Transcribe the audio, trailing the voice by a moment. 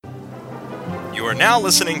You are now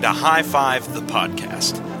listening to High Five the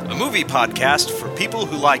Podcast, a movie podcast for people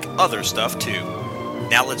who like other stuff too.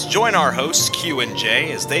 Now let's join our hosts Q and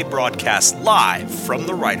J as they broadcast live from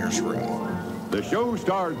the writer's room. The show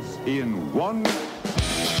starts in 1...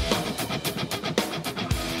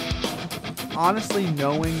 Honestly,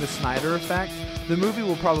 knowing the Snyder Effect, the movie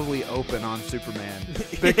will probably open on Superman.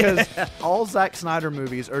 Because all Zack Snyder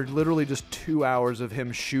movies are literally just 2 hours of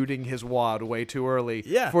him shooting his wad way too early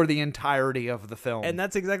for the entirety of the film. And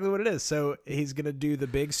that's exactly what it is. So he's going to do the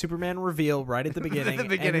big Superman reveal right at the beginning. And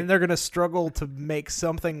then they're going to struggle to make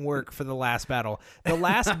something work for the last battle. The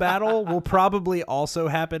last battle will probably also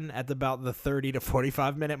happen at about the 30 to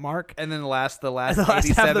 45 minute mark. And then the last half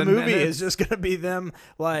of the movie minutes is just going to be them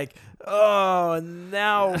like, oh, and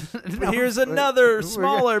now here's another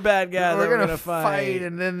smaller bad guy we're that we're going going to to fight.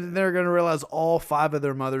 And then they're going to realize all 5 of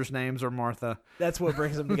their mothers' names are Martha. That's what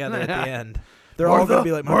brings them together at the end. They're all going to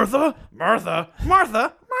be like, Martha. That was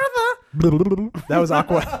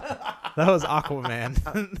That was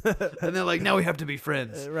Aquaman. And they're like, now we have to be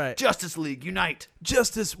friends. Right. Justice League, unite.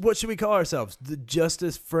 Justice, what should we call ourselves? The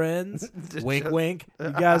Justice Friends? Wink, wink.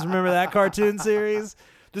 You guys remember that cartoon series?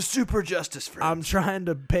 The Super Justice Friends. I'm trying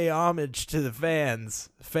to pay homage to the fans.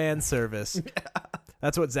 Fan service.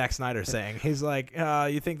 That's what Zack Snyder's saying. He's like,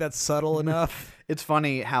 you think that's subtle enough? It's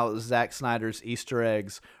funny how Zack Snyder's Easter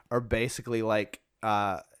eggs are basically like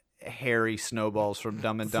hairy snowballs from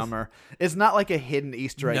Dumb and Dumber. It's not like a hidden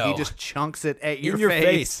Easter egg. No. He just chunks it at In your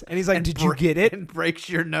face. And he's like, did you get it? And breaks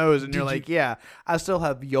your nose. And you're like, yeah, I still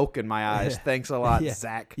have yolk in my eyes. Thanks a lot, Yeah.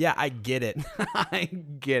 Zach. Yeah, I get it. I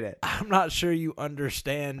get it. I'm not sure you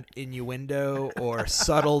understand innuendo or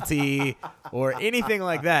subtlety or anything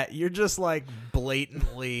like that. You're just like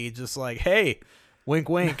blatantly just like, hey, wink,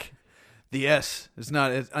 wink. The S is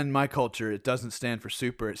not, in my culture, it doesn't stand for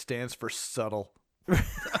super. It stands for subtle.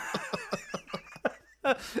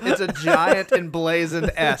 It's a giant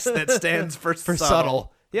emblazoned S that stands for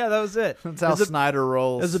subtle. Yeah, that was it. That's how Snyder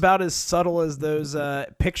rolls. It was about as subtle as those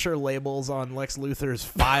picture labels on Lex Luthor's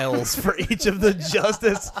files for each of the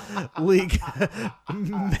Justice League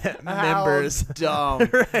members. How dumb.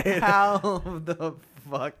 Right. How the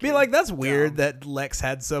fuck? Be like, that's weird that Lex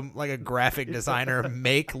had some like a graphic designer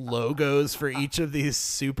make logos for each of these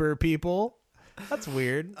super people. That's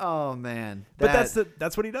weird. Oh man, But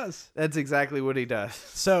that's what he does. That's exactly what he does.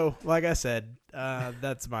 So, like I said,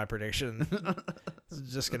 that's my prediction.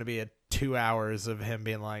 It's just gonna be 2 hours of him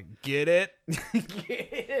being like, "Get it? Get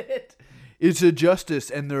it? It's a justice,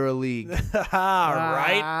 and they're a league."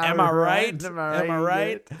 Right? Am I right? Am I Am I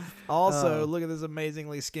right? right? Also, look at this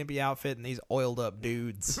amazingly skimpy outfit and these oiled up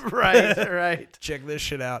dudes. Right. Check this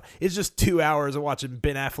shit out. It's just 2 hours of watching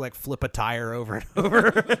Ben Affleck flip a tire over and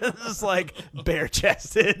over. Just like bare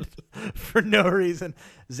chested for no reason.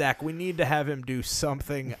 Zach, we need to have him do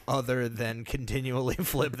something other than continually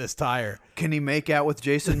flip this tire. Can he make out with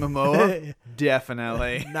Jason Momoa?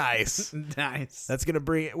 Definitely. Nice. Nice. That's gonna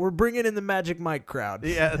we're bringing in the Magic Mike crowd.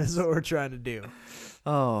 Yes. That's what we're trying to do.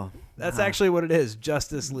 Oh, That's actually what it is.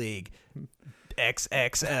 Justice League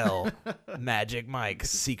XXL Magic Mike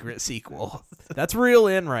secret sequel. That's real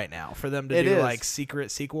in right now for them to It do is. like secret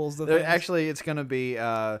sequels. To They're- things. actually, it's going to be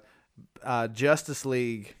Justice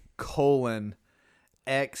League :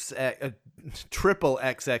 X triple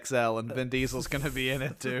XXL, and Vin Diesel's going to be in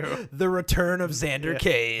it too. The return of Xander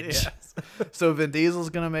Cage. Yes. So Vin Diesel's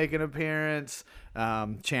going to make an appearance.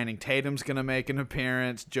 Channing Tatum's going to make an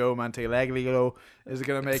appearance. Joe Monteaglio is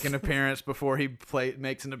going to make an appearance before he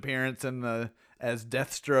makes an appearance as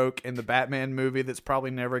Deathstroke in the Batman movie that's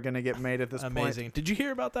probably never going to get made at this point. Amazing. Did you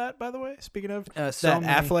hear about that, by the way? Speaking of that, so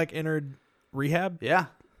many- Affleck entered rehab. Yeah.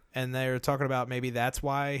 And they were talking about maybe that's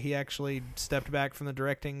why he actually stepped back from the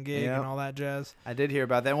directing gig Yep. and all that jazz. I did hear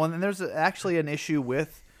about that one. And there's actually an issue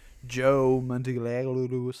with Joe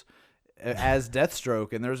Monteaglio as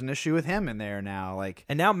Deathstroke, and there's an issue with him in there now. Like,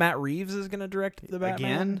 And now Matt Reeves is going to direct the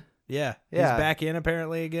Batman. again? Yeah. Yeah. He's back in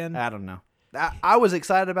apparently again. I don't know. I was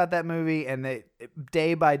excited about that movie, and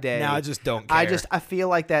day by day. Now I just don't care. I feel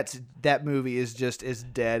like that movie is just as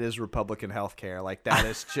dead as Republican healthcare. Like, that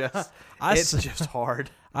is just it's just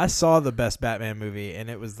hard. I saw the best Batman movie, and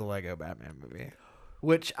it was the Lego Batman movie.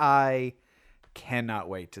 Which I cannot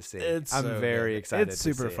wait to see. I'm so very good. excited. It's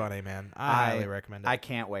to super see funny, it. man. I highly recommend it. I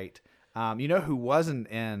can't wait. You know who wasn't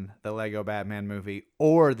in the Lego Batman movie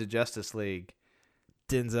or the Justice League?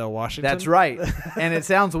 Denzel Washington. That's right. And it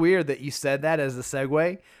sounds weird that you said that as a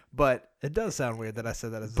segue, but It does sound weird that I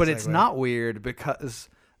said that as a but it's segue. not weird because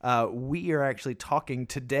we are actually talking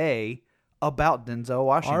today about Denzel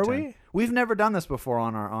Washington. Are we? We've never done this before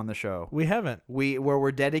on the show. We haven't. Where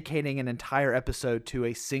we're dedicating an entire episode to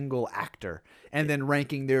a single actor and then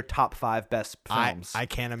ranking their top 5 best films. I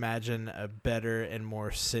can't imagine a better and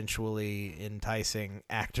more sensually enticing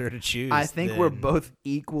actor to choose. I think we're both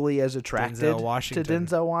equally as attracted to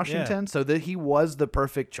Denzel Washington, so that he was the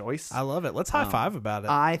perfect choice. I love it. Let's high five about it.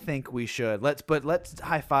 I think we should. Let's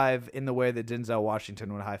high five in the way that Denzel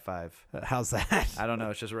Washington would high five. How's that? I don't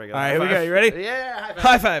know. It's just a regular. All right, high here we five. go. You ready? Yeah.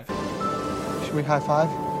 High five. Should we high five?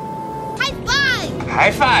 High five!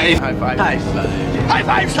 High five! High five. High five! High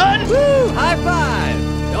five, son! Woo! High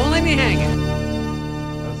five! Don't leave me hanging.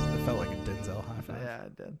 It felt like a Denzel high five. Yeah,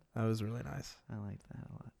 it did. That was really nice. I like that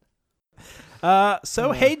a lot.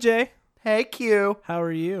 So hey Jay, Hey Q, how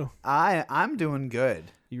are you? I'm doing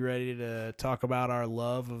good. You ready to talk about our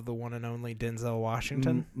love of the one and only Denzel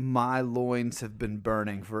Washington, My loins have been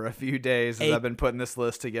burning for a few days as I've been putting this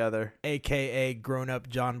list together. aka grown-up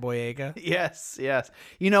John Boyega? Yes.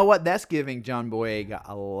 You know what? That's giving John Boyega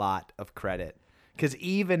a lot of credit. Because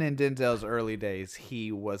even in Denzel's early days,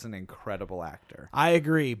 he was an incredible actor. I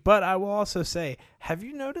agree, but I will also say, have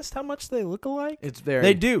you noticed how much they look alike? It's very...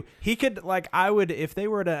 They do. He could, I would, if they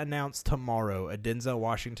were to announce tomorrow a Denzel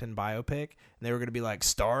Washington biopic, and they were going to be like,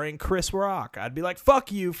 starring Chris Rock, I'd be like,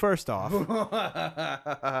 fuck you, first off.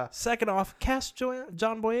 Second off, cast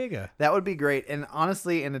John Boyega. That would be great. And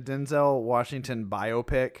honestly, in a Denzel Washington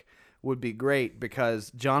biopic would be great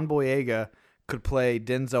because John Boyega could play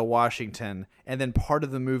Denzel Washington, and then part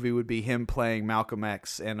of the movie would be him playing Malcolm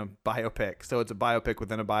X in a biopic. So it's a biopic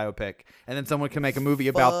within a biopic. And then someone can make a movie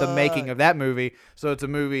about the making of that movie. So it's a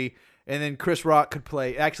movie, and then Chris Rock could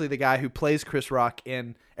play, actually the guy who plays Chris Rock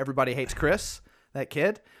in Everybody Hates Chris, that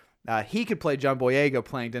kid, he could play John Boyega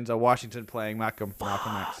playing Denzel Washington playing Malcolm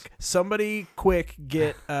X. Somebody quick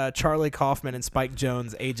get Charlie Kaufman and Spike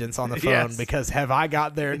Jonze agents on the phone Yes. because have I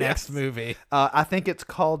got their next movie? I think it's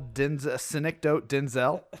called Synecdoche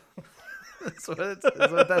Denzel. That's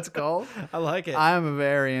what that's called. I like it. I'm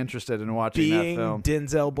very interested in watching Being that film.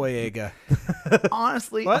 Denzel Boyega.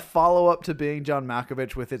 Honestly, a What? follow-up to Being John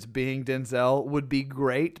Malkovich with its Being Denzel would be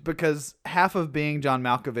great because half of Being John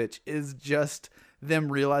Malkovich is just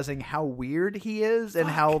them realizing how weird he is and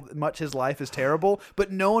how much his life is terrible,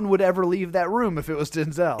 but no one would ever leave that room if it was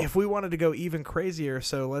Denzel. If we wanted to go even crazier,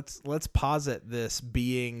 so let's posit this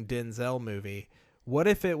Being Denzel movie. What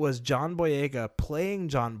if it was John Boyega playing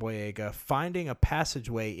John Boyega, finding a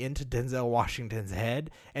passageway into Denzel Washington's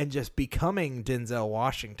head and just becoming Denzel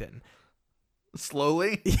Washington?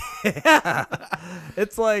 Slowly? Yeah.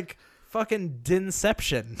 It's like fucking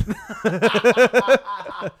Denception.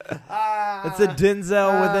 It's a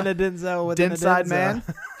Denzel within a Denzel within Denside a Denzel. Man?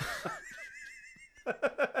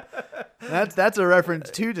 That's a reference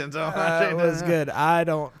to Denzel. That was good. I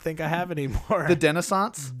don't think I have any more. The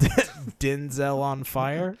Denaissance? Denzel on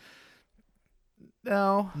fire?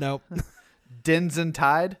 No. Nope. Dens and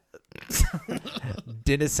Tide?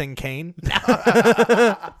 Denison Kane?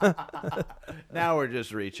 Now we're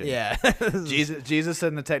just reaching. Yeah. Jesus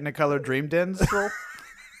in the Technicolor Dream Denzel?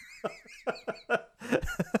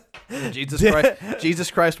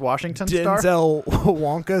 Jesus Christ Washington star? Denzel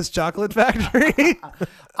Wonka's Chocolate Factory?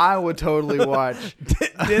 I would totally watch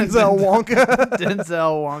Denzel Wonka?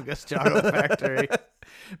 Denzel Wonka's Chocolate Factory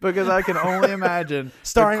because I can only imagine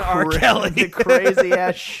Starring R. Kelly. the crazy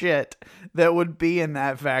ass shit that would be in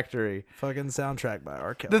that factory. Fucking soundtrack by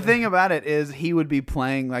R. Kelly. The thing about it is he would be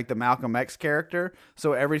playing like the Malcolm X character,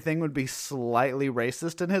 so everything would be slightly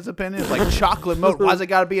racist in his opinion. Like chocolate moat. Why's it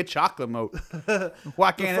got to be a chocolate moat?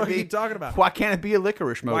 Why can't fuck it are be? you talking about? Why can't it be a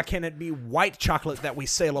licorice moat? Why can't it be white chocolate that we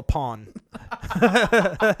sail upon?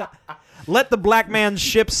 Let the black man's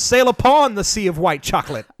ships sail upon the sea of white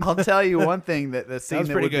chocolate. I'll tell you one thing that the scene That was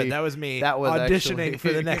pretty would good. be, That was me that was auditioning actually-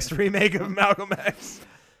 for the next remake of Malcolm X.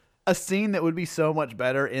 A scene that would be so much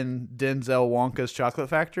better in Denzel Wonka's Chocolate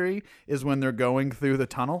Factory is when they're going through the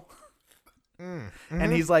tunnel,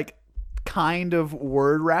 and he's like kind of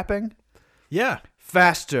word rapping, Yeah.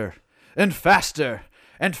 faster and faster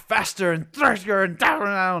and faster and faster and down.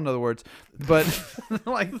 I don't know the words, but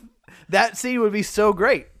like that scene would be so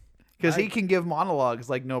great because he can give monologues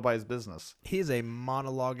like nobody's business. He is a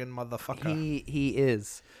monologuing motherfucker. He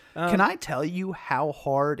is. Can I tell you how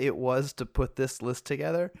hard it was to put this list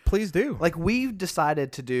together? Please do. Like, we've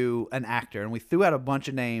decided to do an actor, and we threw out a bunch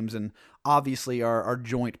of names, and obviously our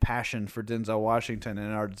joint passion for Denzel Washington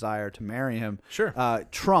and our desire to marry him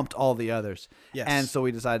trumped all the others. Yes. And so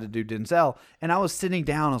we decided to do Denzel. And I was sitting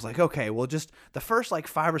down, I was like, okay, well, just the first like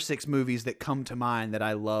 5 or 6 movies that come to mind that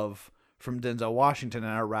I love from Denzel Washington,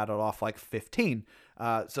 and I rattled off like 15.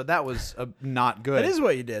 So that was not good. That is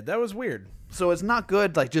what you did. That was weird. So it's not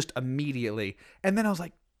good, like, just immediately. And then I was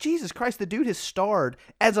like, Jesus Christ, the dude has starred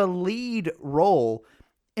as a lead role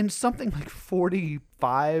in something like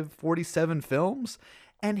 45, 47 films,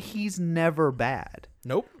 and he's never bad.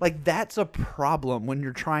 Nope. Like, that's a problem when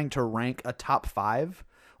you're trying to rank a top 5.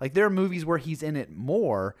 Like, there are movies where he's in it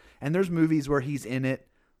more, and there's movies where he's in it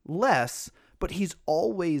less, but he's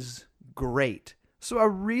always great. So I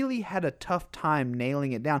really had a tough time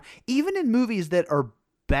nailing it down, even in movies that are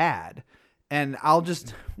bad. And I'll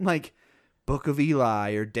just, like, Book of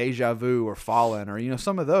Eli or Deja Vu or Fallen or,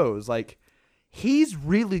 some of those, like, he's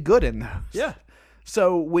really good in those. Yeah.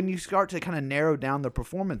 So when you start to kind of narrow down the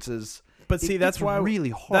performances, but see, that's it's why really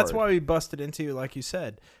hard. That's why we busted into, like you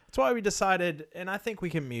said. That's why we decided, and I think we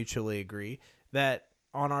can mutually agree, that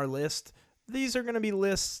on our list, these are going to be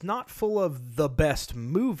lists not full of the best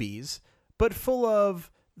movies, but full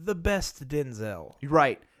of the best Denzel.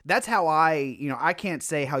 Right. That's how I can't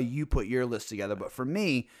say how you put your list together, but for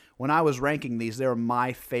me, when I was ranking these, they were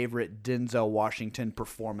my favorite Denzel Washington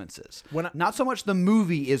performances. Not so much the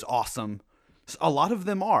movie is awesome. A lot of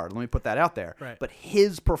them are. Let me put that out there. Right. But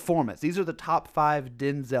his performance. These are the top 5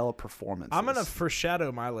 Denzel performances. I'm going to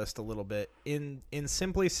foreshadow my list a little bit in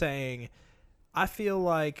simply saying I feel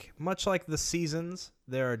like, much like the seasons,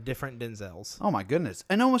 there are different Denzels. Oh, my goodness.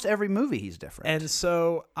 In almost every movie, he's different. And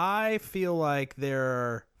so I feel like there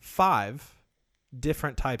are 5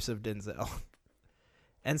 different types of Denzel.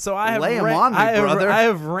 And so I have Lay 'em on me, brother. I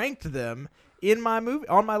have ranked them in my movie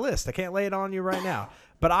on my list. I can't lay it on you right now,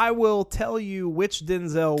 but I will tell you which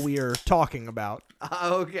Denzel we are talking about.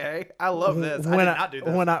 Okay, I love this. I did not do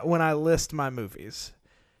this. When I list my movies,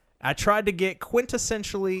 I tried to get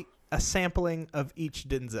quintessentially a sampling of each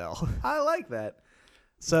Denzel. I like that.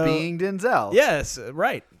 So being Denzel. Yes,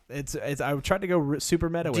 right. It's. I tried to go super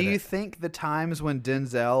meta with it. Do you think the times when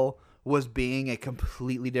Denzel was being a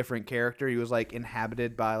completely different character, he was like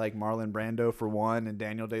inhabited by like Marlon Brando for one, and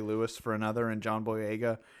Daniel Day-Lewis for another, and John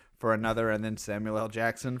Boyega for another, and then Samuel L.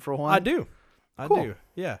 Jackson for one? I do. Cool. I do.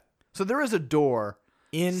 Yeah. So there is a door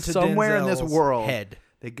Into somewhere in Denzel's this world head.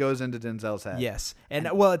 that goes into Denzel's head. Yes. And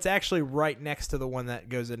well, it's actually right next to the one that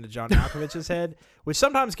goes into John Malkovich's head, which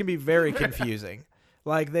sometimes can be very confusing.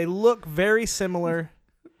 Like, they look very similar.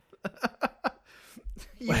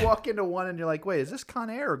 You walk into one and you're like, wait, is this Con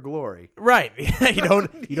Air or Glory? Right. you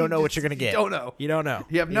don't know what you're going to get. You don't know. You don't know.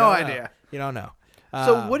 You have no idea. You don't know.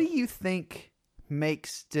 So what do you think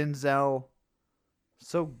makes Denzel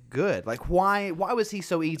so good? Like, why was he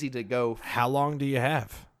so easy to go? How long do you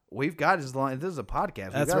have? We've got as long. This is a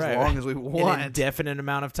podcast. That's We've got right. as long as we want. An indefinite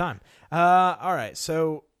amount of time. All right.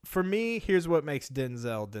 So for me, here's what makes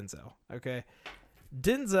Denzel. Okay.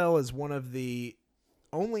 Denzel is one of the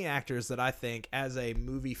only actors that I think, as a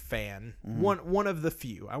movie fan, one of the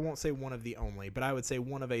few, I won't say one of the only, but I would say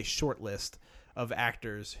one of a short list of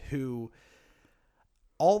actors who,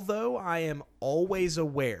 although I am always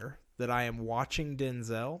aware that I am watching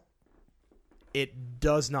Denzel, it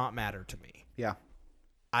does not matter to me. Yeah.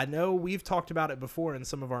 I know we've talked about it before in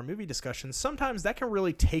some of our movie discussions. Sometimes that can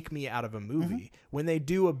really take me out of a movie. When they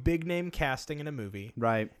do a big name casting in a movie,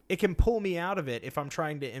 Right. it can pull me out of it if I'm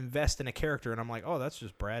trying to invest in a character and I'm like, oh, that's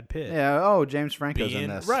just Brad Pitt. Yeah. Oh, James Franco's in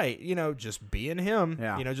this. Right. Just being him.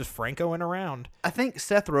 Yeah. Just Francoing around. I think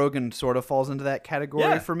Seth Rogen sort of falls into that category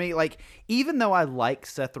Yeah. for me. Like, even though I like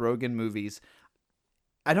Seth Rogen movies,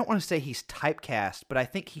 I don't want to say he's typecast, but I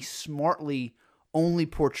think he smartly only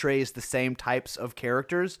portrays the same types of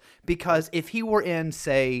characters, because if he were in,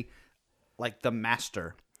 say, like The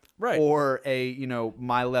Master, Right. or a,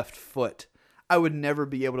 My Left Foot, I would never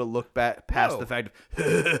be able to look back past the fact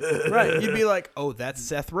of Right. You'd be like, oh, that's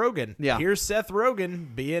Seth Rogen. Yeah. Here's Seth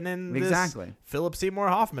Rogen being in this Exactly. Philip Seymour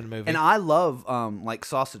Hoffman movie. And I love like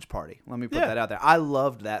Sausage Party. Let me put Yeah. that out there. I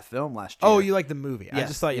loved that film last year. Oh, you like the movie. I Yes,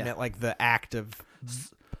 just thought you yeah. meant like the act of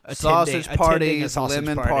sausage attending a parties, sausage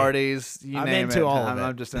lemon party. parties, you I'm name into it. all of it.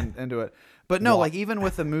 I'm just into it. But no, like, even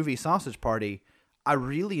with the movie Sausage Party, I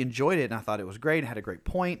really enjoyed it, and I thought it was great. It had a great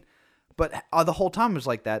point. But the whole time it was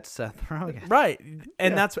like, that's Seth Rogen. Right.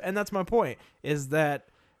 And that's my point, is that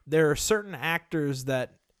there are certain actors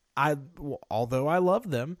that although I love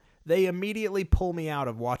them, they immediately pull me out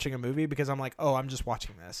of watching a movie because I'm like, oh, I'm just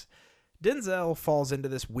watching this. Denzel falls into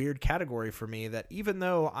this weird category for me that even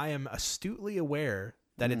though I am astutely aware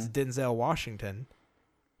that it's Denzel Washington,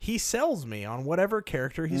 he sells me on whatever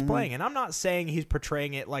character he's playing. And I'm not saying he's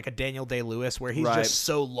portraying it like a Daniel Day-Lewis where he's Right. just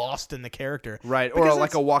so lost in the character. Right, or Because like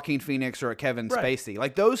it's- a Joaquin Phoenix or a Kevin Right. Spacey.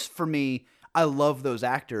 Like, those, for me, I love those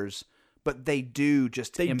actors, but they do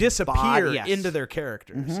just they embody- disappear yes. into their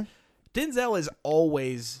characters. Denzel is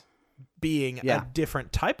always being Yeah. a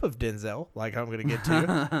different type of Denzel, like I'm going to get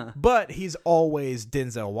to, but he's always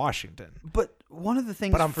Denzel Washington. But one of the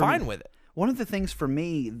things, But I'm fine with it. One of the things for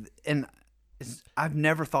me, and I've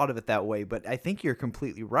never thought of it that way, but I think you're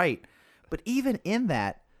completely right. But even in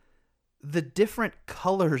that, the different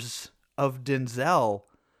colors of Denzel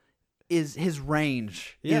is his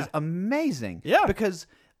range Yeah. is amazing. Yeah. Because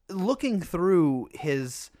looking through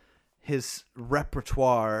his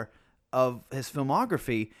repertoire of his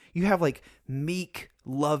filmography, you have like meek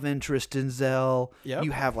love interest Denzel. Yep.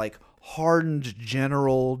 You have like hardened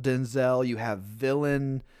general Denzel. You have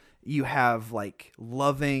villain. You have like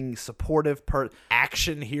loving, supportive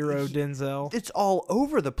Action hero Denzel. It's all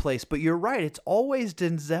over the place, but you're right. It's always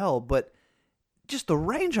Denzel, but just the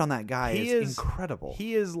range on that guy is incredible.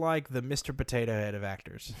 He is like the Mr. Potato Head of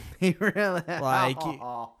actors. He really Like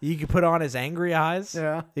you could put on his angry eyes.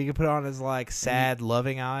 Yeah. You could put on his like sad,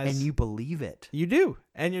 loving eyes. and you believe it. You do.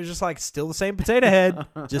 And you're just like, still the same potato head,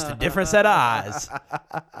 just a different set of eyes.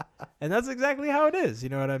 And that's exactly how it is. You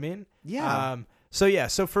know what I mean? Yeah.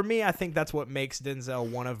 So for me, I think that's what makes Denzel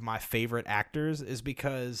one of my favorite actors, is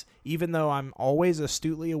because even though I'm always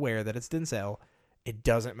astutely aware that it's Denzel, it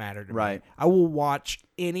doesn't matter to me. Right. I will watch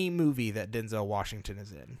any movie that Denzel Washington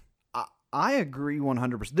is in. I agree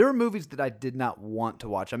 100%. There are movies that I did not want to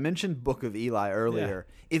watch. I mentioned Book of Eli earlier.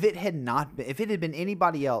 If it had been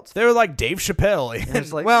anybody else, They were like Dave Chappelle.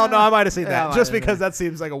 it's like, well, no, I might have seen yeah, I that just might have because that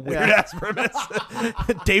seems like a weird ass premise.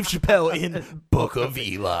 Dave Chappelle in Book of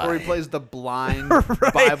Eli. where he plays the blind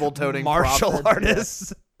Right. Bible-toting martial prophet.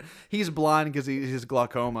 artist. He's blind because his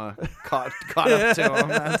glaucoma caught up to him.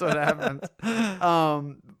 That's what happens.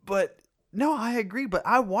 But no, I agree. But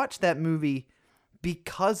I watched that movie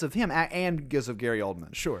because of him and because of Gary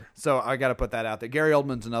Oldman. Sure. So I got to put that out there. Gary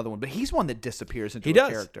Oldman's another one, but he's one that disappears into He a does.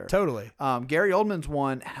 character. Totally. Gary Oldman's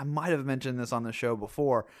one, and I might have mentioned this on the show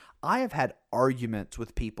before. I have had arguments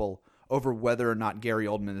with people over whether or not Gary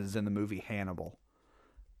Oldman is in the movie Hannibal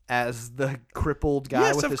as the crippled guy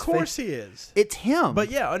Yes, with of his course face. he is. It's him.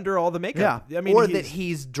 But yeah, under all the makeup. yeah. I mean, or that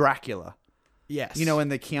he's Dracula. yes. You know, in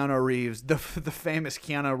the Keanu Reeves, the famous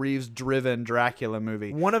Keanu Reeves driven Dracula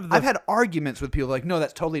movie. I've had arguments with people like, no,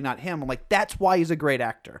 that's totally not him. I'm like, that's why he's a great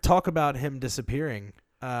actor. talk about him disappearing.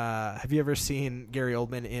 Have you ever seen Gary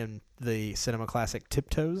Oldman in the cinema classic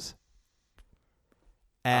Tiptoes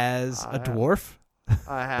as a dwarf?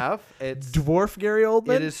 I have. It's Dwarf Gary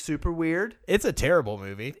Oldman? it is super weird, It's a terrible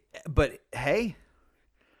movie. but hey,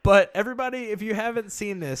 But everybody, if you haven't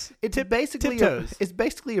seen this, it's basically Tiptoes. it's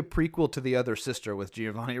basically a prequel to The Other Sister with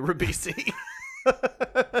Giovanni Ribisi.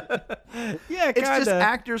 yeah, It's just kinda.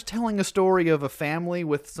 actors telling a story of a family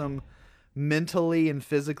with some mentally and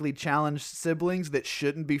physically challenged siblings that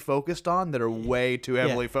shouldn't be focused on, that are way too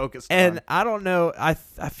heavily focused And on. I don't know. I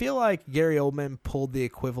feel like Gary Oldman pulled the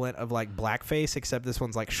equivalent of like blackface, except this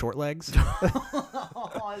one's like short legs.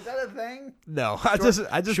 Oh, is that a thing? No, I just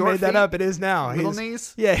short made that feet? up. It is now. Little He's-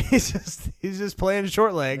 knees? Yeah, he's just playing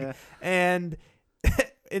short leg, Yeah. and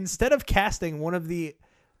instead of casting one of the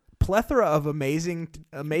plethora of amazingly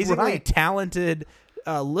Right. talented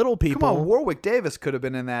little people, Come on, Warwick Davis could have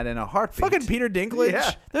been in that in a heartbeat. fucking Peter Dinklage.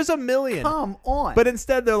 Yeah. There's a million. Come on. But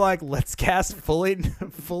instead, they're like, let's cast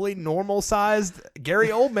fully normal sized Gary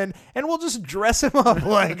Oldman, and we'll just dress him up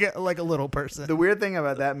like a little person. the weird thing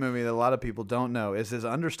about that movie that a lot of people don't know is his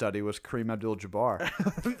understudy was Kareem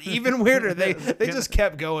Abdul-Jabbar. Even weirder, they just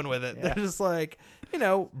kept going with it. They're just like,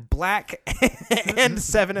 black and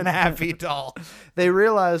 7.5 feet tall. They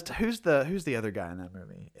realized who's the other guy in that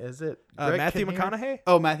movie? Is it Greg Matthew Kinnear? McConaughey?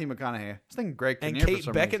 Oh, Matthew McConaughey. I was thinking Greg And Kinnear for Kate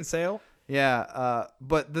some reason. Beckinsale. Yeah,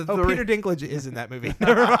 but the Peter Dinklage is in that movie.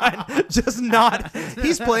 Never mind. Just not.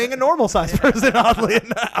 He's playing a normal sized person.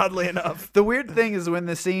 Oddly enough. the weird thing is when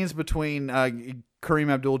the scenes between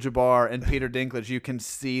Kareem Abdul-Jabbar and Peter Dinklage, you can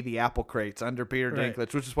see the apple crates under Peter Right.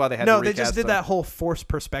 Dinklage, which is why they had No, to they recast just did him. that whole forced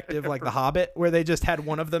perspective, like The Hobbit, where they just had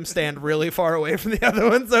one of them stand really far away from the other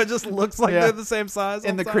one, so it just looks like Yeah. they're the same size.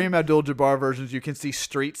 In all the time. Kareem Abdul-Jabbar versions, you can see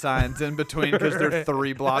street signs in between because they're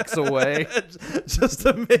 3 blocks away. just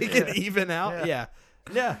to make it even out. Yeah.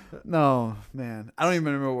 No, man. I don't even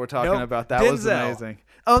remember what we're talking Nope. about. That was Denzel. amazing.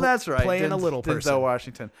 Oh, that's right. Playing a little person. Denzel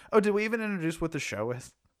Washington. Oh, did we even introduce what the show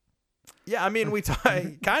is? Yeah, I mean, we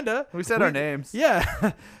kinda. We said our names.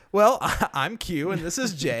 Yeah. Well, I'm Q, and this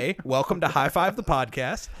is Jay. Welcome to High Five the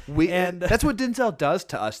podcast. And that's what Denzel does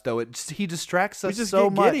to us, though. He distracts us just so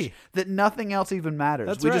get much giddy. that nothing else even matters.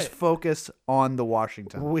 That's we just right. focus on the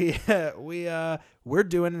Washington. We're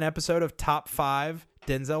doing an episode of top 5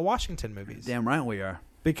 Denzel Washington movies Damn right we are.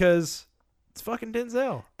 because it's fucking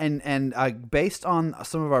Denzel. And based on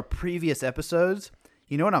some of our previous episodes,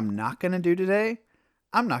 You know what I'm not going to do today?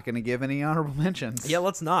 I'm not going to give any honorable mentions. Yeah,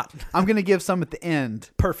 let's not. I'm going to give some at the end,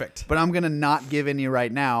 Perfect. but I'm going to not give any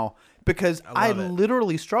right now because I love it.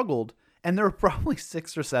 literally struggled. And there are probably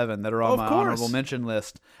 6 or 7 that are on Of my course. honorable mention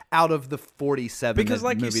list out of the 47 Because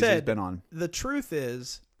like you movies said, he's been on. the truth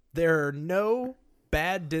is there are no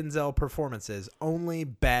bad Denzel performances, only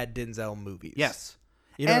bad Denzel movies. Yes.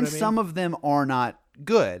 You know And what I mean? some of them are not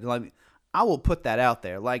good. Like, I will put that out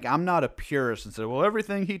there. Like, I'm not a purist and say, well,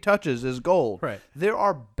 everything he touches is gold. Right. There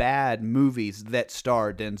are bad movies that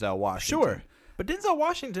star Denzel Washington. Sure. But Denzel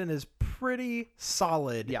Washington is pretty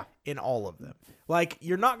solid in all of them. Like,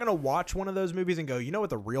 you're not going to watch one of those movies and go, you know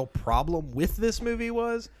what the real problem with this movie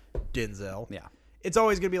was? Denzel. Yeah. It's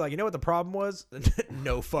always going to be like, you know what the problem was?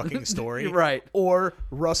 No fucking story. Right. Or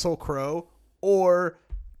Russell Crowe or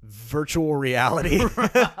virtual reality.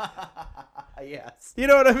 Yes. You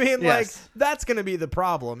know what I mean? Yes. Like, that's going to be the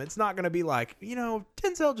problem. It's not going to be like, you know,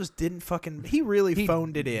 Denzel just didn't fucking, he really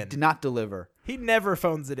phoned it in. Did not deliver. He never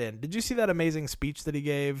phones it in. Did you see that amazing speech that he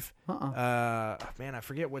gave? Man, I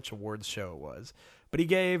forget which awards show it was. But he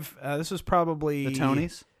gave, this was probably... The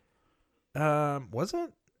Tonys? Was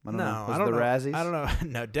it? I don't No, know. Was I it don't the know. Razzies? I don't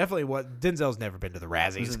know. No, definitely what. Denzel's never been to the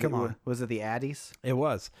Razzies. Come on. Was it the Addies? It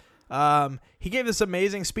was. He gave this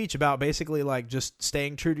amazing speech about basically like just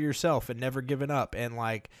staying true to yourself and never giving up and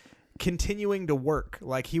like continuing to work.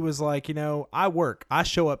 Like he was like, you know, I work. I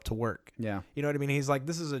show up to work. Yeah. You know what I mean? He's like,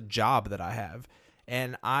 this is a job that I have.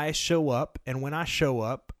 And I show up. And when I show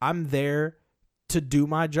up, I'm there to do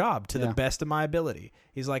my job to the best of my ability.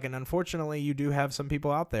 He's like, and unfortunately, you do have some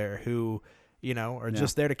people out there who, you know, are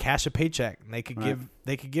just there to cash a paycheck and they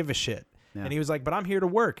could give a shit. Yeah. And he was like, but I'm here to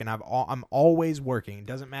work and I'm always working. It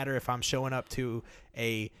doesn't matter if I'm showing up to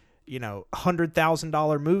a, you know,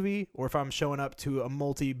 $100,000 movie or if I'm showing up to a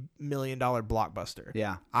multi-million-dollar blockbuster.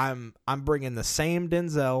 Yeah. I'm bringing the same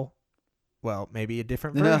Denzel, well, maybe a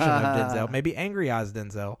different version of Denzel, maybe Angry Eyes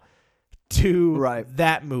Denzel to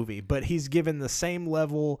that movie, but he's given the same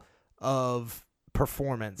level of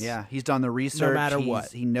performance. Yeah, he's done the research. No matter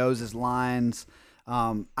what. He knows his lines.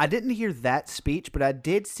 I didn't hear that speech, but I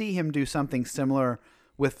did see him do something similar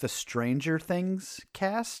with the Stranger Things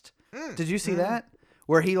cast. Did you see that?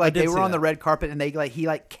 Where he like they were on the red carpet and he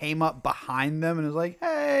came up behind them and was like,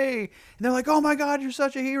 "Hey!" And they're like, "Oh my God, you're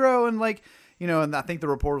such a hero!" And like, you know, and I think the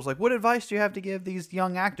reporter was like, "What advice do you have to give these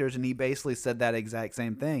young actors?" And he basically said that exact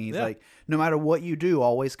same thing. He's like, "No matter what you do,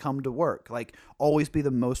 always come to work. Like, always be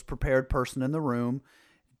the most prepared person in the room.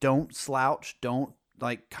 Don't slouch. Don't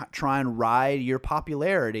like try and ride your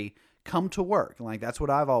popularity. Come to work." Like, that's what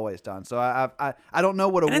I've always done. So I don't know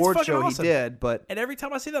what award show awesome. he did, but and every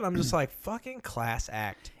time I see that, I'm just like, fucking class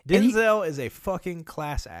act. Denzel is a fucking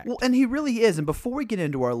class act. Well, and he really is. And before we get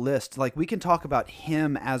into our list, like, we can talk about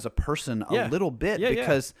him as a person a little bit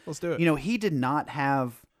because let's do it. You know, he did not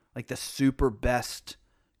have like the super best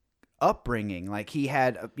upbringing. Like, he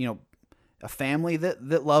had you know, a family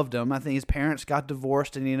that loved him. I think his parents got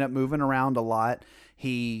divorced and he ended up moving around a lot.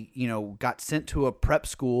 He, you know, got sent to a prep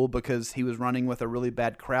school because he was running with a really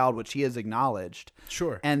bad crowd, which he has acknowledged.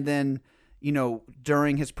 Sure. And then, you know,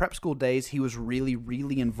 during his prep school days, he was really,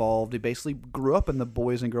 really involved. He basically grew up in the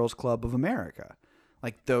Boys and Girls Club of America.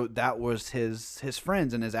 Like, though that was his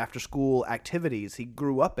friends and his after school activities. He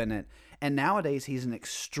grew up in it. And nowadays he's an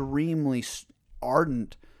extremely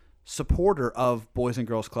ardent supporter of Boys and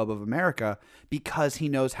Girls Club of America because he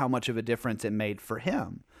knows how much of a difference it made for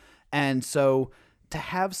him. And so to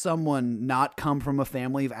have someone not come from a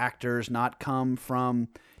family of actors, not come from,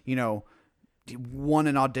 you know, won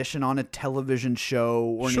an audition on a television show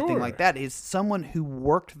or anything like that, is someone who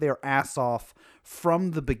worked their ass off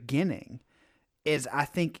from the beginning, is, I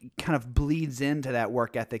think, kind of bleeds into that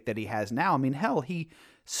work ethic that he has now. I mean, hell, he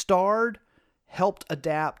starred, helped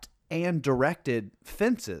adapt, and directed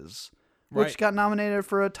Fences, which got nominated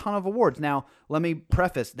for a ton of awards. Now, let me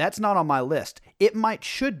preface, that's not on my list. It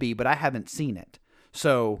should be, but I haven't seen it.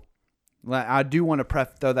 So I do want to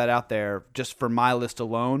throw that out there just for my list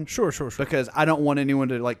alone. Sure. Because I don't want anyone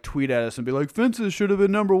to like tweet at us and be like, Fences should have been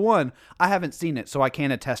number 1. I haven't seen it, so I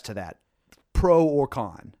can't attest to that, pro or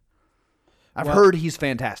con. I've heard he's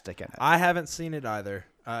fantastic in it. I haven't seen it either.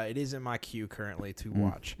 It is in my queue currently to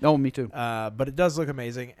watch. Oh, me too. But it does look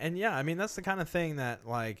amazing. And yeah, I mean, that's the kind of thing that,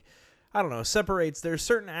 like, I don't know, separates. There's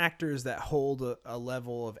certain actors that hold a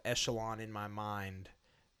level of echelon in my mind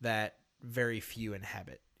that very few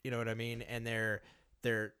inhabit. You know what I mean? And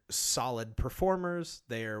they're solid performers.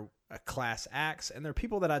 They're class acts, and they're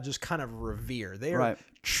people that I just kind of revere. They are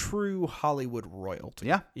true Hollywood royalty.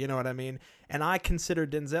 Yeah. You know what I mean? And I consider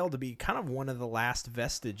Denzel to be kind of one of the last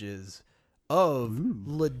vestiges of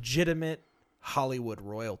legitimate Hollywood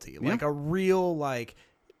royalty. Like a real, like,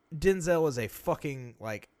 Denzel is a fucking,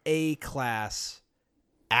 like, A-class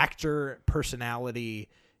actor, personality.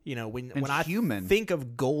 You know, when I think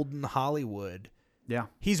of golden Hollywood,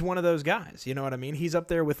 he's one of those guys. You know what I mean? He's up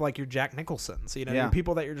there with, like, your Jack Nicholsons. You know, your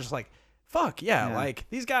people that you're just like, fuck, like,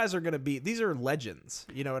 these guys are going to be, these are legends.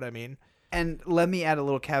 You know what I mean? And let me add a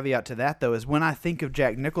little caveat to that, though, is when I think of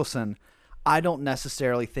Jack Nicholson, I don't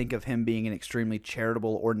necessarily think of him being an extremely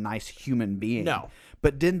charitable or nice human being. No.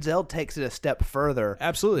 But Denzel takes it a step further.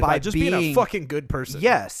 Absolutely. By just being a fucking good person.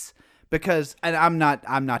 Yes. Because, and I'm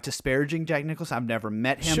not disparaging Jack Nicholson. I've never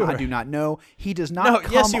met him. Sure. I do not know. He does not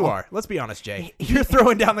come yes, you are. Let's be honest, Jay. You're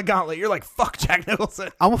throwing down the gauntlet. You're like, fuck Jack Nicholson.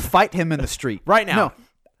 I'm going to fight him in the street. Right now. No.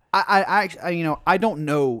 I don't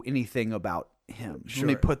know anything about him. Sure. Let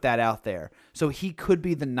me put that out there. So he could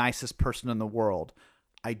be the nicest person in the world.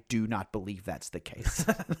 I do not believe that's the case.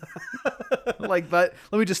 But let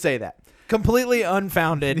me just say that. Completely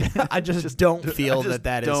unfounded. I just don't feel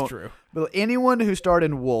that is true. But anyone who starred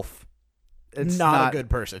in Wolf, it's not a good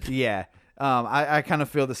person. Yeah. I kind of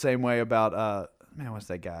feel the same way about what's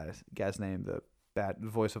that guy's name? The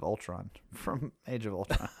voice of Ultron from Age of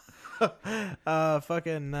Ultron.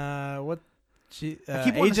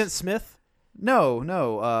 Agent Smith?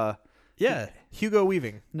 No. Hugo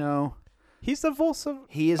Weaving. No. He's the voice of...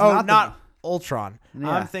 He is not Ultron. Yeah.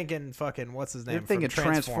 I'm thinking fucking, what's his name? You're thinking from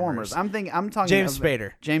Transformers. I'm talking James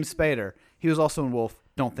Spader. James Spader. He was also in Wolf.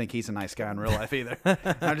 Don't think he's a nice guy in real life either.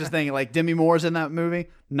 I'm just thinking, like, Demi Moore's in that movie.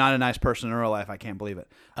 Not a nice person in real life. I can't believe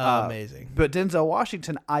it. Amazing. But Denzel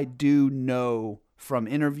Washington, I do know from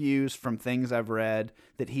interviews, from things I've read,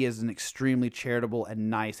 that he is an extremely charitable and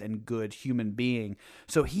nice and good human being.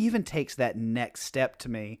 So he even takes that next step to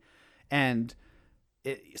me. And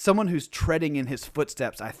someone who's treading in his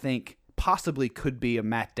footsteps, I think, possibly could be a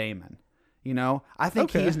Matt Damon. You know? I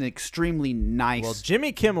think he is an extremely nice, well,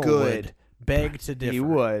 Jimmy Kimmel would beg to differ. He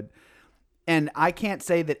would. And I can't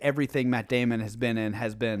say that everything Matt Damon has been in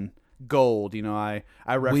has been gold. You know, I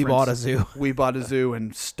referenced We Bought a Zoo. We Bought a Zoo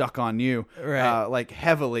and Stuck on You, right. Like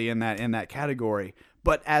heavily in that category.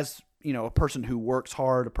 But as, you know, a person who works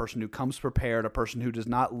hard, a person who comes prepared, a person who does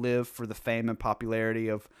not live for the fame and popularity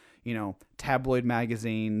of, you know, tabloid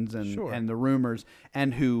magazines and the rumors,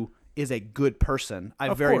 and who is a good person,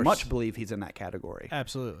 I very much believe he's in that category.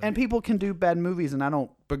 Absolutely. And people can do bad movies, and I don't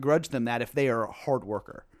begrudge them that if they are a hard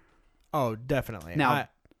worker. Oh, definitely. Now,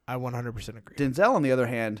 I 100% agree. Denzel, on the other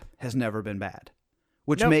hand, has never been bad,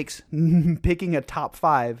 which makes picking a top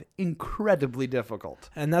 5 incredibly difficult.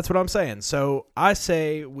 And that's what I'm saying. So I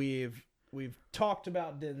say we've talked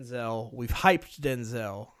about Denzel, we've hyped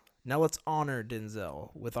Denzel. Now let's honor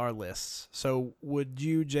Denzel with our lists. So would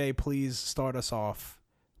you, Jay, please start us off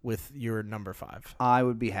with your number 5? I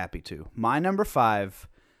would be happy to. My number 5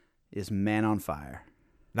 is Man on Fire.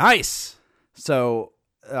 Nice. So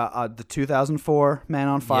the 2004 Man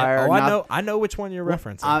on Fire. Yeah. Oh, I know which one you're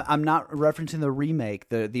referencing. I'm not referencing the remake,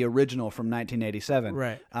 the original from 1987.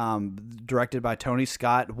 Right. Directed by Tony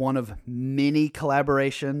Scott. One of many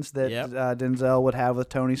collaborations that Denzel would have with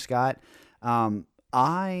Tony Scott.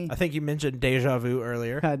 I think you mentioned Deja Vu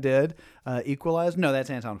earlier. I did. Equalize? No, that's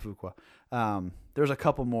Anton Fuqua. There's a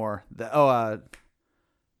couple more.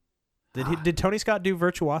 Did Tony Scott do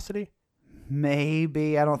Virtuosity?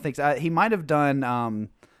 Maybe. I don't think so. He might have done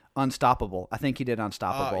Unstoppable. I think he did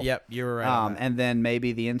Unstoppable. Yep, you were right. And then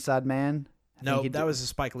maybe The Inside Man. No, that was a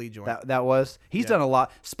Spike Lee joint. That was. He's done a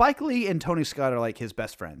lot. Spike Lee and Tony Scott are like his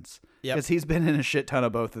best friends. Yep. Because he's been in a shit ton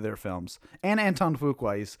of both of their films. And Anton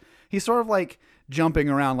Fuqua. He's sort of like jumping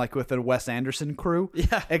around like with a Wes Anderson crew.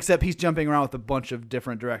 Yeah. Except he's jumping around with a bunch of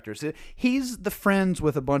different directors. He's the friends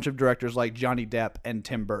with a bunch of directors like Johnny Depp and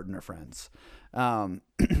Tim Burton are friends.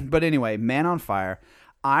 But anyway, Man on Fire.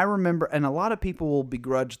 I remember, and a lot of people will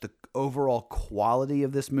begrudge the overall quality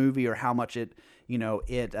of this movie or how much it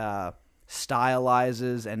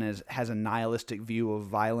stylizes and has a nihilistic view of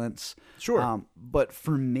violence. Sure. But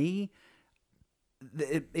for me,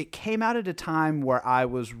 it came out at a time where I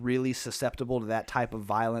was really susceptible to that type of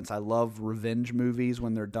violence. I love revenge movies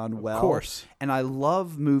when they're done well. Of course. And I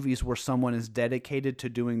love movies where someone is dedicated to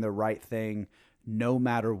doing the right thing no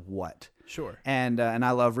matter what. Sure. And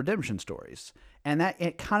I love redemption stories. And that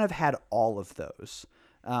it kind of had all of those.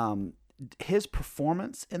 His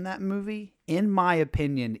performance in that movie, in my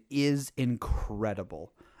opinion, is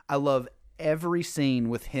incredible. I love every scene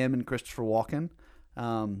with him and Christopher Walken.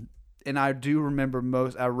 And I do remember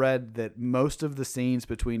I read that most of the scenes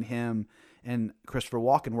between him and Christopher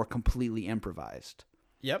Walken were completely improvised.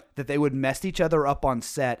 Yep. That they would mess each other up on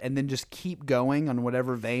set and then just keep going on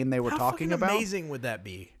whatever vein they were talking fucking about. amazing would that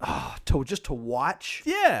be? To watch.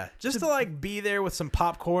 Yeah, just to like be there with some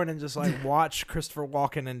popcorn and just like watch Christopher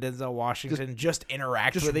Walken and Denzel Washington just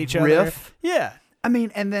interact with each other. riff. Yeah. I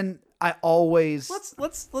mean, and then I always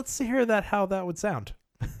Let's hear how that would sound.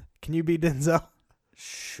 Can you be Denzel?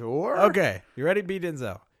 sure. Okay, you ready? Be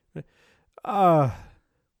Denzel. Denzel,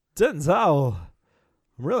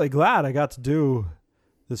 I'm really glad I got to do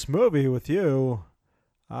this movie with you.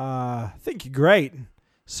 I think you're great.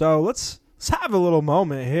 So let's have a little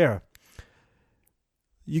moment here.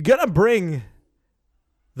 You're gonna bring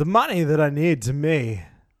the money that I need to me.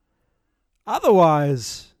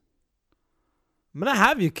 Otherwise, I'm gonna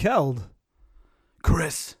have you killed.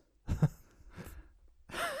 Chris.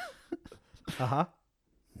 Uh-huh.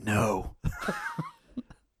 No.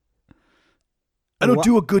 I don't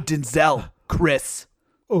do a good Denzel, Chris.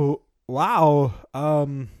 Oh, wow.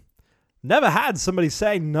 Never had somebody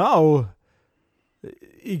say no.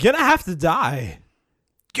 You're gonna have to die.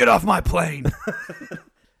 Get off my plane.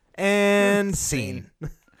 And scene.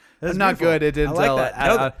 I'm not good at Denzel. I like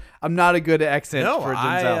that. I'm not a good accent No, for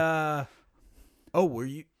Denzel. were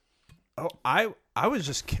you? Oh, I was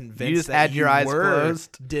just convinced You just that had your eyes were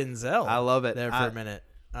closed? Denzel. I love it. There for a minute.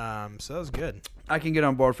 So that was good. I can get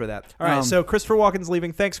on board for that. All right, so Christopher Walken's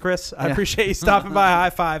leaving. Thanks, Chris. I appreciate you stopping by. High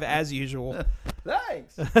five as usual.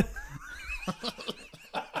 Thanks.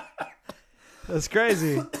 That's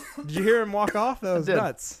crazy. Did you hear him walk off? That was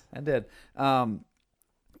nuts. I did.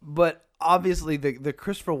 But obviously, the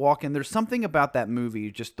Christopher Walken, there's something about that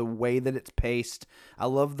movie, just the way that it's paced. I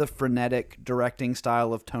love the frenetic directing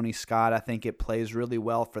style of Tony Scott. I think it plays really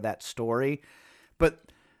well for that story.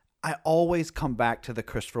 But I always come back to the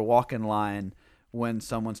Christopher Walken line when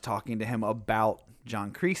someone's talking to him about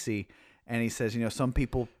John Creasy. And he says, some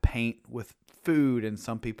people paint with food and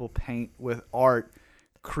some people paint with art.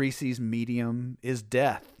 Creasy's medium is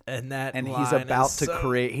death. And he's about to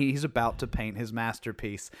create. He's about to paint his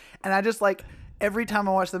masterpiece. And I just every time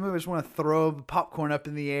I watch the movie, I just want to throw popcorn up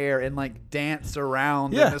in the air and dance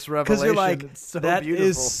around in this revelation. You're like, it's so that beautiful.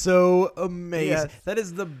 is so amazing. Yes. That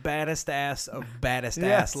is the baddest ass of baddest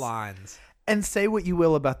ass lines. And say what you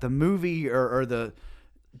will about the movie or the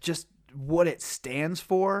just what it stands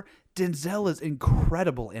for. Denzel is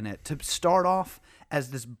incredible in it. To start off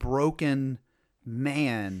as this broken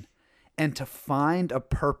man and to find a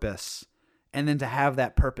purpose and then to have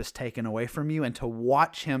that purpose taken away from you and to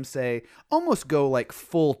watch him almost go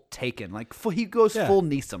full Taken, he goes full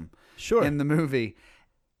Neeson in the movie.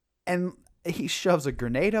 And he shoves a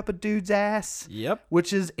grenade up a dude's ass. Yep.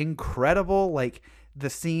 Which is incredible. The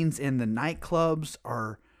scenes in the nightclubs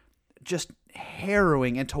are just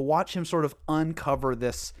harrowing, and to watch him sort of uncover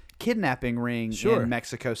this kidnapping ring in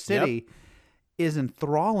Mexico City is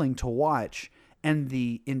enthralling to watch. And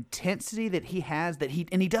the intensity that he has, and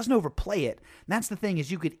he doesn't overplay it. And that's the thing, is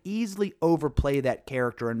you could easily overplay that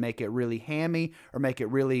character and make it really hammy or make it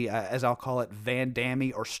really, as I'll call it, Van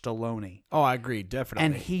Damme or Stallone. Oh, I agree, definitely.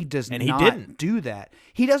 And he does not didn't do that.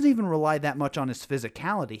 He doesn't even rely that much on his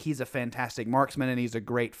physicality. He's a fantastic marksman and he's a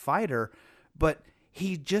great fighter, but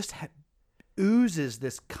he just oozes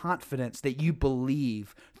this confidence that you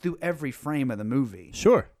believe through every frame of the movie.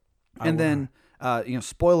 Sure. And then...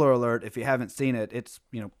 spoiler alert, if you haven't seen it, it's,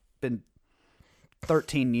 been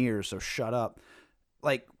 13 years, so shut up.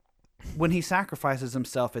 When he sacrifices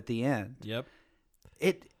himself at the end. Yep.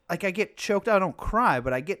 I get choked up. I don't cry,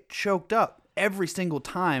 but I get choked up every single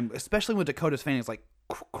time, especially when Dakota's Fanning is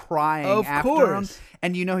crying after him.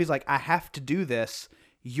 And he's like, I have to do this.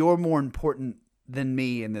 You're more important than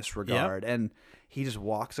me in this regard. And he just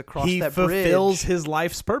walks across that bridge. He fulfills his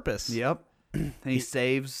life's purpose. Yep. And he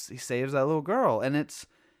saves that little girl, and it's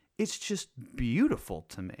just beautiful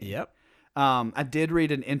to me. Yep. I did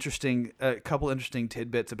read a couple interesting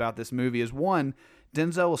tidbits about this movie. Is one,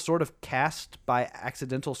 Denzel was sort of cast by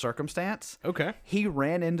accidental circumstance. Okay. He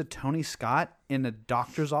ran into Tony Scott in a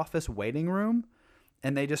doctor's office waiting room,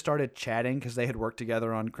 and they just started chatting because they had worked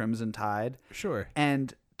together on Crimson Tide. Sure.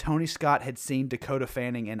 And Tony Scott had seen Dakota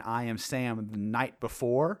Fanning in I Am Sam the night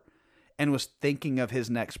before, and was thinking of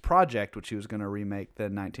his next project, which he was going to remake, the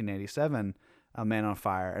 1987 Man on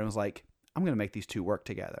Fire, and was like, I'm going to make these two work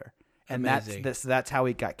together. And that's how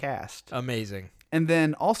he got cast. Amazing. And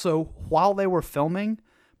then also, while they were filming,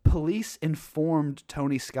 police informed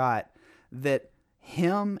Tony Scott that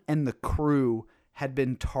him and the crew had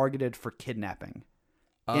been targeted for kidnapping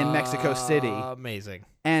in Mexico City. Amazing.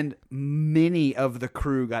 And many of the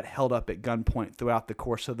crew got held up at gunpoint throughout the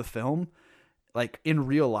course of the film, in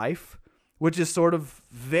real life. Which is sort of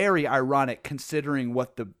very ironic considering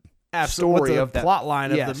what the Absolutely. story What the of that plot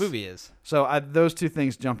line Yes. of the movie is. So those two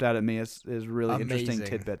things jumped out at me as really interesting Amazing.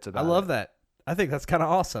 tidbits about I love it. that. I think that's kind of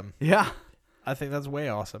awesome. Yeah. I think that's way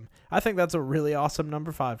awesome. I think that's a really awesome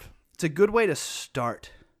number 5. It's a good way to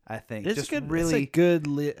start, I think. It's just good. really It's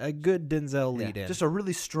a good Denzel lead in. just a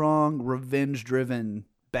really strong, revenge-driven,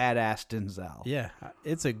 badass Denzel. Yeah,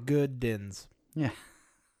 it's a good Dens. Yeah.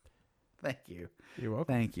 Thank you. You're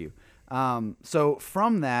welcome. Thank you. So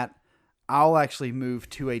from that, I'll actually move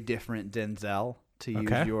to a different Denzel, to use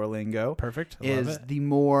Okay. your lingo. Perfect. I love Is it. the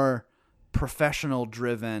more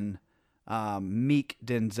professional-driven, meek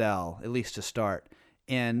Denzel, at least to start.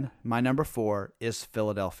 In my number 4 is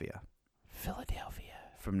Philadelphia Philadelphia.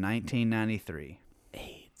 from 1993.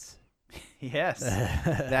 AIDS. Yes,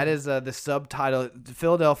 that is the subtitle.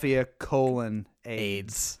 Philadelphia: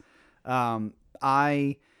 AIDS.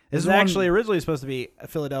 This is actually originally supposed to be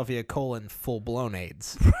Philadelphia: full-blown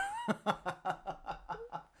AIDS.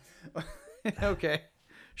 okay.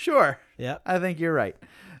 Sure. Yeah. I think you're right.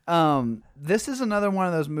 This is another one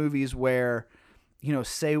of those movies where,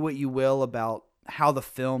 say what you will about how the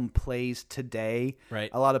film plays today. Right.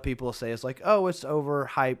 A lot of people say it's like, oh, it's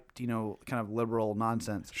overhyped, kind of liberal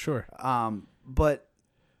nonsense. Sure. But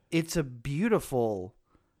it's a beautiful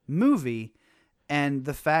movie. And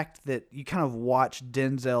the fact that you kind of watch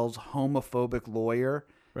Denzel's homophobic lawyer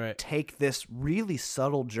Right. take this really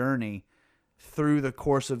subtle journey through the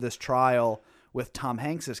course of this trial with Tom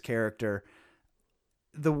Hanks's character,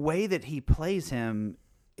 the way that he plays him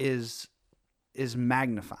is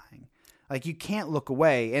magnifying. Like, you can't look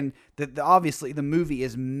away. And obviously the movie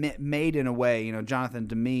is made in a way, Jonathan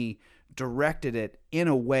Demme directed it in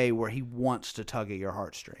a way where he wants to tug at your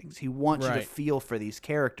heartstrings. He wants you to Right. feel for these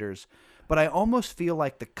characters. But I almost feel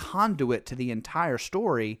like the conduit to the entire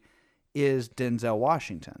story is Denzel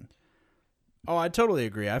Washington. Oh, I totally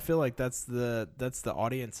agree. I feel like that's the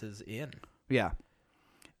audience's in. Yeah.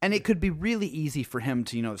 And it could be really easy for him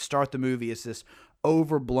to, start the movie as this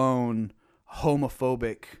overblown,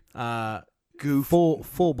 homophobic goof.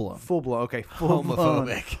 Full blown. Full-blown, okay.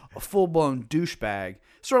 Homophobic. A full-blown douchebag.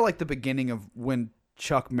 Sort of like the beginning of when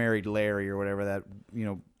Chuck married Larry or whatever that,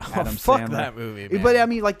 Adam fuck Sandler. that movie, man. But I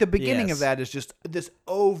mean, like the beginning Yes. of that is just this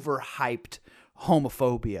overhyped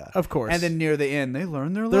homophobia. Of course. And then near the end, they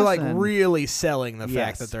learn their They're lesson. like really selling the Yes.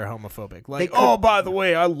 fact that they're homophobic. Like, could- oh, by the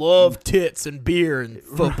way, I love tits and beer and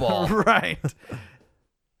football. Right.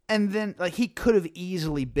 And then, like, he could have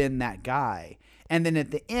easily been that guy. And then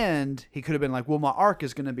at the end, he could have been like, well, my arc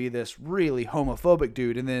is going to be this really homophobic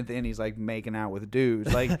dude. And then at the end, he's like making out with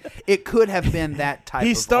dudes. Like, it could have been that type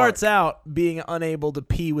He of starts arc. out being unable to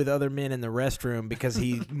pee with other men in the restroom because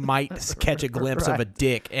he might catch a glimpse of a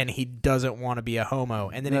dick and he doesn't want to be a homo.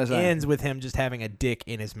 And then That's it right. ends with him just having a dick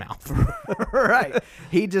in his mouth. Right.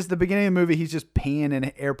 The beginning of the movie, he's just peeing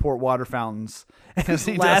in airport water fountains.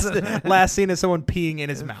 Last scene is someone peeing in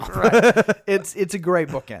his mouth. Right. It's a great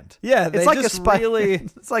bookend. Yeah, they it's like just a Spike. really-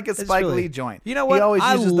 It's like a it's Spike really- Lee joint. You know what? He always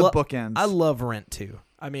I uses lo- the bookends. I love Rent too.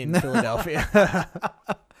 I mean, Philadelphia.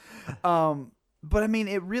 But I mean,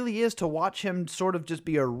 it really is to watch him sort of just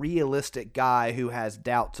be a realistic guy who has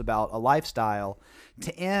doubts about a lifestyle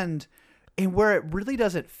to end in where it really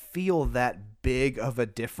doesn't feel that big of a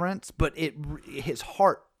difference, but his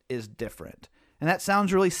heart is different. And that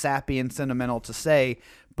sounds really sappy and sentimental to say,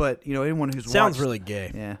 but anyone who's Sounds watched, really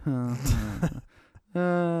gay. yeah.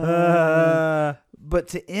 But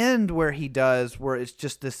to end where he does, where it's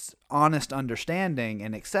just this honest understanding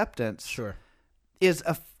and acceptance, Sure. is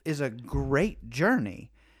a great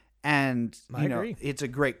journey. And I agree. it's a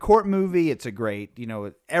great court movie. It's a great,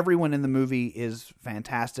 everyone in the movie is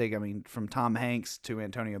fantastic. I mean, from Tom Hanks to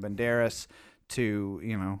Antonio Banderas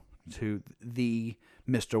to to the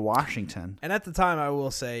Mr. Washington. And at the time, I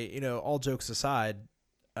will say, all jokes aside,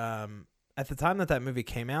 at the time that movie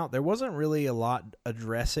came out, there wasn't really a lot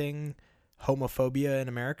addressing homophobia in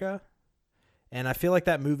America. And I feel like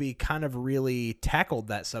that movie kind of really tackled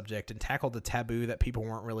that subject and tackled the taboo that people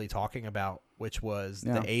weren't really talking about, which was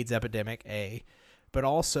the AIDS epidemic, but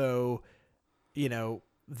also,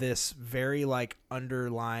 this very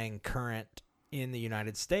underlying current in the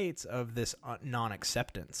United States of this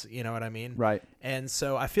non-acceptance. You know what I mean? Right. And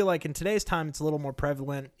so I feel like in today's time, it's a little more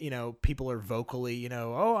prevalent. People are vocally,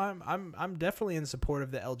 oh, I'm definitely in support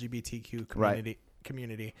of the LGBTQ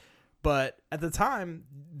community. But at the time,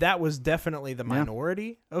 that was definitely the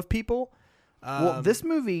minority of people. Well,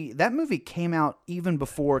 that movie came out even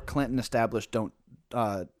before Clinton established Don't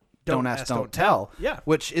Ask, Don't Tell. Yeah.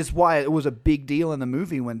 Which is why it was a big deal in the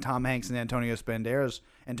movie when Tom Hanks and Antonio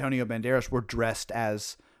Banderas were dressed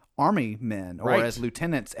as army men or Right. as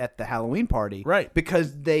lieutenants at the Halloween party, Right.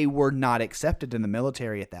 because they were not accepted in the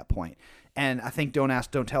military at that point. And I think Don't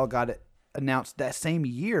Ask, Don't Tell got it announced that same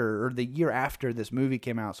year or the year after this movie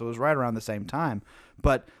came out, so it was right around the same time.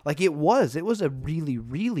 But like it was a really,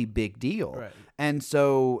 really big deal. Right. And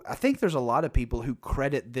so I think there's a lot of people who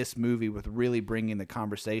credit this movie with really bringing the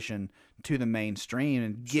conversation to the mainstream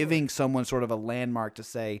and giving someone sort of a landmark to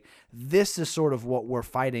say, this is sort of what we're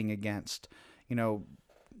fighting against. You know,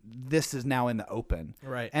 this is now in the open.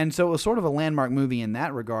 Right. And so it was sort of a landmark movie in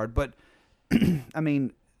that regard. But, I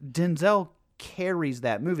mean, Denzel carries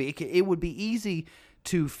that movie. It would be easy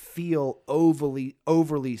to feel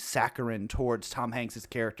overly saccharine towards Tom Hanks's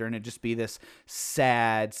character, and it'd just be this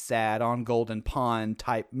sad on Golden Pond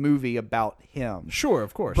type movie about him. Sure,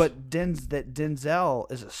 of course. But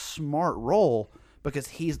Denzel is a smart role because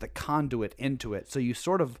he's the conduit into it. So you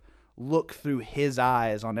sort of look through his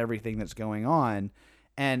eyes on everything that's going on,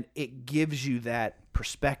 and it gives you that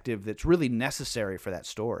perspective that's really necessary for that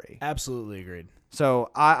story. Absolutely agreed.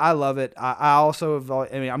 So I love it. I also have,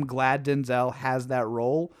 I mean, I'm glad Denzel has that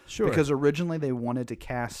role. Sure. Because originally they wanted to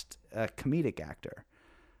cast a comedic actor.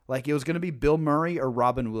 Like it was going to be Bill Murray or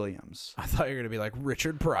Robin Williams. I thought you were going to be like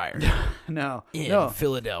Richard Pryor No. in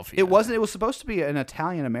Philadelphia. It wasn't. It was supposed to be an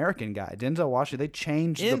Italian-American guy, Denzel Washington. They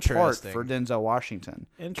changed the part Interesting. for Denzel Washington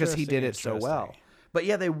because he did it so well. Interesting. But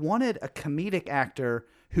yeah, they wanted a comedic actor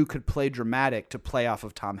who could play dramatic to play off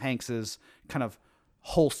of Tom Hanks's kind of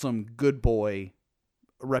wholesome good boy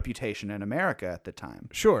reputation in America at the time.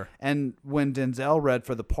 Sure. And when Denzel read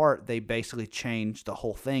for the part, they basically changed the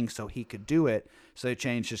whole thing so he could do it. So they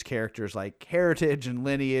changed his character's like heritage and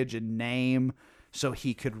lineage and name so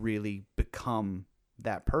he could really become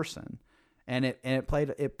that person. And it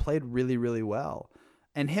played really, really well.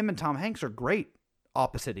 And him and Tom Hanks are great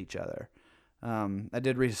opposite each other. I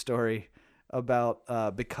did read a story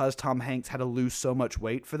about because Tom Hanks had to lose so much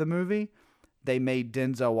weight for the movie, they made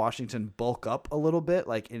Denzel Washington bulk up a little bit,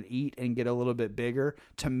 like, and eat and get a little bit bigger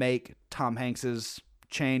to make Tom Hanks's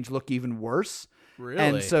change look even worse. Really?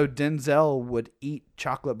 And so Denzel would eat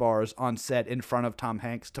chocolate bars on set in front of Tom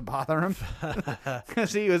Hanks to bother him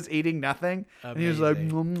because he was eating nothing. And he was like,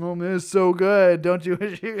 it's so good. Don't you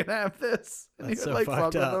wish you could have this? And That's he would so like fuck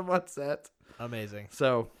fucked with up. him on set. Amazing.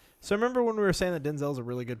 So, remember when we were saying that Denzel's a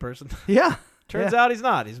really good person? yeah. Turns out he's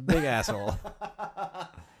not. He's a big asshole.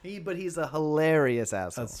 But he's a hilarious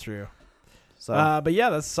asshole. That's true. So, But yeah,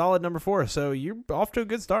 that's solid number 4. So you're off to a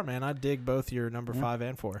good start, man. I dig both your number 5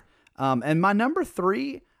 and 4. and my number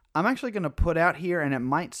 3, I'm actually going to put out here, and it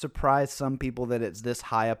might surprise some people that it's this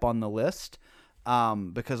high up on the list,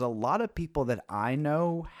 because a lot of people that I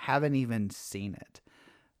know haven't even seen it.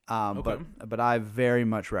 But I very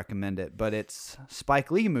much recommend it. But it's a Spike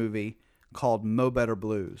Lee movie called Mo Better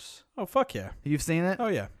Blues. Oh, fuck yeah. You've seen it? Oh,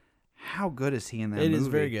 yeah. How good is he in that movie? It is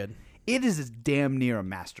very good. It is damn near a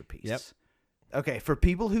masterpiece. Yep. Okay, for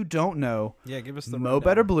people who don't know, Yeah, give us the Mo rundown.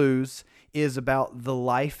 Better Blues is about the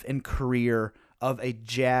life and career of a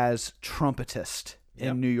jazz trumpetist Yep.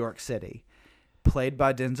 in New York City, played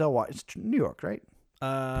by Denzel Washington. It's New York, right?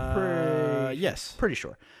 Yes. Pretty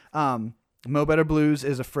sure. Mo Better Blues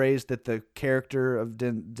is a phrase that the character of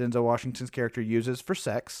Denzel Washington's character uses for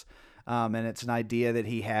sex. And it's an idea that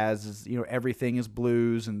he has is, everything is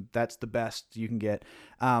blues and that's the best you can get.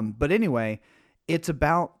 But anyway, it's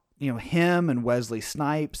about, him and Wesley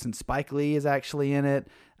Snipes, and Spike Lee is actually in it.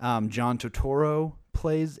 John Turturro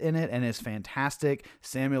plays in it and is fantastic.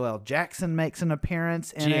 Samuel L. Jackson makes an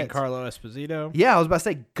appearance in it. Giancarlo Esposito. Yeah, I was about to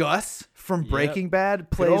say Gus from Breaking Bad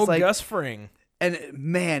Good plays old like Gus Fring. and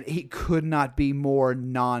man, he could not be more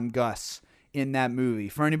non-Gus in that movie.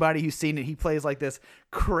 For anybody who's seen it, he plays like this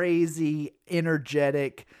crazy,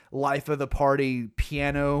 energetic, life of the party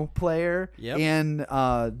piano player in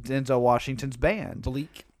Denzel Washington's band.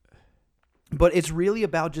 Bleak. But it's really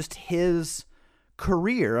about just his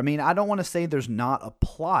career. I mean, I don't want to say there's not a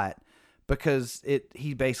plot because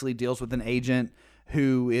he basically deals with an agent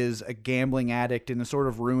who is a gambling addict and is sort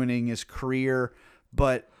of ruining his career,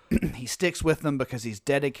 but he sticks with them because he's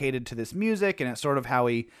dedicated to this music, and it's sort of how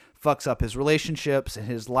he fucks up his relationships and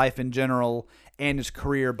his life in general and his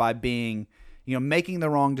career by being, making the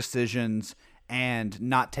wrong decisions and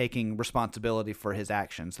not taking responsibility for his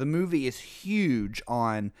actions. The movie is huge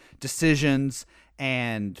on decisions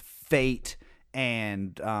and fate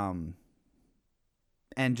and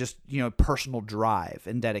just, personal drive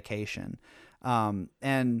and dedication.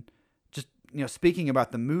 And just, speaking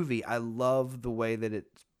about the movie, I love the way that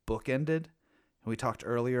it's bookended. We talked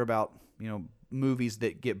earlier about, movies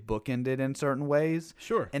that get bookended in certain ways.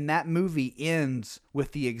 Sure. And that movie ends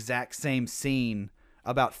with the exact same scene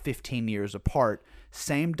about 15 years apart.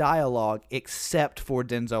 Same dialogue, except for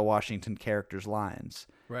Denzel Washington character's lines.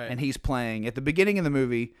 Right. And he's playing at the beginning of the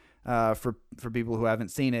movie. For people who haven't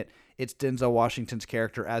seen it, it's Denzel Washington's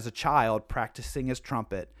character as a child practicing his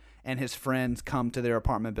trumpet, and his friends come to their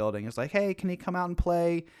apartment building. It's like, hey, can he come out and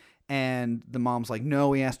play? And the mom's like,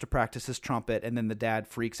 no, he has to practice his trumpet. And then the dad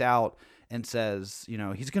freaks out and says,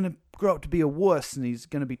 he's going to grow up to be a wuss and he's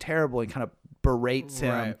going to be terrible, and kind of berates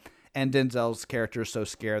him. Right. And Denzel's character is so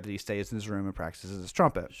scared that he stays in his room and practices his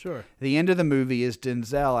trumpet. Sure. The end of the movie is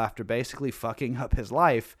Denzel, after basically fucking up his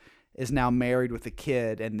life, is now married with a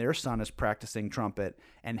kid, and their son is practicing trumpet,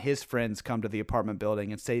 and his friends come to the apartment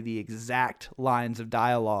building and say the exact lines of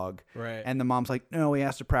dialogue. Right. And the mom's like, no, he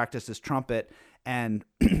has to practice his trumpet. And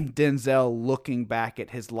Denzel, looking back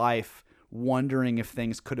at his life, wondering if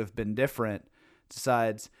things could have been different,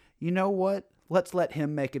 decides, you know what? Let's let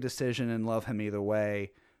him make a decision and love him either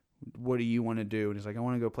way. What do you want to do? And he's like, I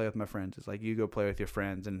want to go play with my friends. It's like, you go play with your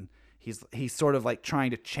friends. And he's sort of like trying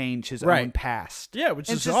to change his Right. own past. Yeah, which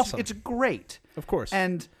And is it's just- awesome. It's great. Of course.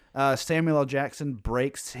 And Samuel L. Jackson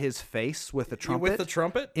breaks his face with a trumpet. With the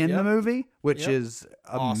trumpet? in Yep. the movie, which Yep. is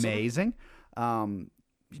Awesome. amazing.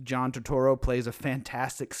 John Turturro plays a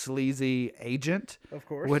fantastic sleazy agent, Of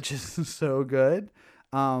course. which is so good.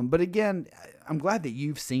 But again, I'm glad that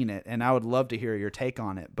you've seen it, and I would love to hear your take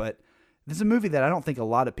on it. But this is a movie that I don't think a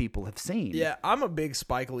lot of people have seen. Yeah, I'm a big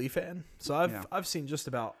Spike Lee fan, so Yeah. I've seen just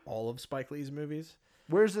about all of Spike Lee's movies.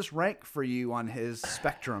 Where's this rank for you on his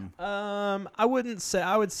spectrum? I would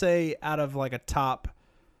say out of a top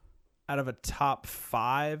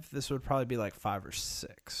 5, this would probably be like 5 or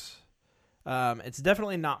 6. It's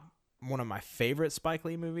definitely not one of my favorite Spike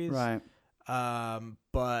Lee movies. Right.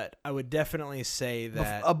 But I would definitely say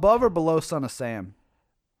that Above or below Son of Sam?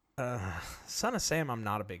 Son of Sam, I'm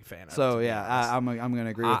not a big fan of. So to be yeah, honest. I'm going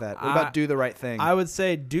to agree with that. What I- about Do the Right Thing? I would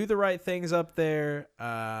say Do the Right Thing's up there.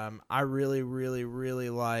 I really, really, really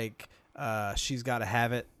like She's Gotta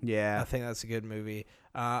Have It. yeah. I think that's a good movie.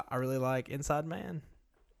 I really like Inside Man.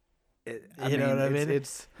 I know what I mean?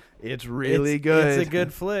 It's really good. It's a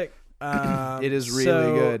good flick. It is really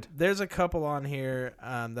so good. There's a couple on here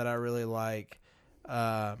that I really like.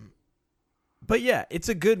 But yeah, it's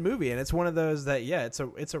a good movie, and it's one of those that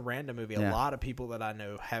it's a random movie. Yeah. A lot of people that I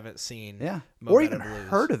know haven't seen. Yeah, Mo or Better even Blues.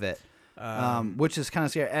 heard of it, which is kind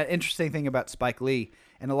of scary. An interesting thing about Spike Lee,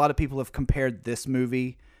 and a lot of people have compared this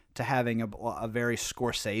movie to having a very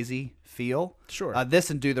Scorsese feel. Sure. This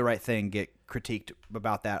and Do the Right Thing get critiqued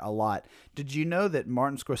about that a lot. Did you know that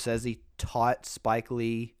Martin Scorsese taught Spike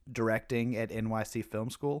Lee directing at NYC Film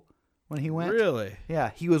School when he went? Really?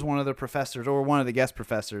 Yeah, he was one of the professors or one of the guest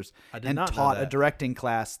professors I did and not know taught a that. directing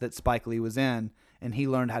class that Spike Lee was in, and he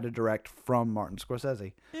learned how to direct from Martin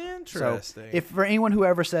Scorsese. Interesting. So, if for anyone who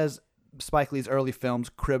ever says Spike Lee's early films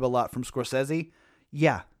crib a lot from Scorsese,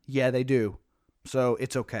 yeah, they do. So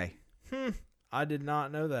it's okay. I did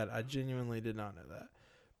not know that. I genuinely did not know that.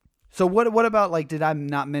 So what about, like, did I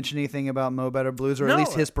not mention anything about Mo Better Blues, or at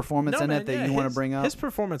least his performance in it that you want to bring up? His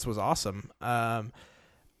performance was awesome. I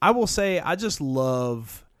will say I just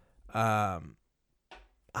love I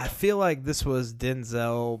feel like this was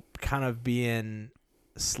Denzel kind of being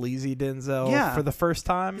sleazy Denzel for the first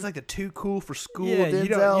time. He's like the too cool for school Yeah, Denzel, you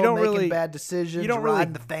don't making really- bad decisions, you don't really-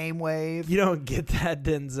 riding the fame wave. You don't get that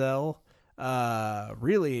Denzel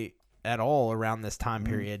really at all around this time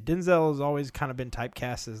period. Denzel has always kind of been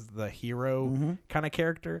typecast as the hero kind of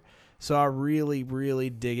character. So I really, really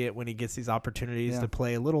dig it when he gets these opportunities to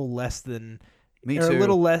play a little less than Me or too. a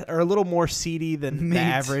little less or a little more seedy than Me the t-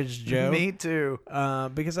 average Joe. Me too.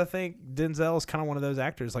 Because I think Denzel is kind of one of those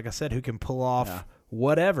actors, like I said, who can pull off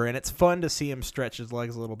whatever, and it's fun to see him stretch his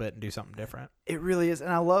legs a little bit and do something different. It really is,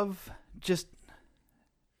 and I love just.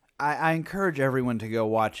 I encourage everyone to go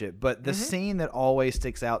watch it, but the scene that always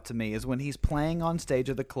sticks out to me is when he's playing on stage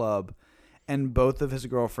at the club, and both of his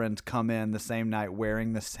girlfriends come in the same night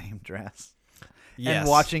wearing the same dress, and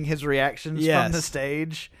watching his reactions from the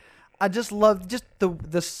stage. I just love just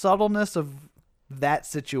the subtleness of that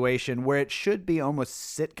situation where it should be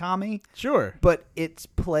almost sitcom-y. Sure. But it's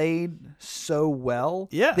played so well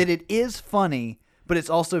that it is funny, but it's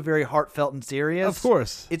also very heartfelt and serious. Of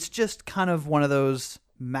course. It's just kind of one of those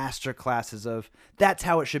master classes of that's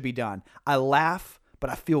how it should be done. I laugh,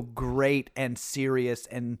 but I feel great and serious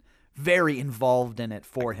and very involved in it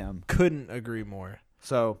for him. Couldn't agree more.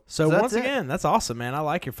 So once that's it. again, that's awesome, man. I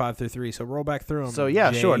like your 5 through 3. So roll back through them. So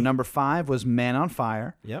yeah, Jay. sure. Number 5 was Man on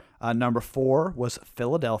Fire. Yep. Number 4 was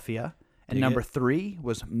Philadelphia, and Dig number it. 3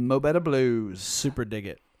 was Mo Better Blues. Super dig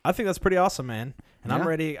it. I think that's pretty awesome, man. And I'm Yeah.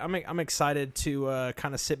 ready. I'm excited to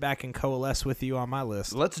kind of sit back and coalesce with you on my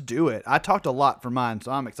list. Let's do it. I talked a lot for mine,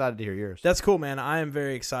 so I'm excited to hear yours. That's cool, man. I am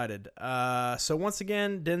very excited. So once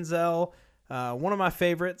again, Denzel, one of my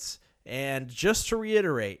favorites. And just to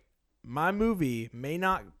reiterate, my movie may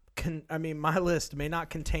not. My list may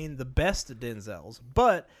not contain the best Denzels,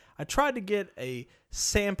 but I tried to get a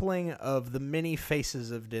sampling of the many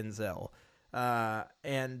faces of Denzel.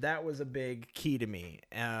 And that was a big key to me.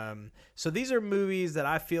 So these are movies that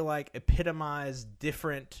I feel like epitomize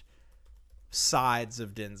different sides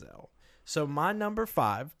of Denzel. So my number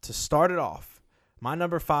 5, to start it off, my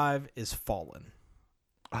number 5 is Fallen.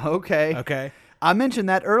 Okay. Okay. I mentioned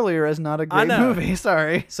that earlier as not a great know. movie.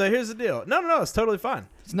 Sorry. So here's the deal. No, it's totally fine.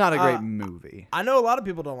 It's not a great movie. I know a lot of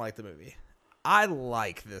people don't like the movie. I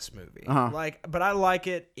like this movie. But I like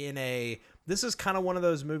it in a. This is kind of one of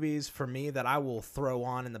those movies for me that I will throw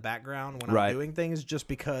on in the background when I'm doing things, just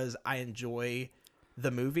because I enjoy the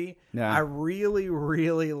movie. Yeah. I really,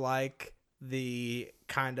 really like the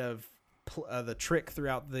kind of the trick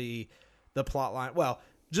throughout the plot line. Well,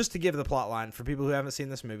 just to give the plot line for people who haven't seen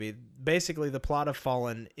this movie, basically the plot of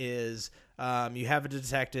Fallen is you have a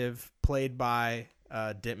detective played by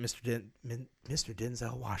Mr.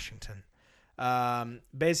 Denzel Washington.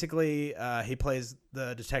 Basically, he plays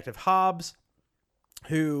the detective Hobbs,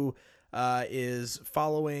 who is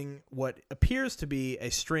following what appears to be a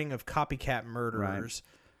string of copycat murderers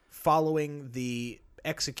following the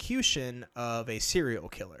execution of a serial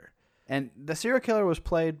killer. And the serial killer was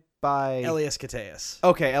played by Elias Koteas.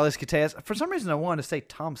 Okay, Elias Koteas. For some reason, I wanted to say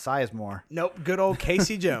Tom Sizemore. Nope, good old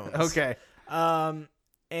Casey Jones. Okay.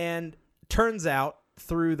 And turns out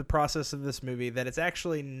through the process of this movie that it's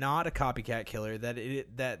actually not a copycat killer,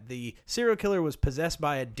 that the serial killer was possessed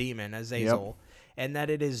by a demon, Azazel, and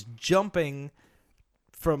that it is jumping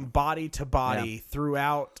from body to body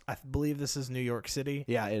throughout. I believe this is New York City.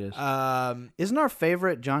 Yeah, it is. Isn't our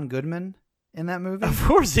favorite John Goodman in that movie? Of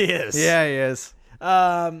course he is. Yeah, he is.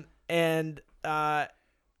 So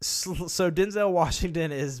Denzel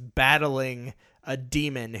Washington is battling a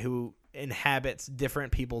demon who inhabits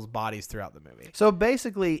different people's bodies throughout the movie. So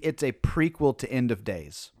basically, it's a prequel to End of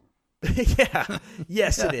Days. Yeah.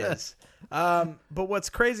 Yes, it is. But what's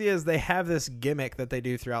crazy is they have this gimmick that they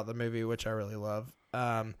do throughout the movie, which I really love,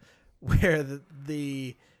 where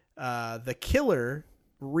the killer,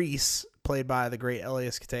 Reese, played by the great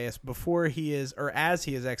Elias Koteas, as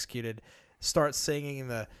he is executed, starts singing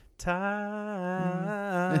the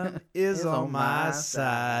time is on my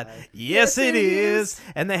side. Yes, it is.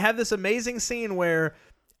 And they have this amazing scene where,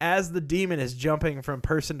 as the demon is jumping from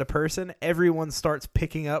person to person, everyone starts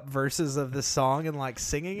picking up verses of this song and like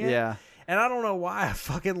singing it. Yeah. And I don't know why I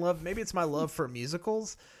fucking love. Maybe it's my love for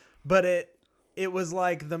musicals, but it was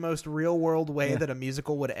like the most real world way that a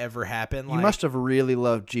musical would ever happen. You must have really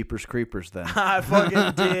loved Jeepers Creepers then. I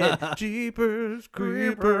fucking did. Jeepers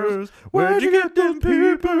Creepers, where'd you get them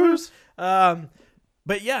peepers?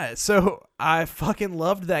 But yeah, so I fucking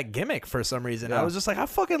loved that gimmick for some reason. I was just like, I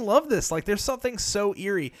fucking love this. Like, there's something so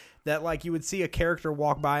eerie that like you would see a character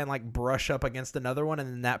walk by and like brush up against another one,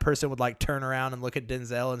 and then that person would like turn around and look at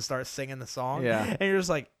Denzel and start singing the song. Yeah. And you're just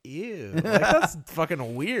like, ew. Like, that's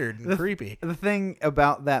fucking weird and creepy. The thing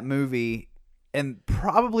about that movie, and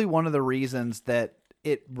probably one of the reasons that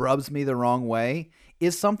it rubs me the wrong way,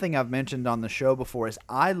 is something I've mentioned on the show before, is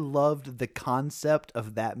I loved the concept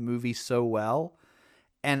of that movie so well.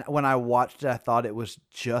 And when I watched it, I thought it was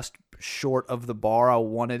just short of the bar I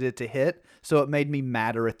wanted it to hit. So it made me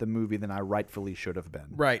madder at the movie than I rightfully should have been.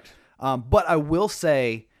 Right. But I will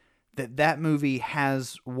say that movie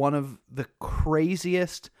has one of the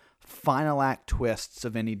craziest final act twists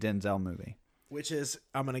of any Denzel movie. Which is,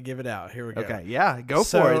 I'm going to give it out. Here we go. Okay, yeah, go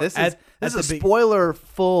So for it. This is a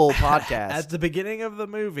spoiler-full podcast. At the beginning of the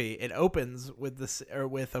movie, it opens with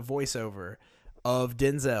with a voiceover of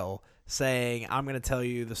Denzel saying, "I'm going to tell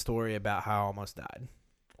you the story about how I almost died."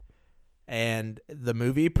 And the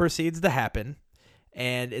movie proceeds to happen,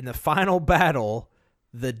 and in the final battle,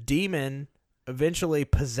 the demon eventually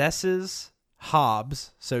possesses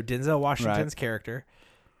Hobbs, so Denzel Washington's character,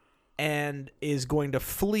 and is going to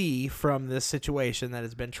flee from this situation that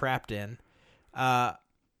has been trapped in.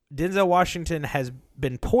 Denzel Washington has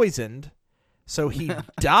been poisoned, so he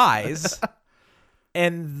dies,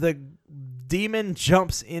 and the demon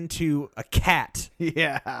jumps into a cat.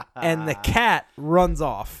 Yeah. And the cat runs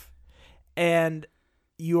off. And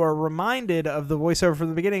you are reminded of the voiceover from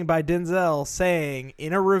the beginning by Denzel saying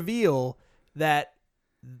in a reveal that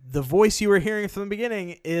the voice you were hearing from the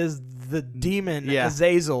beginning is the demon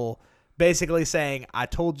Azazel basically saying, I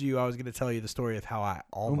told you I was going to tell you the story of how I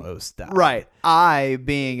almost died. Right. I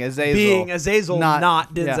being Azazel.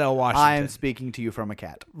 Not Denzel Washington. I am speaking to you from a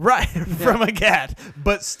cat. Right, from a cat,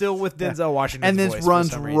 but still with Denzel Washington. And this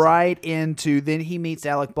runs right into, then he meets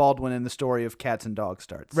Alec Baldwin and the story of Cats and Dogs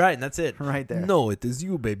starts. Right, and that's it. Right there. No, it is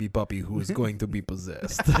you, baby puppy, who is going to be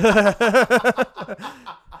possessed.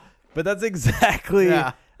 But that's exactly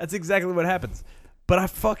what happens. But I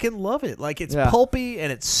fucking love it. Like, it's pulpy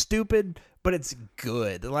and it's stupid, but it's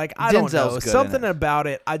good. Like, I don't know. Something about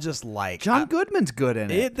it I just like. John Goodman's good in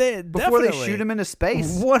it. Definitely. Before they shoot him into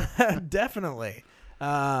space. Definitely.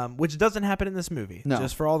 Which doesn't happen in this movie. No.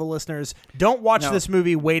 Just for all the listeners, don't watch this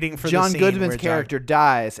movie waiting for John the scene Goodman's where character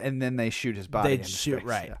dies, and then they shoot his body into space.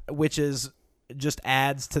 Right. Yeah. Which is just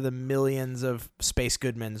adds to the millions of Space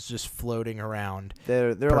Goodmans just floating around.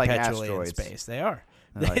 They're like perpetually asteroids. In space. They are.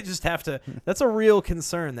 They just have to. That's a real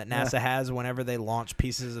concern that NASA has whenever they launch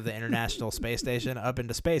pieces of the International Space Station up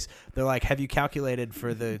into space. They're like, "Have you calculated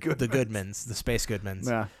for the Goodmans, the Space Goodmans?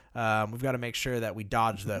 Yeah. We've got to make sure that we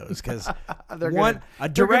dodge those because a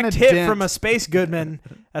direct hit from a Space Goodman,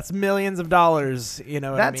 that's millions of dollars. You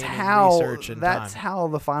know, that's what I mean, how. in research and That's time. how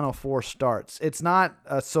the Final Four starts. It's not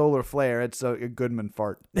a solar flare. It's a Goodman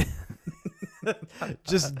fart.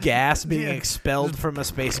 Just gas being expelled from a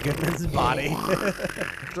Space Goodman's body.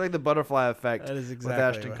 It's like the butterfly effect. That is with exactly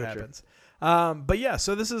Ashton what Kutcher. happens. But yeah,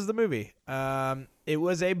 so this is the movie. It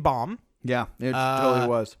was a bomb. Yeah, it totally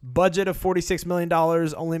was. Budget of $46 million,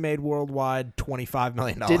 only made worldwide $25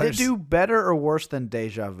 million. Did it do better or worse than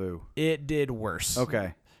Deja Vu? It did worse.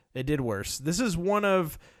 Okay. It did worse. This is one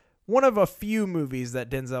of a few movies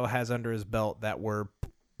that Denzel has under his belt that were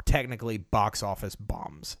technically box office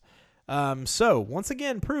bombs. So once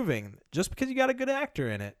again, proving just because you got a good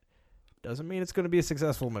actor in it doesn't mean it's going to be a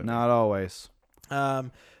successful movie. Not always.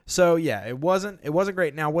 So yeah, it wasn't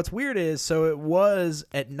great. Now what's weird is, so it was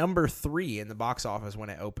at number 3 in the box office when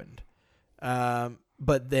it opened.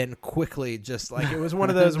 But then quickly, just like, it was one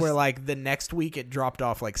of those where like the next week it dropped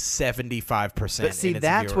off like 75%. But see, in its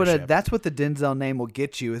that's viewership. what the Denzel name will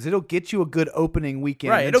get you. Is it'll get you a good opening weekend.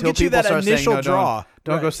 Right, it'll until get you people that start initial saying, no, draw.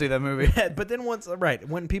 Don't Right. go see that movie. But then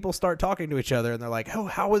when people start talking to each other and they're like, "Oh,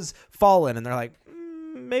 how was Fallen?" and they're like,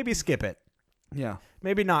 maybe skip it. Yeah.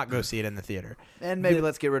 Maybe not go see it in the theater. And maybe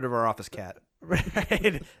let's get rid of our office cat.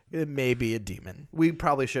 Right? It may be a demon. We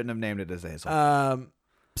probably shouldn't have named it Azazel.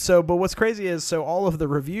 But what's crazy is, so all of the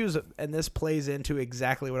reviews, and this plays into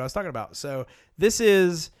exactly what I was talking about. So this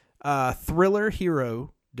is thriller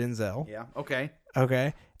hero Denzel. Yeah. Okay.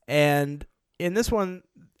 Okay. And in this one,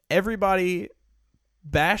 everybody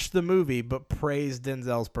bashed the movie but praised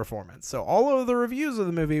Denzel's performance. So all of the reviews of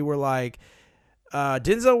the movie were like,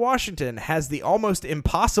 Denzel Washington has the almost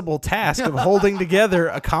impossible task of holding together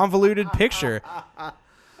a convoluted picture.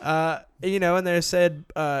 And they said,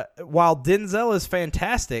 while Denzel is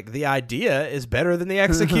fantastic, the idea is better than the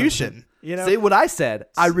execution. See what I said?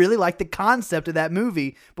 I really liked the concept of that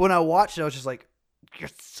movie, but when I watched it, I was just like, you're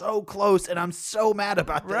so close, and I'm so mad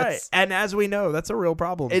about this. Right. And as we know, that's a real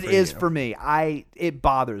problem. It is for me. It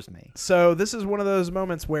bothers me. So this is one of those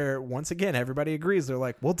moments where, once again, everybody agrees. They're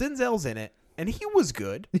like, well, Denzel's in it, and he was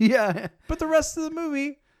good. Yeah. But the rest of the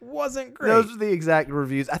movie wasn't great. Those are the exact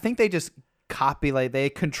reviews. I think they just they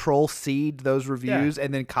control-C'd those reviews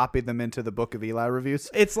and then copied them into the Book of Eli reviews.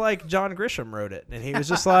 It's like John Grisham wrote it, and he was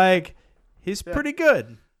just like, he's pretty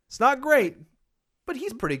good. It's not great, but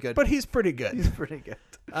he's pretty good. He's pretty good.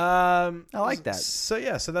 I like that. So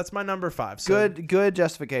that's my number 5. So good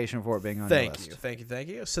justification for it being on your list. Thank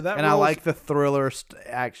you. So that, and I like the thriller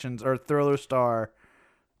actions or thriller star.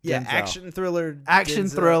 Yeah, Denzel. action thriller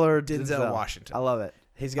Denzel Washington. I love it.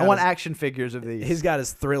 I want action figures of these. He's got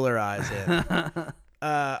his thriller eyes in.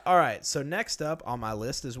 All right, so next up on my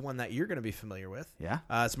list is one that you're going to be familiar with. Yeah.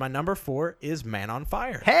 It's my number 4 is Man on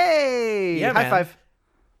Fire. Hey! Yeah, high man. five.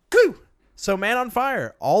 Woo! So Man on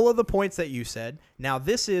Fire, all of the points that you said. Now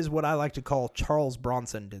this is what I like to call Charles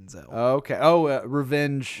Bronson Denzel. Okay.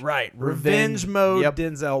 Revenge. Right. Revenge mode Yep.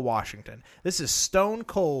 Denzel Washington. This is stone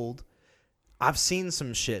cold. I've seen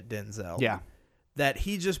some shit Denzel. Yeah. That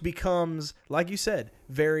he just becomes, like you said,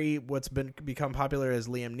 what's become popular as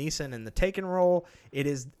Liam Neeson in the Taken role. It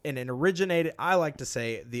is, and it originated, I like to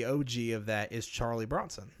say, the OG of that is Charlie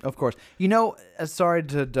Bronson. Of course. Sorry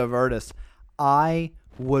to divert us. I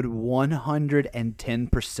would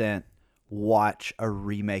 110% watch a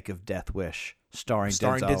remake of Death Wish starring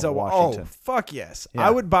Denzel Washington. Oh, fuck yes. Yeah. I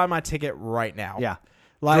would buy my ticket right now. Yeah.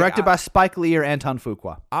 Like, Directed by Spike Lee or Anton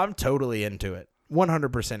Fuqua. I'm totally into it.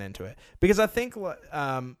 100% into it. Because I think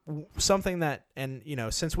something that, and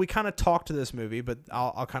since we kind of talked to this movie, but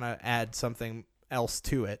I'll kind of add something else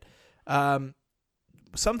to it.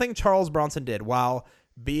 Something Charles Bronson did while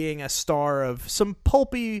being a star of some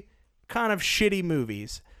pulpy, kind of shitty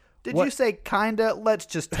movies. Did you say kinda? Let's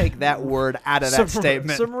just take that word out of that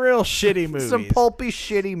statement. Some real shitty movies. Some pulpy,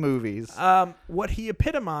 shitty movies. What he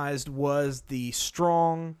epitomized was the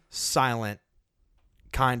strong, silent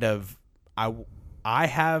kind of, I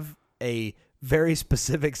have a very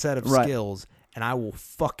specific set of skills, and I will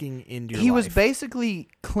fucking end your life. He was basically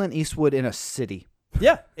Clint Eastwood in a city.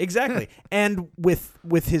 Yeah, exactly. And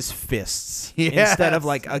with his fists instead of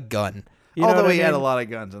like a gun. You know Although what he I had a mean? lot of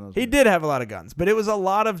guns in those. He did have a lot of guns, but it was a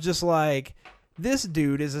lot of just like, this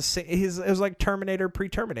dude is it was like Terminator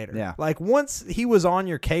pre-Terminator. Yeah. Like once he was on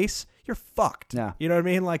your case, you're fucked. Yeah. You know what I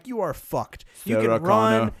mean? Like you are fucked. You Sarah can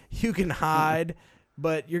Connor. run, you can hide,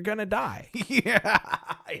 but you're gonna die.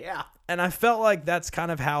 Yeah. And I felt like that's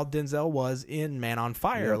kind of how Denzel was in Man on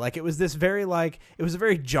Fire. Yeah. Like it was this very it was a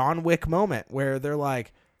very John Wick moment where they're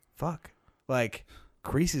like, fuck, like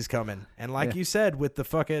Creasy's coming. And like you said, with the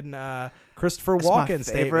fucking Christopher That's my Walken favorite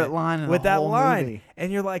statement, line in with the that whole line. movie.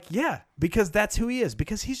 And you're like, yeah, because that's who he is,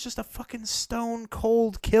 because he's just a fucking stone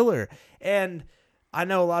cold killer. And I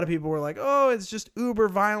know a lot of people were like, oh, it's just uber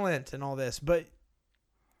violent and all this, but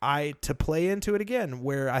to play into it again,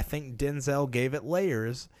 where I think Denzel gave it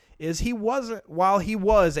layers, is while he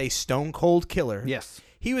was a stone cold killer. Yes.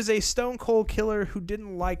 He was a stone cold killer who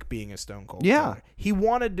didn't like being a stone cold Yeah. killer. He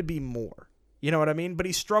wanted to be more. You know what I mean? But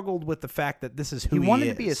he struggled with the fact that this is who He he wanted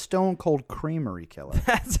is. to be a stone cold creamery killer.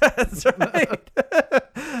 That's right.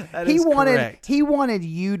 That is correct. He wanted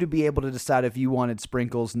you to be able to decide if you wanted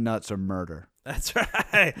sprinkles, nuts, or murder. That's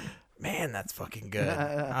right. Man, that's fucking good.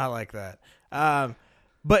 I like that.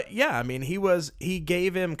 But yeah, I mean, he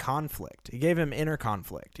gave him conflict. He gave him inner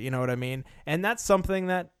conflict. You know what I mean? And that's something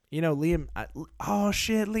that, Liam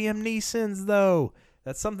Neeson's though.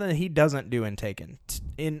 That's something that he doesn't do in Taken.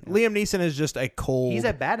 Liam Neeson is just a cold, He's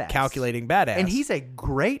a badass, calculating badass, and he's a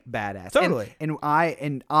great badass. Totally.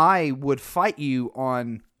 And I would fight you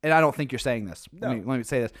on. And I don't think you're saying this. No. Let me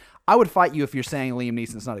say this. I would fight you if you're saying Liam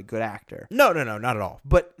Neeson's not a good actor. No, not at all.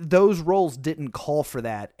 But those roles didn't call for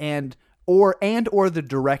that, or the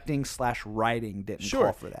directing / writing didn't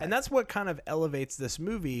call for that. And that's what kind of elevates this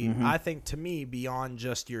movie, I think, to me, beyond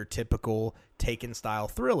just your typical Taken style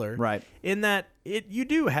thriller. Right. In that you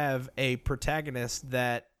do have a protagonist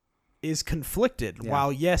that is conflicted. Yeah.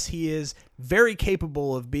 While yes, he is very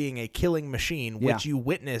capable of being a killing machine, which you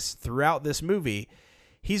witness throughout this movie,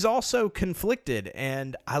 he's also conflicted.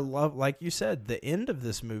 And I love, like you said, the end of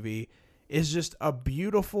this movie is just a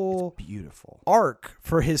beautiful arc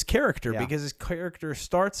for his character, because his character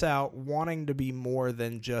starts out wanting to be more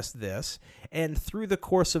than just this, and through the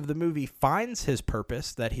course of the movie finds his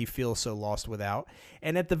purpose that he feels so lost without,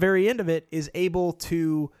 and at the very end of it is able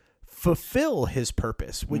to fulfill his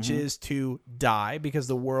purpose, which is to die, because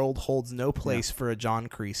the world holds no place for a John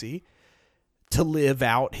Creasy to live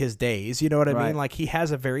out his days. You know what I mean? Like, he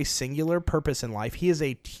has a very singular purpose in life. He is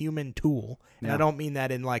a human tool. And I don't mean that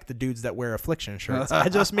in like the dudes that wear affliction shirts. I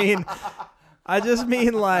just mean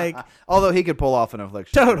like, although he could pull off an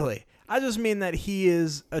affliction. Totally. I just mean that he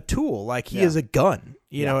is a tool. Like, he is a gun.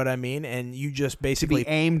 You know what I mean? And you just basically to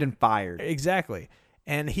be aimed and fired. Exactly.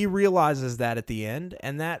 And he realizes that at the end,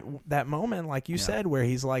 and that moment, like you said, where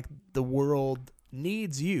he's like, the world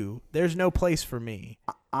needs you. There's no place for me.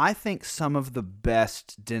 I think some of the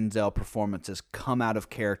best Denzel performances come out of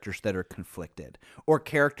characters that are conflicted, or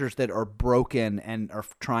characters that are broken and are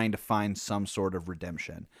trying to find some sort of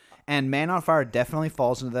redemption. And Man on Fire definitely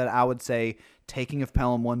falls into that. I would say Taking of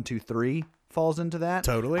Pelham 1, 2, 3 falls into that.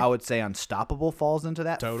 Totally. I would say Unstoppable falls into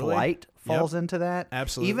that. Totally. Flight falls into that.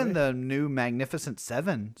 Absolutely. Even the new Magnificent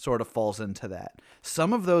Seven sort of falls into that.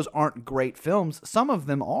 Some of those aren't great films. Some of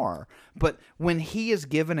them are. But when he is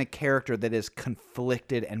given a character that is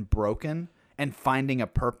conflicted and broken and finding a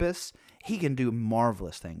purpose, he can do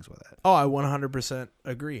marvelous things with it. Oh, I 100%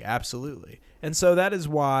 agree. Absolutely. And so that is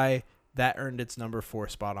why that earned its number 4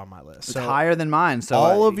 spot on my list. It's higher than mine. So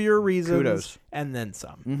all of your reasons, kudos. And then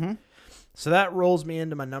some. Mm-hmm. So that rolls me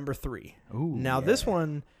into my number 3. Ooh, now this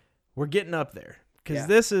one, we're getting up there, because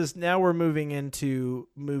this is, now we're moving into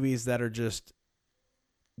movies that are just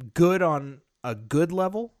good on a good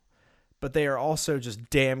level, but they are also just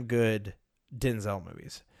damn good Denzel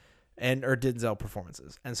movies or Denzel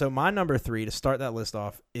performances. And so my number 3 to start that list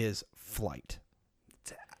off is Flight.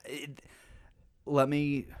 Let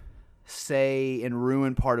me say and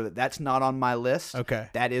ruin part of it. That's not on my list. Okay.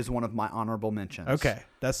 That is one of my honorable mentions. Okay.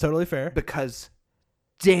 That's totally fair. Because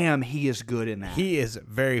damn, he is good in that. He is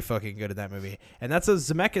very fucking good at that movie. And that's a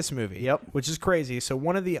Zemeckis movie. Yep. Which is crazy. So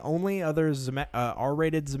one of the only other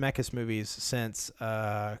R-rated Zemeckis movies since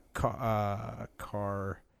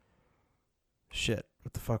Shit.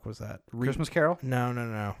 What the fuck was that? Christmas Carol? No.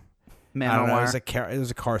 Man I don't on know. Wire? It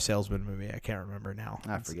was a car salesman movie. I can't remember now.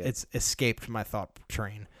 I forget. It's escaped my thought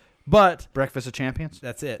train. But Breakfast of Champions?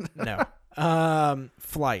 that's it. No.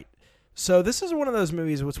 Flight. So this is one of those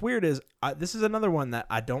movies. What's weird is this is another one that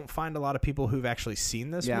I don't find a lot of people who've actually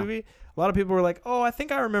seen this Yeah. A lot of people were like, "Oh, I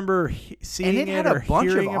think I remember seeing And it had or a bunch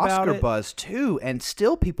of hearing about Oscar it." buzz, too, and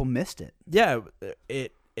still people missed it. Yeah,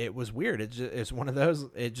 it was weird. It's one of those.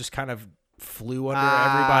 It just kind of flew under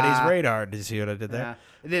everybody's radar. Did you see what I did there?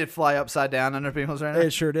 Yeah. Did it fly upside down under people's radar?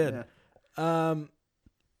 It sure did.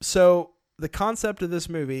 So the concept of this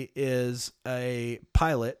movie is a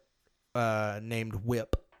pilot named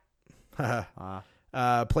Whip, played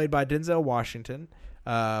by Denzel Washington.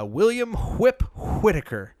 William Whip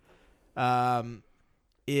Whitaker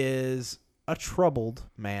is a troubled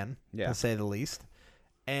man, to say the least,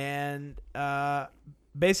 and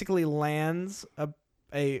basically lands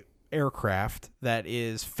a aircraft that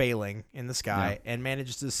is failing in the sky and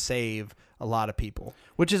manages to save a lot of people.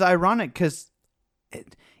 Which is ironic because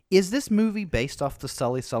is this movie based off the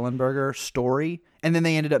Sully Sullenberger story? And then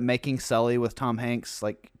they ended up making Sully with Tom Hanks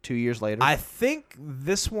like 2 years later? I think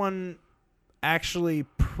this one actually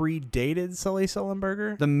predated Sully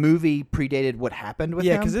Sullenberger. The movie predated what happened with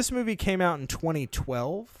him? Yeah, because this movie came out in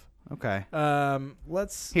 2012. Okay.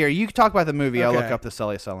 Let's... Here, you talk about the movie. I'll Okay. look up the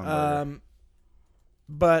Sully Sullenberger.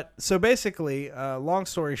 But so basically, long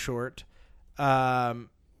story short, nope,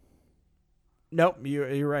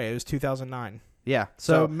 you're right. It was 2009. Yeah.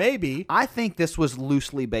 So maybe I think this was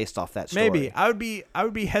loosely based off that story. maybe I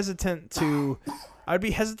would be hesitant to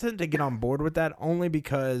get on board with that only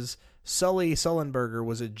because Sully Sullenberger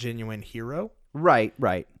was a genuine hero. Right.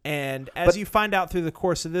 And as you find out through the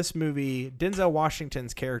course of this movie, Denzel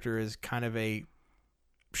Washington's character is kind of a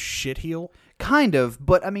shitheel. Kind of,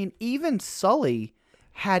 but I mean, even Sully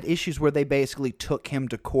had issues where they basically took him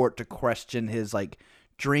to court to question his like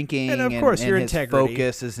drinking And of course, your his integrity.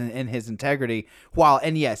 focus and his integrity.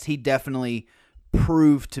 And yes, he definitely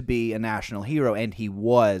proved to be a national hero, and he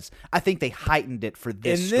was. I think they heightened it for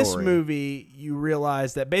this In this story. movie, you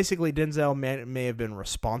realize that basically Denzel may have been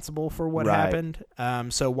responsible for what Right. happened.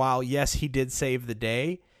 So while, yes, he did save the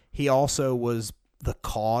day, he also was the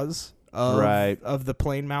cause of the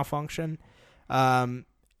plane malfunction. And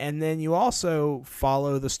then you also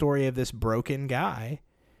follow the story of this broken guy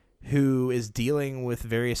who is dealing with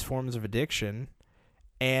various forms of addiction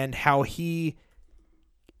and how he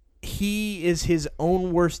is his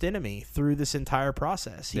own worst enemy through this entire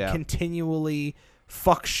process. He continually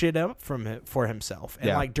fucks shit up for himself. And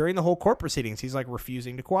like during the whole court proceedings, he's like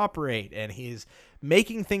refusing to cooperate and he's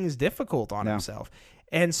making things difficult on himself.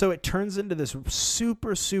 And so it turns into this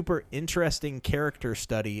super, super interesting character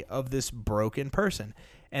study of this broken person.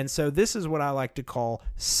 And so this is what I like to call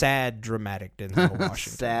sad, dramatic Denzel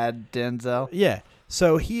Washington. Sad Denzel. Yeah.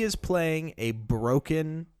 So he is playing a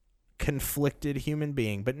broken, conflicted human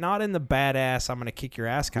being, but not in the badass, I'm going to kick your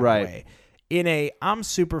ass kind of way. In a, I'm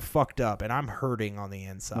super fucked up and I'm hurting on the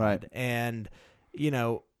inside. Right. And,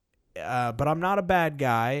 but I'm not a bad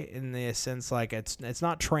guy in the sense like it's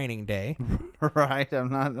not Training Day. Right.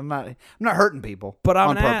 I'm not hurting people. But I'm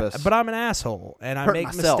on purpose. but I'm an asshole and I make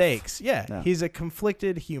myself. mistakes. Yeah, he's a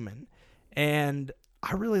conflicted human, and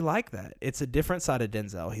I really like that. It's a different side of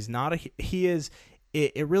Denzel. He's not he is.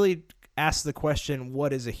 It really asks the question,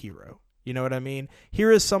 what is a hero? You know what I mean?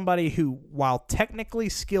 Here is somebody who, while technically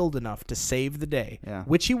skilled enough to save the day,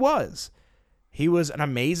 which he was an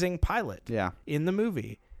amazing pilot. In the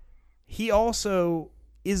movie, he also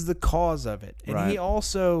is the cause of it, and he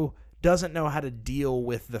also doesn't know how to deal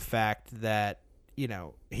with the fact that,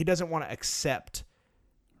 he doesn't want to accept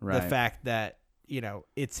the fact that,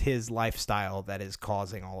 it's his lifestyle that is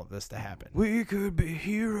causing all of this to happen. We could be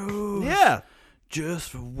heroes. Yeah. Just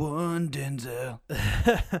for one Denzel.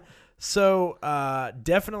 So,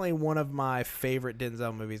 definitely one of my favorite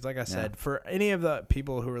Denzel movies. Like I said, for any of the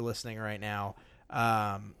people who are listening right now,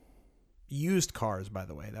 Used Cars, by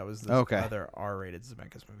the way. That was the other R-rated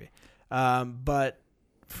Zemeckis movie. But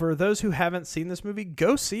for those who haven't seen this movie,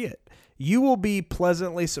 go see it. You will be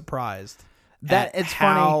pleasantly surprised That at it's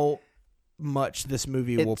how much this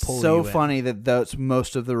movie will pull you It's so in. funny that that's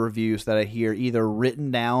most of the reviews that I hear, either written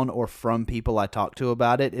down or from people I talk to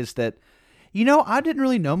about it, is that, I didn't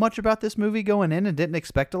really know much about this movie going in and didn't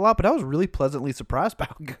expect a lot, but I was really pleasantly surprised by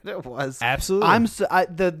how good it was. Absolutely.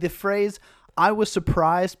 The phrase, I was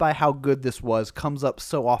surprised by how good this was. Comes up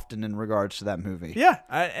so often in regards to that movie. Yeah,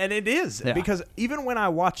 and it is. Yeah. Because even when I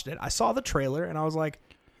watched it, I saw the trailer and I was like,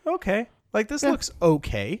 okay, like this looks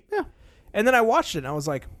okay. Yeah. And then I watched it and I was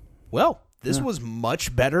like, well, this was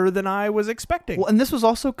much better than I was expecting. Well, and this was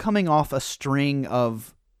also coming off a string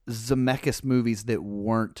of Zemeckis movies that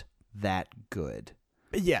weren't that good.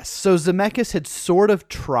 Yes. So Zemeckis had sort of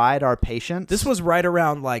tried our patience. This was right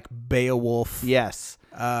around like Beowulf. Yes.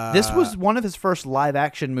 This was one of his first live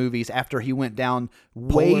action movies after he went down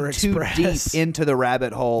way Polar too Express. deep into the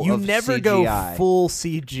rabbit hole You of never CGI. go full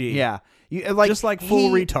CG. Yeah. Just like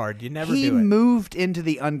full retard. You never he do it. moved into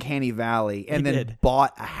the uncanny valley and then did.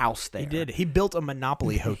 bought a house there. He did. He built a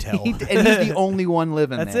Monopoly hotel. And he's the only one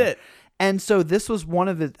living That's there. it. And so this was one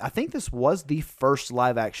of his, I think this was the first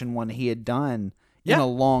live action one he had done in Yeah. a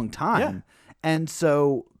long time. Yeah. And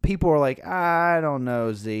so people were like, I don't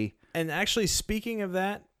know, Z. And actually, speaking of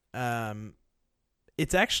that,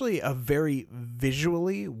 it's actually a very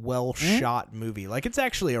visually well shot movie. Like, it's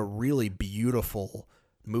actually a really beautiful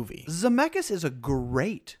movie. Zemeckis is a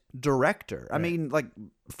great director. I mean, like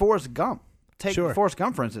Forrest Gump. Take Sure. Forrest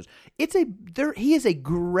Gump, for instance. He is a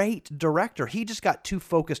great director. He just got too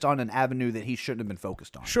focused on an avenue that he shouldn't have been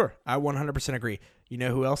focused on. Sure, I 100% agree. You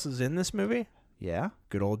know who else is in this movie? Yeah.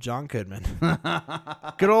 Good old John Goodman.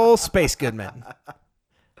 Good old Space Goodman.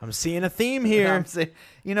 I'm seeing a theme here. I'm saying,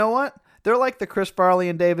 you know what? They're like the Chris Farley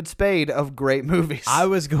and David Spade of great movies. I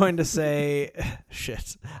was going to say,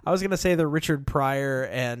 shit. I was going to say the Richard Pryor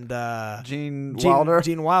and Gene Wilder.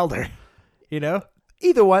 Gene Wilder. You know?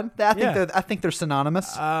 Either one. Yeah. I think they're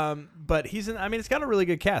synonymous. But he's in. I mean, it's got a really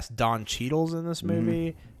good cast. Don Cheadle's in this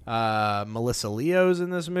movie. Melissa Leo's in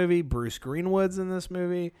this movie. Bruce Greenwood's in this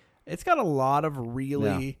movie. It's got a lot of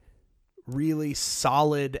really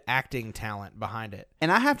solid acting talent behind it.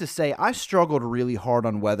 And I have to say, I struggled really hard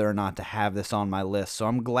on whether or not to have this on my list. So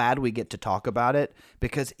I'm glad we get to talk about it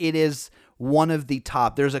because it is one of the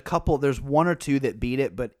top. There's one or two that beat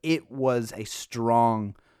it, but it was a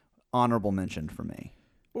strong honorable mention for me.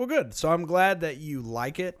 Well, good. So I'm glad that you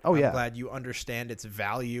like it. Oh, yeah. I'm glad you understand its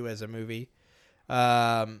value as a movie.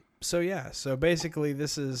 So basically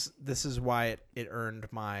this is why it earned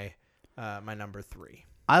my my number 3.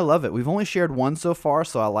 I love it. We've only shared one so far,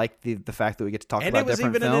 so I like the fact that we get to talk about different films.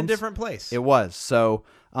 And it was even in a different place. It was. So,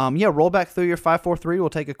 roll back through your 5, 4, 3. We'll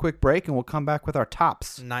take a quick break, and we'll come back with our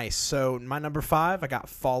tops. Nice. So my number 5, I got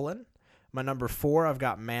Fallen. My number 4, I've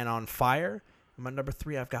got Man on Fire. My number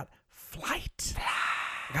 3, I've got Flight.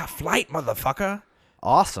 I got Flight, motherfucker.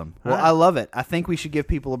 Awesome. Well, right. I love it. I think we should give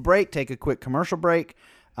people a break, take a quick commercial break,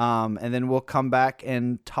 and then we'll come back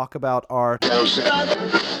and talk about our...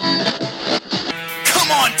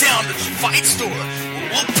 Come on down to the fight store.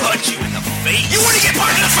 We'll punch you in the face. You want to get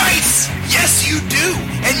part of the fights? Yes, you do.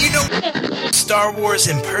 And you know, Star Wars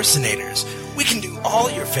impersonators. We can do all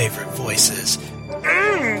your favorite voices.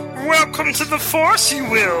 Welcome to the Force, you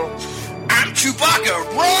will. I'm Chewbacca.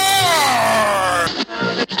 Roar!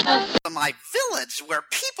 My village, where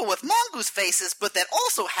people with mongoose faces, but that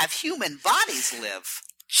also have human bodies live.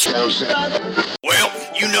 Well,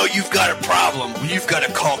 you know you've got a problem when you've got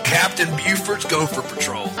to call Captain Buford's Gopher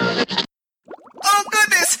Patrol. Oh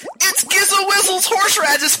goodness! It's Gizzle Whizzle's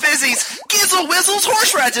horseradish fizzies! Gizzle Whizzle's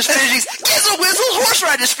horseradish fizzies! Gizzle Whizzle's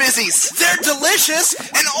horseradish fizzies! They're delicious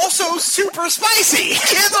and also super spicy.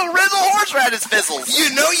 Gizzle Rizzle horseradish fizzles!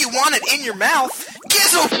 You know you want it in your mouth.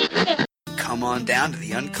 Gizzle! Come on down to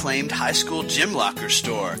the Unclaimed High School Gym Locker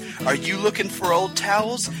store. Are you looking for old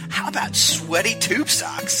towels? How about sweaty tube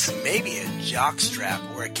socks? Maybe a jock strap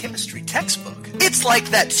or a chemistry textbook. It's like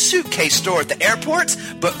that suitcase store at the airports,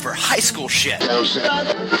 but for high school shit.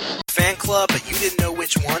 Fan club, but you didn't know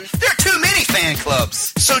which one? There are too many fan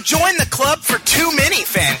clubs. So join the club for too many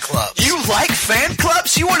fan clubs. You like fan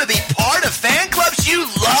clubs? You want to be part of fan clubs? You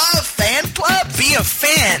love fan clubs? Be a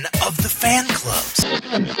fan of the fan clubs.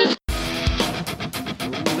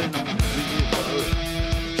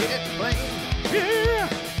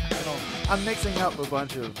 I'm mixing up a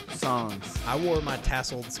bunch of songs. I wore my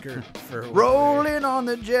tasseled skirt for Rolling on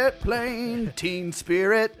the jet plane, Teen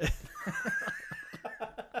Spirit.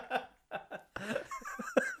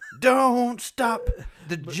 Don't stop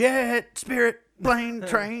the jet spirit plane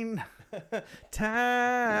train.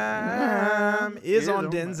 Time is on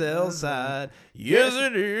Denzel's side. Yes,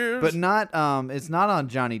 it is. But not it's not on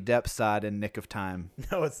Johnny Depp's side in Nick of Time.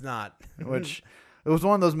 No, it's not. Which it was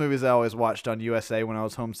one of those movies I always watched on USA when I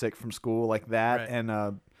was homesick from school, like that. Right. And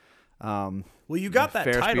well, you got that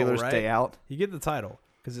Ferris title, Bueller's right? Day Out. You get the title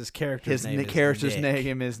because his character's name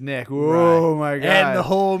name is Nick. Oh Right. my god! And the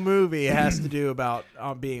whole movie has to do about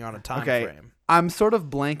being on a time frame. I'm sort of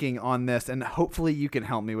blanking on this, and hopefully you can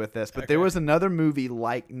help me with this. But there was another movie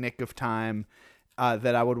like Nick of Time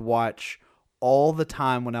that I would watch all the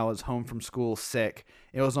time when I was home from school sick.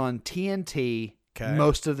 It was on TNT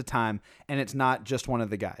most of the time, and it's not just one of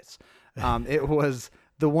the guys. It was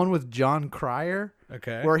the one with John Cryer,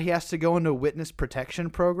 where he has to go into a witness protection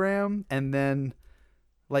program and then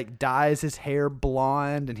like dyes his hair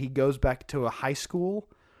blonde, and he goes back to a high school.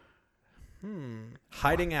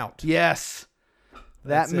 Hiding Out. Yes.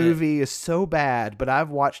 That's that movie is so bad, but I've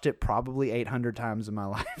watched it probably 800 times in my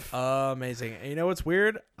life. Amazing. And you know what's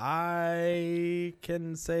weird? I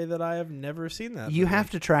can say that I have never seen that. You have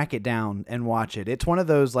to track it down and watch it. It's one of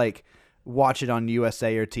those like watch it on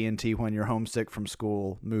USA or TNT when you're homesick from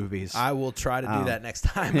school movies. I will try to do that next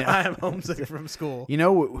time I am homesick from school. You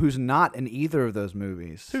know who's not in either of those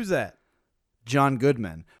movies? Who's that? John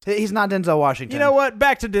Goodman. He's not Denzel Washington. You know what?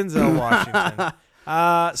 Back to Denzel Washington.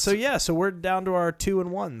 So we're down to our 2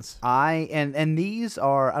 and 1s. And these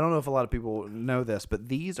are, I don't know if a lot of people know this, but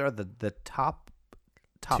these are the top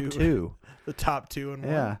two. The top 2 and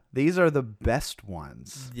 1. Yeah, these are the best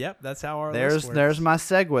ones. Yep, that's how our list works. There's my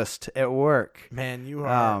seguist at work. Man, you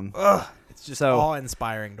are. It's just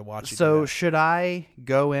awe-inspiring to watch you. So should I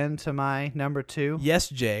go into my number 2? Yes,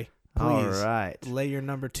 Jay. Please. All right. Lay your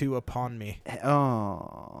number 2 upon me.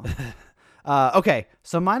 Oh. Okay,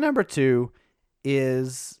 so my number 2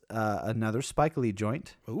 is another Spike Lee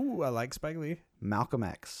joint. Ooh, I like Spike Lee. Malcolm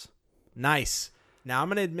X. Nice. Now I'm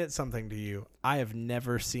going to admit something to you. I have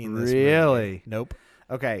never seen this Really? movie. Nope.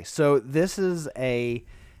 Okay, so this is an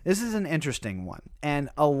interesting one, and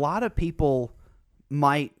a lot of people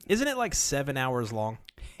might. Isn't it like 7 hours long?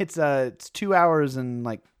 It's 2 hours and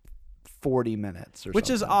like 40 minutes or Which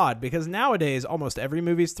something. is odd because nowadays almost every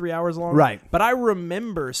movie is 3 hours long. Right. But I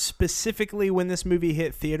remember specifically when this movie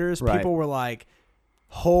hit theaters, Right. people were like,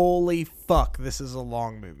 holy fuck, this is a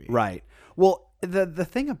long movie. Right. Well, the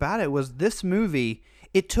thing about it was this movie,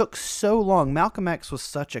 it took so long. Malcolm X was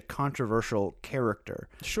such a controversial character.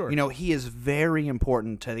 Sure. You know, he is very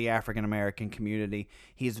important to the African American community.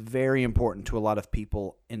 He is very important to a lot of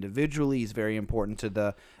people individually. He's very important to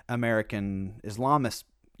the American Islamist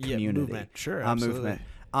community. Movement. Sure, absolutely.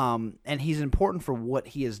 Movement. And he's important for what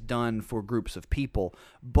he has done for groups of people,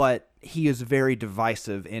 but he is very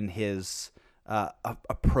divisive in his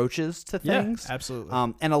approaches to things. Yeah,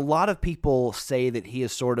 absolutely. And a lot of people say that he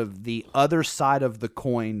is sort of the other side of the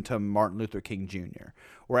coin to Martin Luther King Jr.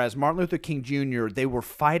 Whereas Martin Luther King Jr., they were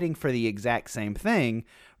fighting for the exact same thing.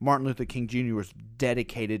 Martin Luther King Jr. was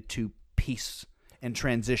dedicated to peace and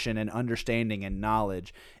transition and understanding and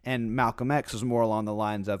knowledge. And Malcolm X was more along the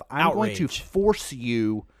lines of, I'm going to force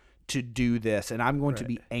you to do this, and I'm going to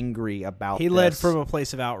be angry about this. He led from a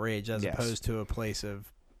place of outrage as opposed to a place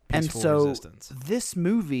of peaceful resistance. This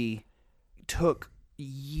movie took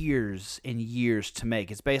years and years to make.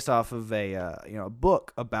 It's based off of a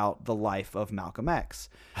book about the life of Malcolm X.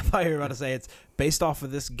 I thought you were about to say it's based off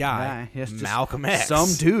of this guy, Malcolm X.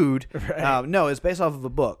 Some dude. Right. No, it's based off of a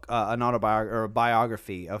book, an autobiography or a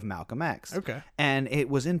biography of Malcolm X. Okay. And it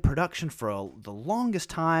was in production for the longest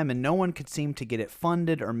time, and no one could seem to get it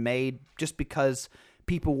funded or made just because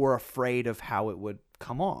people were afraid of how it would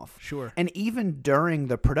come off. Sure. And even during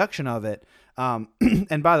the production of it,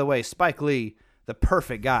 and by the way, Spike Lee, the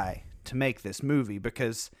perfect guy to make this movie,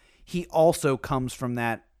 because he also comes from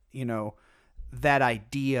that, that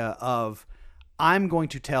idea of, I'm going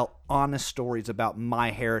to tell honest stories about my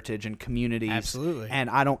heritage and communities. Absolutely. And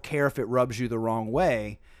I don't care if it rubs you the wrong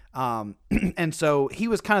way. And so he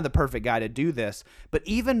was kind of the perfect guy to do this. But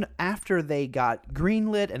even after they got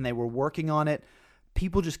greenlit and they were working on it,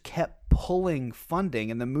 people just kept pulling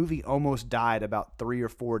funding, and the movie almost died about 3 or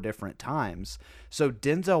 4 different times. So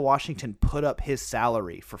Denzel Washington put up his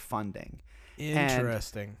salary for funding.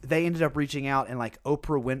 Interesting. And they ended up reaching out, and like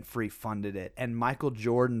Oprah Winfrey funded it, and Michael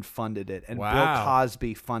Jordan funded it, and Bill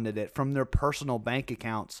Cosby funded it from their personal bank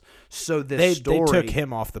accounts. So this story, they took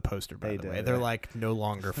him off the poster. By the way, they're like no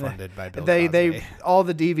longer funded by Bill Cosby. They all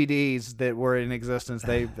the DVDs that were in existence,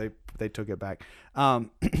 they took it back.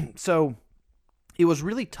 So it was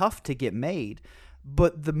really tough to get made,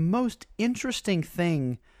 but the most interesting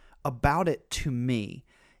thing about it to me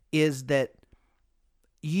is that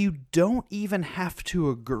you don't even have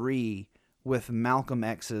to agree with Malcolm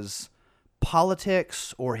X's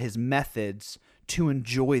politics or his methods to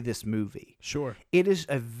enjoy this movie. Sure. It is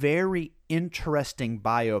a very interesting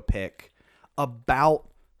biopic about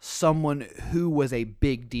someone who was a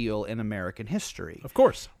big deal in American history. Of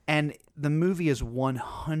course. And the movie is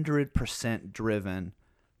 100% driven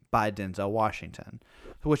by Denzel Washington,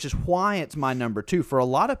 which is why it's my number 2. For a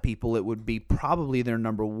lot of people, it would be probably their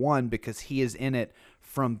number 1 because he is in it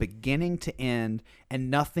from beginning to end,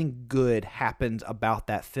 and nothing good happens about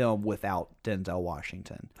that film without Denzel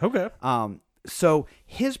Washington. Okay. So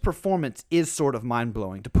his performance is sort of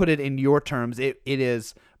mind-blowing. To put it in your terms, it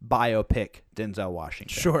is biopic Denzel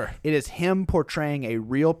Washington. Sure. It is him portraying a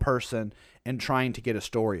real person and trying to get a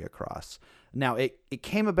story across. Now, it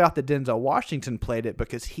came about that Denzel Washington played it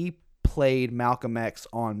because he played Malcolm X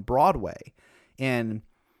on Broadway. And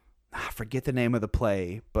I forget the name of the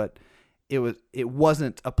play, but it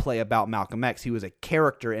wasn't a play about Malcolm X. He was a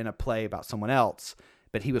character in a play about someone else,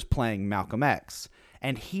 but he was playing Malcolm X.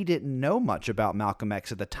 And he didn't know much about Malcolm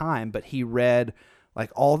X at the time, but he read like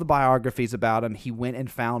all the biographies about him. He went and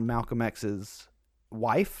found Malcolm X's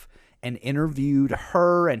wife and interviewed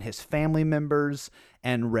her and his family members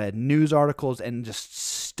and read news articles and just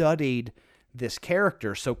studied this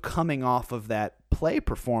character. So coming off of that play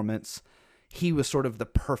performance, he was sort of the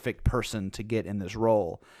perfect person to get in this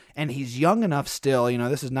role. And he's young enough still,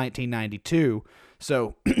 this is 1992,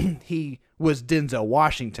 so he was Denzel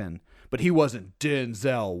Washington, but he wasn't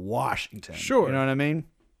Denzel Washington. Sure. You know what I mean?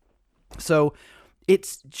 So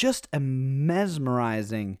it's just a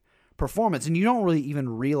mesmerizing performance, and you don't really even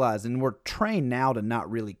realize, and we're trained now to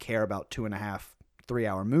not really care about 2.5,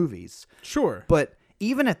 3-hour movies. Sure. But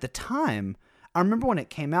even at the time, I remember when it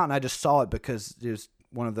came out, and I just saw it because it was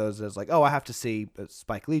one of those that's like, oh, I have to see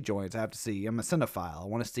Spike Lee joints. I'm a cinephile. I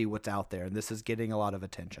want to see what's out there, and this is getting a lot of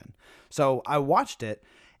attention. So I watched it,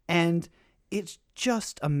 and it's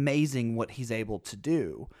just amazing what he's able to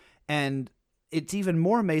do. And it's even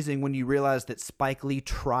more amazing when you realize that Spike Lee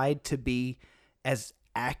tried to be as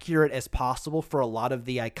accurate as possible for a lot of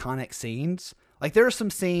the iconic scenes. Like there are some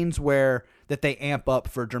scenes that they amp up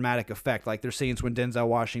for dramatic effect. Like there's scenes when Denzel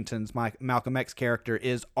Washington's Malcolm X character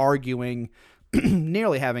is arguing,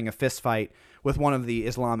 nearly having a fist fight with one of the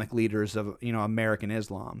Islamic leaders of, American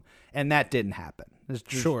Islam. And that didn't happen. It's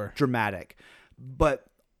just dramatic. But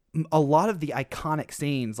a lot of the iconic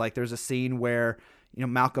scenes, like there's a scene where,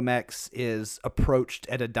 Malcolm X is approached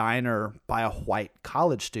at a diner by a white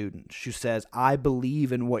college student. She says, I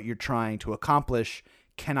believe in what you're trying to accomplish.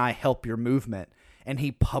 Can I help your movement? And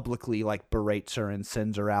he publicly berates her and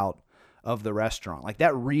sends her out of the restaurant. Like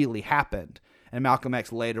that really happened. And Malcolm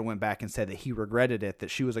X later went back and said that he regretted it,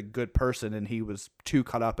 that she was a good person and he was too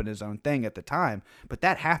caught up in his own thing at the time. But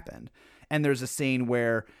that happened. And there's a scene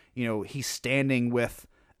where, he's standing with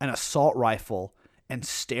an assault rifle and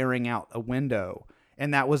staring out a window.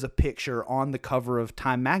 And that was a picture on the cover of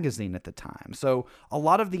Time magazine at the time. So a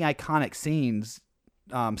lot of the iconic scenes,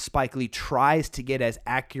 Spike Lee tries to get as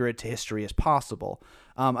accurate to history as possible.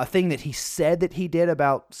 A thing that he said that he did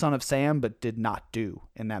about Son of Sam, but did not do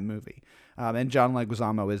in that movie. And John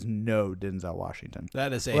Leguizamo is no Denzel Washington.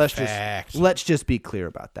 That is a fact. Let's just be clear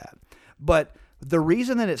about that. But the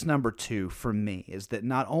reason that it's number 2 for me is that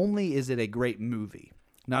not only is it a great movie,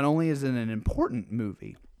 not only is it an important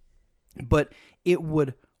movie, but it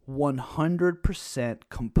would 100%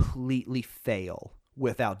 completely fail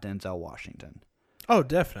without Denzel Washington. Oh,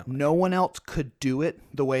 definitely. No one else could do it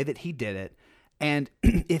the way that he did it. And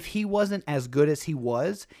if he wasn't as good as he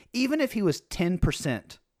was, even if he was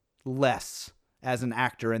 10% less as an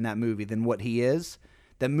actor in that movie than what he is,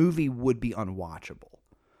 the movie would be unwatchable.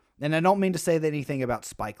 And I don't mean to say that anything about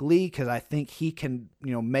Spike Lee, because I think he can,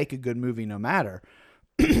 make a good movie no matter.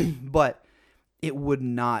 But it would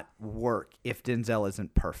not work if Denzel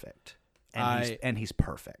isn't perfect. And he's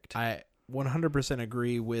perfect. I 100%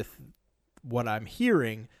 agree with what I'm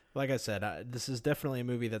hearing. Like I said, this is definitely a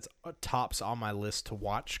movie that's tops on my list to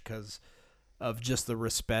watch because of just the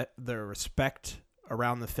respect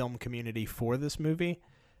around the film community for this movie.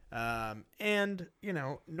 And,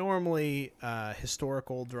 normally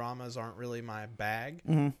historical dramas aren't really my bag.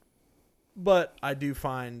 Mm-hmm. But I do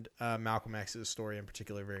find Malcolm X's story in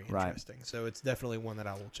particular very interesting. Right. So it's definitely one that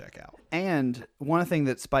I will check out. And one thing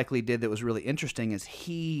that Spike Lee did that was really interesting is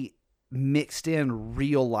he mixed in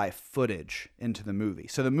real life footage into the movie.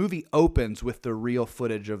 So the movie opens with the real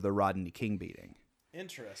footage of the Rodney King beating.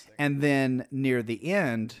 Interesting. And then near the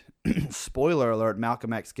end, spoiler alert,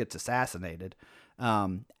 Malcolm X gets assassinated.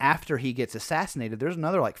 After he gets assassinated, there's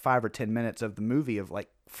another 5 or 10 minutes of the movie of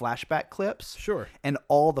flashback clips. Sure. And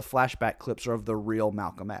all the flashback clips are of the real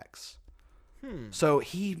Malcolm X. So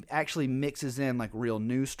he actually mixes in real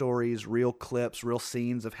news stories, real clips, real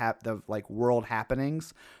scenes of world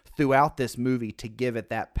happenings throughout this movie to give it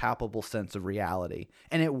that palpable sense of reality.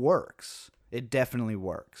 And it works. It definitely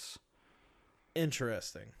works.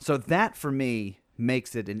 Interesting. So that for me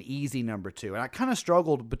makes it an easy number 2. And I kind of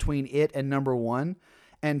struggled between it and number 1.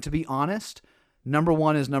 And to be honest, number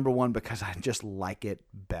one is number one because I just like it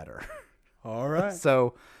better. All right.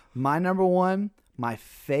 So my number one, my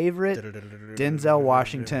favorite Denzel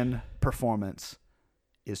Washington performance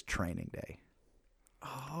is Training Day.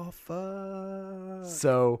 Oh, fuck.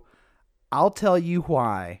 So I'll tell you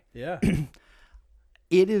why. Yeah.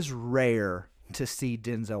 It is rare to see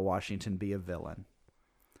Denzel Washington be a villain.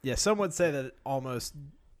 Yeah, some would say that it almost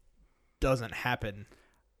doesn't happen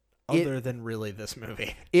other than really this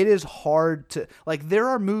movie. It is hard to, like, there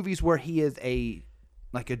are movies where he is a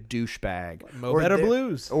douchebag. Mo Better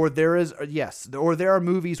Blues. Or there are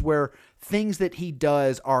movies where things that he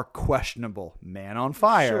does are questionable. Man on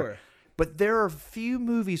Fire. Sure. But there are few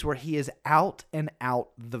movies where he is out and out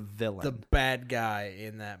the villain. The bad guy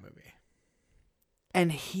in that movie.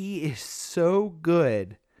 And he is so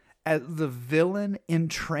good as the villain in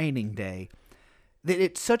Training Day that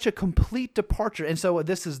it's such a complete departure. And so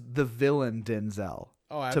this is the villain Denzel.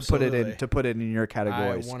 Oh, absolutely. To put it in your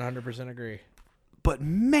categories. I 100% agree. But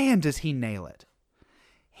man, does he nail it.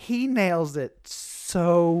 He nails it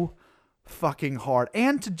so fucking hard.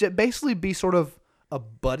 And to basically be sort of a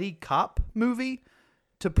buddy cop movie,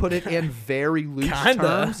 to put it in very loose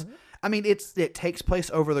terms. I mean, it takes place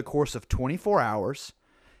over the course of 24 hours.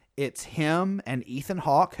 It's him and Ethan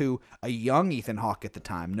Hawke, a young Ethan Hawke at the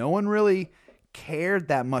time. No one really cared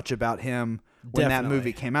that much about him when that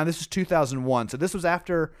movie came out. This is 2001, so this was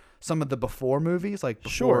after some of the before movies, like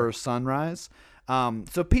before Sunrise.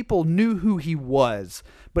 So people knew who he was,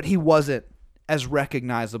 but he wasn't as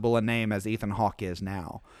recognizable a name as Ethan Hawke is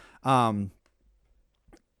now.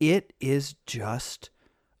 It is just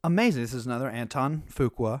amazing. This is another Anton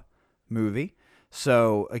Fuqua movie.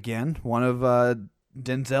 So again, one of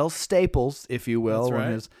Denzel's staples, if you will.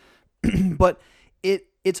 That's right. But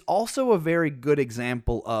it's also a very good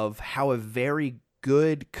example of how a very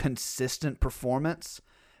good, consistent performance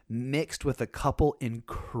mixed with a couple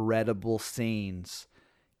incredible scenes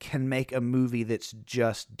can make a movie that's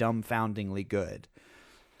just dumbfoundingly good.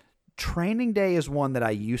 Training Day is one that I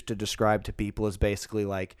used to describe to people as basically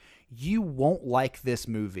like, you won't like this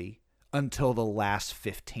movie until the last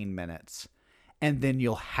 15 minutes, and then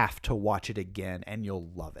you'll have to watch it again and you'll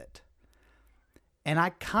love it. And I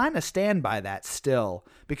kind of stand by that still,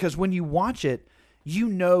 because when you watch it, you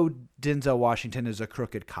know Denzel Washington is a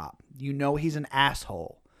crooked cop. You know he's an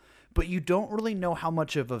asshole, but you don't really know how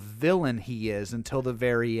much of a villain he is until the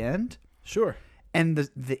very end. Sure. And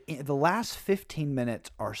the last 15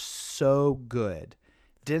 minutes are so good.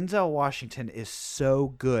 Denzel Washington is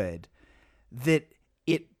so good that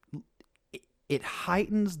it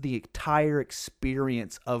heightens the entire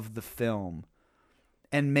experience of the film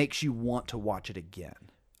and makes you want to watch it again.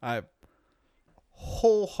 I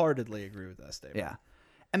wholeheartedly agree with that statement. Yeah.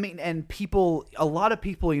 I mean, and a lot of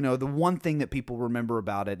people, the one thing that people remember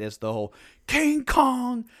about it is the whole King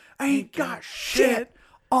Kong ain't got shit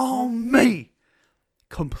on me.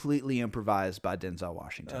 Completely improvised by Denzel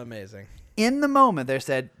Washington. Amazing. In the moment, they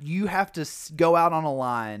said, you have to go out on a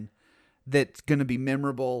line that's going to be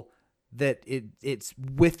memorable, that it's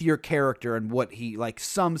with your character and what he,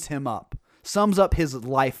 sums up his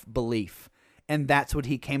life belief. And that's what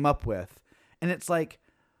he came up with. And it's like,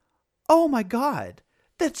 oh my God,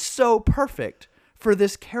 that's so perfect for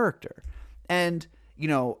this character. And,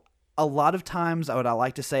 a lot of times what I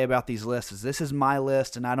like to say about these lists is this is my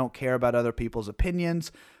list and I don't care about other people's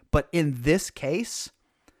opinions. But in this case,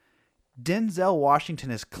 Denzel Washington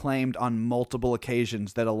has claimed on multiple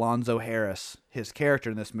occasions that Alonzo Harris, his character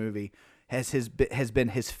in this movie, has been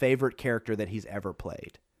his favorite character that he's ever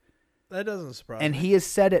played. That doesn't surprise me. And he has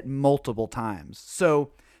said it multiple times.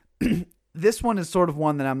 So this one is sort of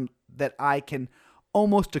one that I can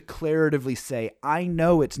almost declaratively say, I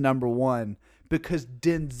know it's number one because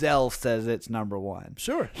Denzel says it's number one.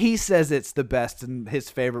 Sure. He says it's the best and his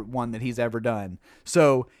favorite one that he's ever done.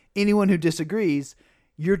 So anyone who disagrees,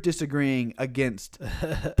 you're disagreeing against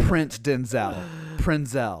Prince Denzel.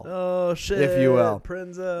 Prinzel. Oh, shit. If you will.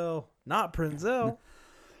 Prinzel. Not Prinzel.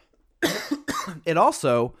 It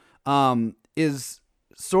also is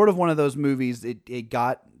sort of one of those movies. It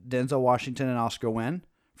got Denzel Washington an Oscar win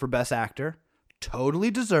for Best Actor. Totally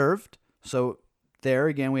deserved. So there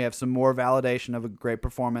again, we have some more validation of a great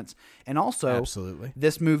performance. And also, absolutely,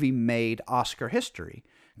 this movie made Oscar history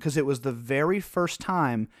because it was the very first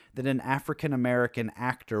time that an African-American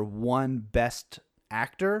actor won Best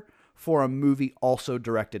Actor for a movie also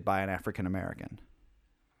directed by an African-American.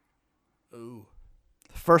 Ooh.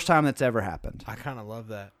 First time that's ever happened. I kind of love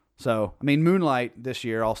that. So, I mean, Moonlight this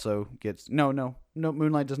year also gets... No,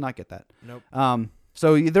 Moonlight does not get that. Nope.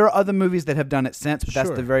 So there are other movies that have done it since, but that's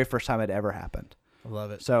Sure. the very first time it ever happened. I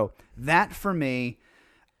love it. So that for me,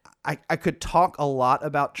 I could talk a lot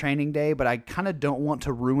about Training Day, but I kind of don't want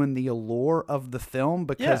to ruin the allure of the film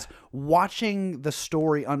because watching the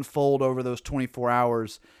story unfold over those 24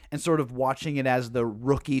 hours and sort of watching it as the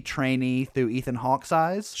rookie trainee through Ethan Hawke's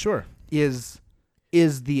eyes is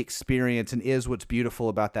the experience and is what's beautiful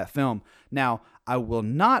about that film. Now, I will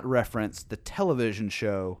not reference the television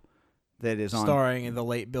show that is on... Starring in the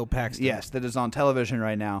late Bill Paxton. Yes, that is on television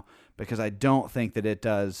right now because I don't think that it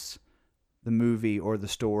does the movie or the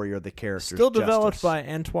story or the characters Still developed justice. by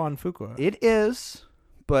Antoine Fuqua. It is,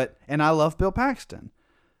 and I love Bill Paxton,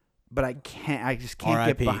 but I just can't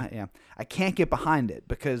get behind. Yeah, I can't get behind it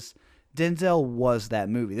because Denzel was that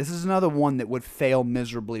movie. This is another one that would fail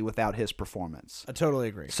miserably without his performance. I totally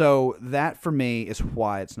agree. So that for me is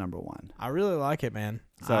why it's number one. I really like it, man.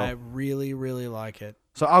 So, I really, really like it.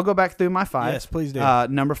 So I'll go back through my 5. Yes, please do.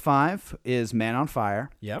 Number 5 is Man on Fire.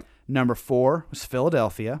 Yep. Number 4 was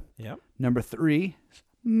Philadelphia. Yep. Number 3,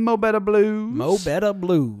 Mo Better Blues. Mo Better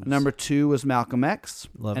Blues. Number 2 was Malcolm X.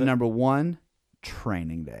 Love and it. number 1,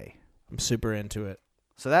 Training Day. I'm super into it.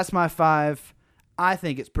 So that's my 5. I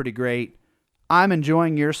think it's pretty great. I'm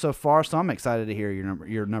enjoying yours so far, so I'm excited to hear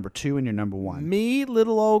your number 2 and your number 1. Me,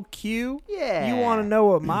 little old Q? Yeah. You want to know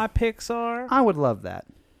what my picks are? I would love that.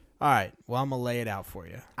 All right. Well, I'm going to lay it out for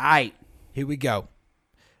you. All right. Here we go.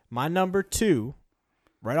 My number 2,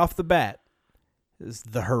 right off the bat, is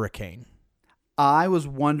The Hurricane. I was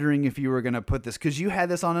wondering if you were going to put this because you had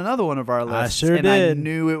this on another one of our lists. I sure and did. I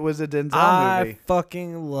knew it was a Denzel movie. I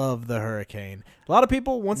fucking love The Hurricane. A lot of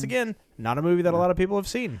people, once again, not a movie that a lot of people have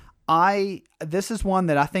seen. This is one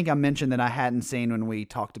that I think I mentioned that I hadn't seen when we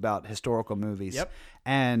talked about historical movies. Yep.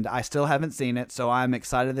 And I still haven't seen it, so I'm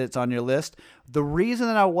excited that it's on your list. The reason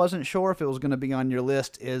that I wasn't sure if it was going to be on your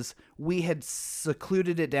list is we had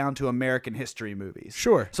secluded it down to American history movies.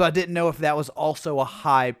 Sure. So I didn't know if that was also a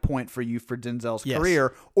high point for you for Denzel's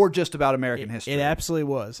career or just about American history. It absolutely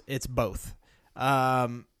was. It's both.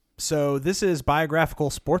 So this is biographical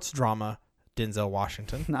sports drama, Denzel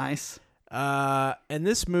Washington. Nice. And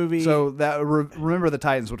this movie... So that Remember the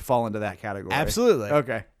Titans would fall into that category. Absolutely.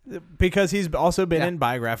 Okay. Because he's also been in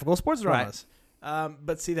biographical sports dramas. Right.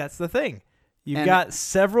 But see, that's the thing. You've got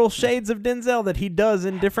several shades of Denzel that he does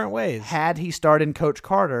in different ways. Had he starred in Coach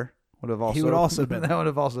Carter, he would have also been that would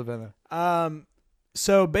have also been there.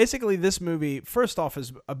 So basically, this movie, first off,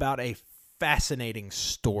 is about a fascinating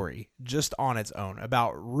story just on its own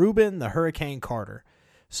about Reuben the Hurricane Carter.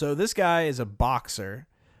 So this guy is a boxer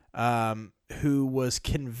who was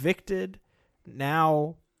convicted,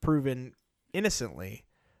 now proven innocently,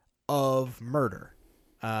 of murder,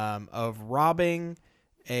 of robbing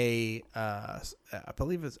I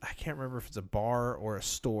believe it's, I can't remember if it's a bar or a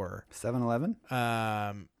store. 7-Eleven?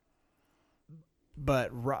 But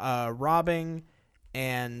robbing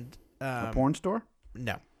and... a porn store?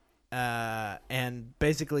 No. And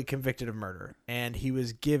basically convicted of murder. And he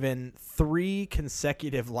was given 3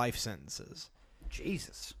 consecutive life sentences.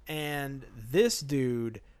 Jesus. And this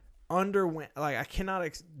dude underwent, like, I cannot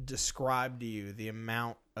describe to you the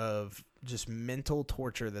amount of just mental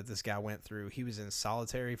torture that this guy went through. He was in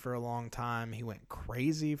solitary for a long time. He went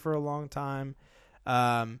crazy for a long time.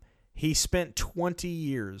 He spent 20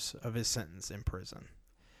 years of his sentence in prison.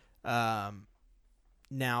 Now,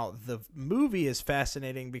 the movie is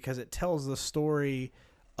fascinating because it tells the story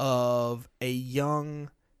of a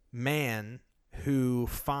young man who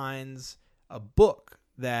finds a book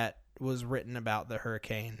that was written about the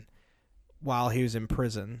hurricane while he was in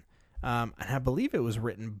prison. And I believe it was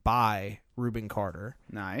written by Reuben Carter.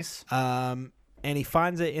 Nice. And he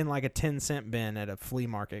finds it in like a 10-cent bin at a flea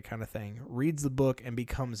market kind of thing, reads the book, and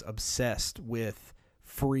becomes obsessed with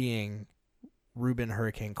freeing Reuben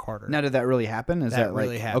Hurricane Carter. Now, did that really happen? Is that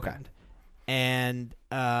really like, happened? Okay. And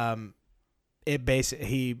it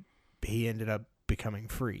basically he ended up becoming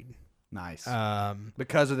freed. Nice.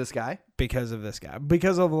 Because of this guy? Because of this guy.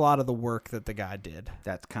 Because of a lot of the work that the guy did.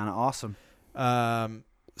 That's kind of awesome.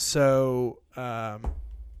 So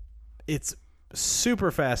it's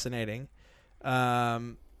super fascinating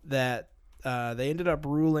that they ended up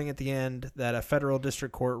ruling at the end that a federal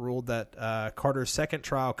district court ruled that Carter's second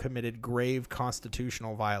trial committed grave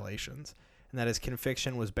constitutional violations and that his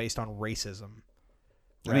conviction was based on racism.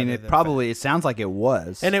 I mean, it sounds like it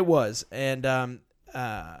was. And it was. And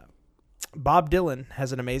Bob Dylan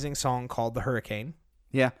has an amazing song called The Hurricane.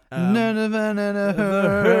 Yeah. Hurricane.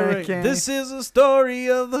 This is a story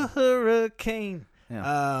of the hurricane.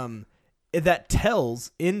 Yeah. That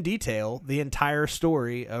tells in detail the entire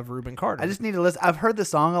story of Reuben Carter. I just need to listen. I've heard the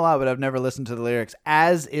song a lot, but I've never listened to the lyrics,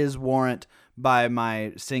 as is warrant by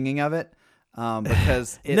my singing of it.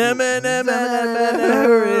 Because it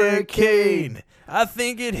hurricane. I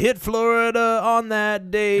think it hit Florida on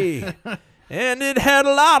that day, and it had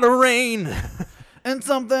a lot of rain. And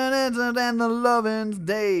something isn't and the lovin's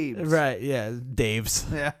Dave's. Right, yeah, Dave's.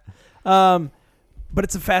 Yeah. But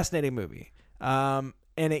it's a fascinating movie. And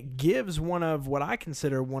it gives one of what I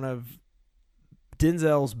consider one of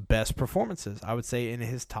Denzel's best performances. I would say in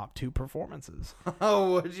his top 2 performances.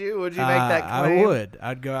 Oh, would you? Would you make that claim? I would.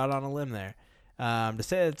 I'd go out on a limb there to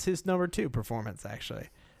say it's his number 2 performance, actually.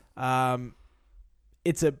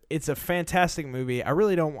 It's a fantastic movie. I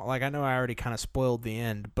really don't I know I already kind of spoiled the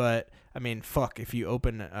end, but I mean, fuck, if you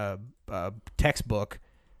open a textbook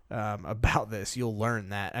about this, you'll learn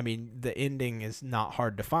that. I mean, the ending is not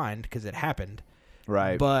hard to find because it happened.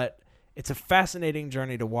 Right. But it's a fascinating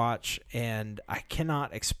journey to watch, and I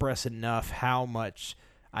cannot express enough how much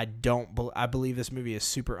I believe this movie is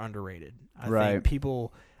super underrated. I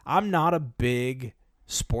think I'm not a big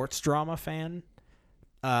sports drama fan.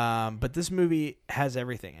 But this movie has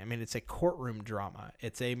everything. I mean, it's a courtroom drama.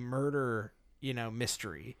 It's a murder,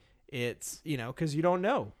 mystery. It's, because you don't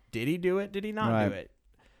know. Did he do it? Did he not do it?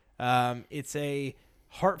 It's a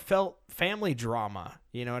heartfelt family drama.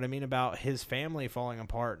 You know what I mean? About his family falling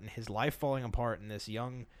apart and his life falling apart and this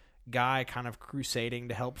young guy kind of crusading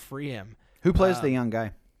to help free him. Who plays the young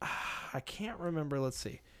guy? I can't remember. Let's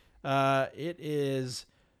see. It is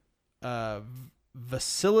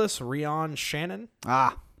Vasilis Rion Shannon.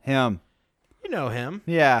 Ah, him. You know him.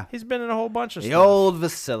 Yeah. He's been in a whole bunch of the stuff. The old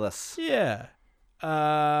Vasilis. Yeah.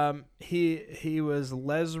 He was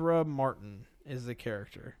Lesra Martin is the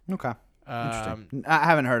character. Okay. Interesting. I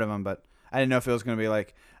haven't heard of him, but I didn't know if it was going to be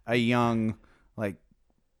like a young, like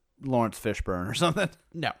Lawrence Fishburne or something.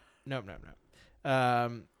 No. No,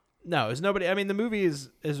 it's nobody. I mean, the movie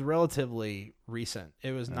is relatively recent.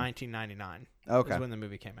 It was 1999. Okay. Is when the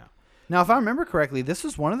movie came out. Now, if I remember correctly, this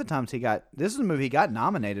is one of the times this is a movie he got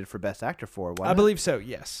nominated for Best Actor for, wasn't it? I believe so,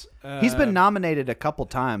 yes. He's been nominated a couple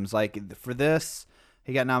times. Like, for this,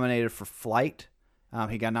 he got nominated for Flight.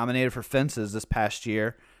 He got nominated for Fences this past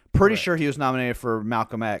year. Pretty sure he was nominated for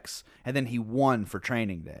Malcolm X, and then he won for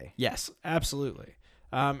Training Day. Yes, absolutely.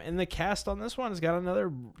 And the cast on this one has got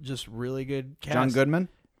another just really good cast. John Goodman?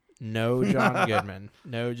 No John Goodman.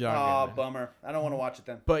 No John Goodman. Oh, bummer. I don't want to watch it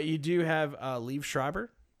then. But you do have Liev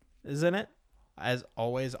Schreiber is in it, as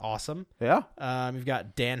always, awesome. Yeah. You've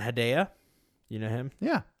got Dan Hedaya. You know him?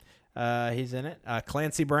 Yeah. He's in it.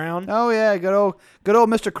 Clancy Brown. Oh yeah, good old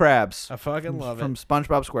Mr. Krabs. I fucking love it. From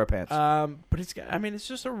SpongeBob SquarePants. But it's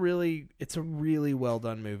just a really well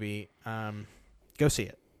done movie. Go see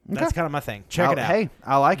it. That's kind of my thing. Check it out. Hey,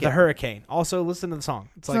 I like it. The Hurricane. Also, listen to the song.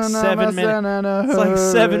 It's like 7 minutes. It's like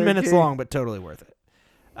 7 minutes long, but totally worth it.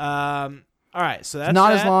 All right, so that's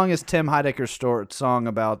not as long as Tim Heidecker's song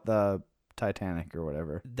about the Titanic or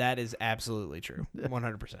whatever. That is absolutely true.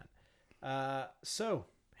 100%. So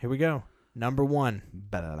here we go. Number 1.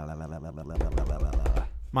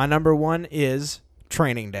 My number 1 is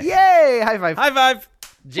Training Day. Yay! High five. High five.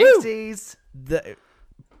 Jinxies.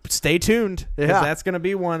 Stay tuned, because that's going to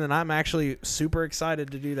be one, and I'm actually super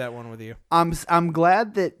excited to do that one with you. I'm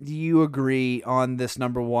glad that you agree on this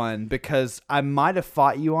number 1, because I might have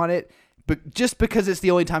fought you on it, but just because it's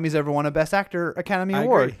the only time he's ever won a Best Actor Academy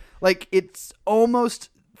Award. Agree. Like, it's almost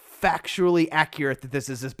factually accurate that this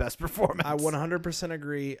is his best performance. I 100%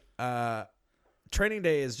 agree. Training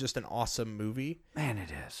Day is just an awesome movie. Man, it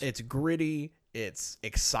is. It's gritty. It's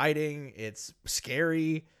exciting. It's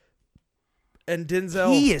scary. And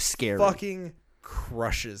Denzel, he is scary. Fucking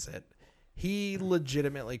crushes it. He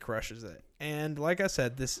legitimately crushes it. And like I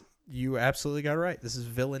said, you absolutely got it right. This is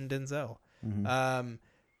villain Denzel. Mm-hmm.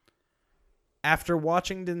 After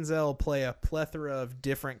watching Denzel play a plethora of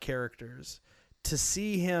different characters, to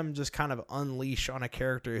see him just kind of unleash on a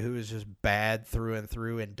character who is just bad through and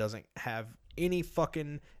through and doesn't have any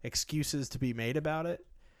fucking excuses to be made about it,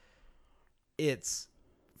 it's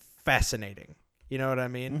fascinating. You know what I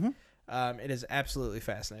mean? Mm-hmm. It is absolutely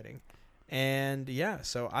fascinating. And yeah,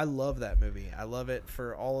 so I love that movie. I love it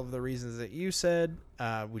for all of the reasons that you said.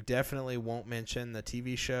 We definitely won't mention the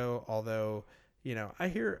TV show, although, I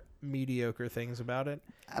hear mediocre things about it.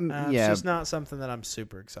 It's just not something that I'm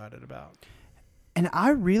super excited about. And I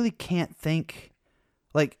really can't think,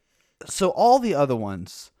 so all the other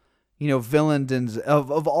ones, villain Denzel,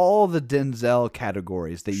 of all the Denzel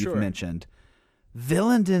categories that you've mentioned,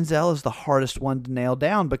 villain Denzel is the hardest one to nail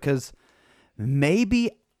down, because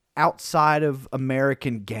maybe outside of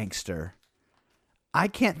American Gangster, I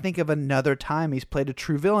can't think of another time he's played a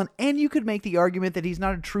true villain. And you could make the argument that he's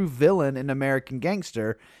not a true villain in American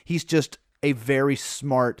Gangster. He's just a very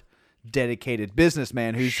smart, dedicated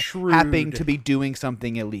businessman who's happening to be doing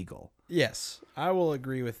something illegal. Yes, I will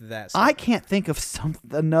agree with that. I can't think of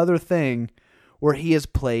another thing where he has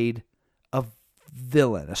played a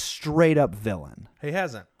villain, a straight up villain. He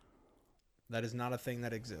hasn't. That is not a thing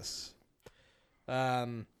that exists.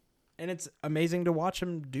 And it's amazing to watch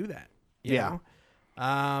him do that. You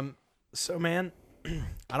know? So, man,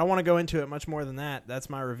 I don't want to go into it much more than that. That's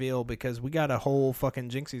my reveal because we got a whole fucking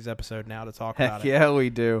Jinxies episode now to talk about it. Yeah, we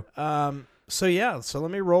do. So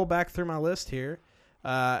let me roll back through my list here.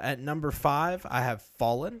 At number 5, I have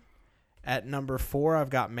Fallen. At number 4, I've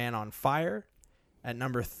got Man on Fire. At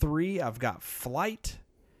number 3, I've got Flight.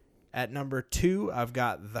 At number 2, I've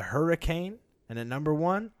got The Hurricane. And at number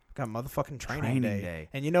 1, I've got motherfucking Training Day.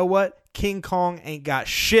 And you know what? King Kong ain't got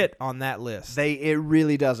shit on that list. It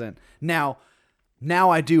really doesn't. Now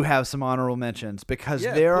I do have some honorable mentions because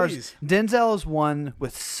Denzel is one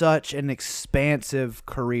with such an expansive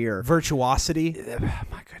career. Virtuosity.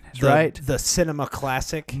 My goodness, right? The cinema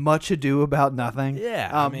classic. Much Ado About Nothing.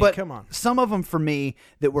 Yeah, but come on. Some of them for me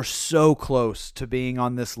that were so close to being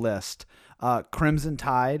on this list. Crimson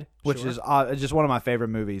Tide, which is just one of my favorite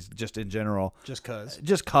movies, just in general. Just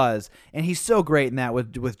cause. And he's so great in that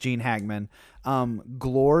with Gene Hackman.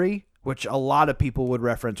 Glory, which a lot of people would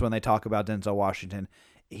reference when they talk about Denzel Washington.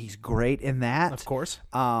 He's great in that. Of course.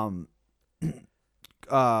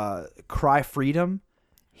 Cry Freedom,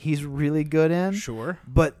 he's really good in. Sure.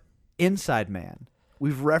 But Inside Man,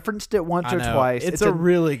 we've referenced it once or twice. It's a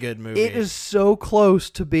really good movie. It is so close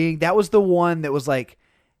to being. That was the one that was like,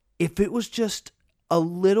 if it was just a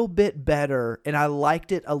little bit better and I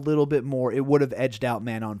liked it a little bit more, it would have edged out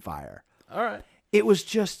Man on Fire. All right. It was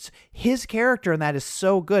just his character, and that is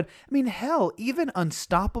so good. I mean, hell, even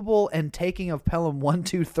Unstoppable and Taking of Pelham 1,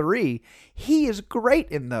 2, 3, he is great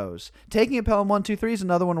in those. Taking of Pelham 1, 2, 3 is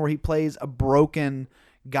another one where he plays a broken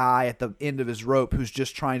guy at the end of his rope who's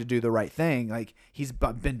just trying to do the right thing. Like, he's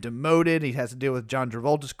been demoted. He has to deal with John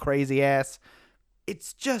Travolta's crazy ass.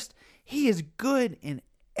 It's just, he is good in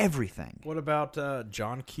everything. What about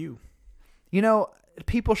John Q? You know,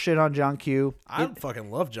 people shit on John Q. I fucking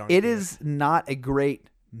love John Q. It is not a great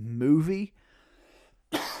movie,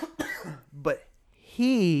 but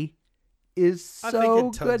he is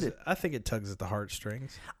so good. I think it tugs at the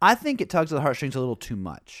heartstrings. I think it tugs at the heartstrings a little too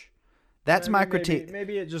much. That's my critique.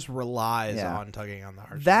 Maybe it just relies on tugging on the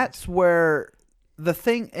heartstrings. That's where the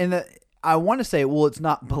thing, and I want to say, well, it's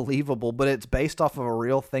not believable, but it's based off of a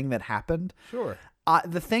real thing that happened. Sure.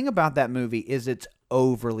 The thing about that movie is it's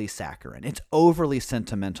overly saccharine. It's overly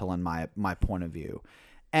sentimental in my point of view.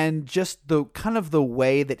 And just the kind of the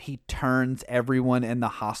way that he turns everyone in the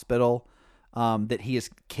hospital that he is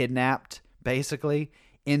kidnapped, basically,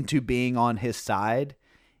 into being on his side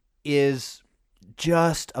is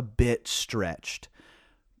just a bit stretched.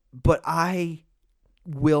 But I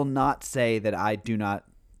will not say that I do not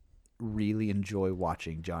really enjoy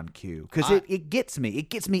watching John Q. Because it gets me. It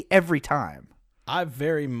gets me every time. I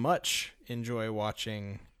very much enjoy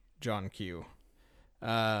watching John Q.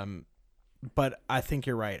 But I think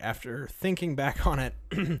you're right. After thinking back on it,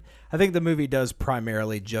 I think the movie does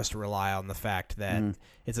primarily just rely on the fact that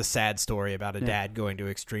it's a sad story about a dad going to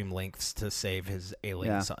extreme lengths to save his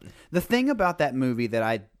ailing son. The thing about that movie that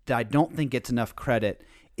I don't think gets enough credit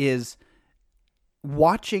is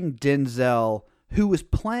watching Denzel, who was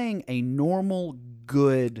playing a normal,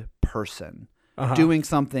 good person, doing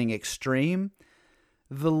something extreme.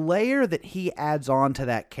 The layer that he adds on to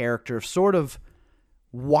that character, sort of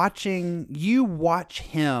watch him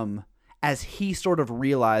as he sort of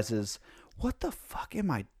realizes, what the fuck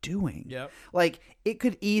am I doing? Yep. Like, it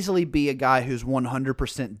could easily be a guy who's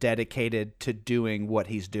 100% dedicated to doing what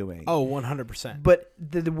he's doing. Oh, 100%. But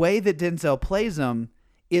the way that Denzel plays him,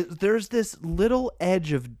 there's this little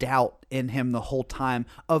edge of doubt in him the whole time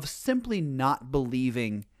of simply not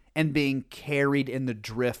believing and being carried in the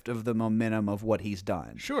drift of the momentum of what he's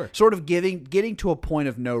done. Sure. Sort of getting to a point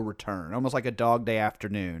of no return, almost like a Dog Day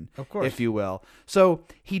Afternoon, of course, if you will. So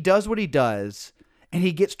he does what he does, and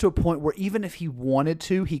he gets to a point where even if he wanted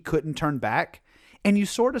to, he couldn't turn back. And you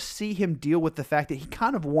sort of see him deal with the fact that he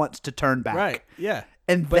kind of wants to turn back. Right, yeah.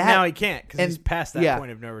 But now he can't because he's past that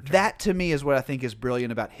point of no return. That, to me, is what I think is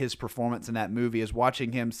brilliant about his performance in that movie, is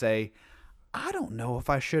watching him say, I don't know if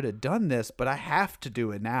I should have done this, but I have to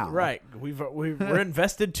do it now. Right. We're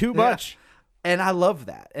invested too much. Yeah. And I love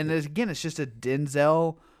that. And again, it's just a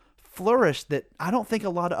Denzel flourish that I don't think a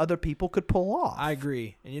lot of other people could pull off. I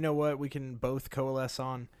agree. And you know what? We can both coalesce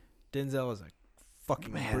on Denzel is a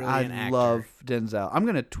fucking brilliant actor. I love Denzel. I'm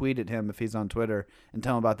going to tweet at him if he's on Twitter and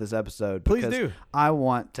tell him about this episode. Please do. I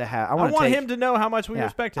want him to know how much we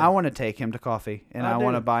respect him. I want to take him to coffee, and I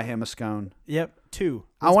want to buy him a scone. Yep, 2.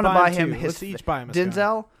 I want to buy him Let's each buy him a scone.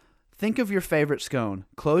 Denzel, think of your favorite scone.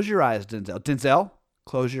 Close your eyes, Denzel. Denzel,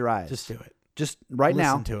 close your eyes. Just do it. Just right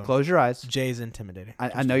now. Listen to him. Close your eyes. Jay's intimidating.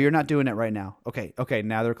 I know you're not doing it right now. Okay,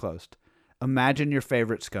 now they're closed. Imagine your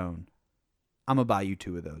favorite scone. I'm going to buy you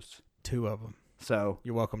 2 of those. 2 of them. So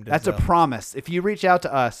You're welcome, Denzel. that's a promise. If you reach out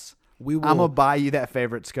to us, We will. I'm going to buy you that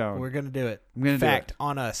favorite scone. We're going to do it. I'm gonna do Fact it.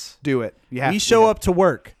 on us. Do it. You have We to show do up to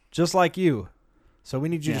work just like you. So we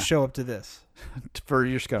need you Yeah. to show up to this it for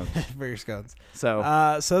your scones. for your scones. So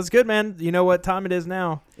So it's good, man. You know what time it is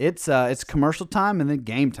now? it's commercial time and then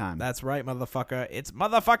game time. That's right, motherfucker. It's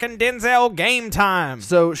motherfucking Denzel game time.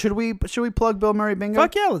 So should we plug Bill Murray Bingo?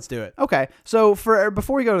 Fuck yeah, let's do it. Okay, so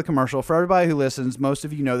before we go to the commercial, for everybody who listens, most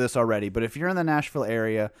of you know this already, but if you're in the Nashville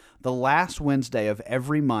area, the last Wednesday of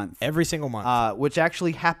every month, Every single month. which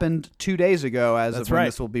actually happened 2 days ago as That's of when right.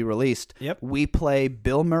 this will be released, Yep. we play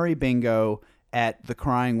Bill Murray Bingo at the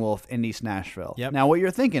Crying Wolf in East Nashville. Yep. Now, what you're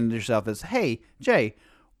thinking to yourself is, hey, Jay,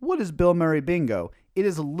 what is Bill Murray Bingo? It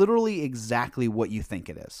is literally exactly what you think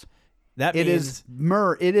it is. that It means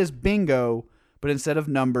is bingo, but instead of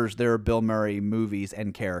numbers, there are Bill Murray movies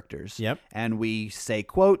and characters. Yep. And we say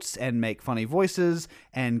quotes and make funny voices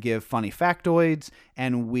and give funny factoids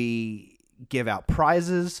and we give out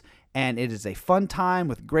prizes. And it is a fun time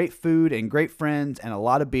with great food and great friends and a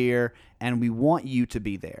lot of beer. And we want you to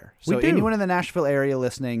be there. So We do. anyone in the Nashville area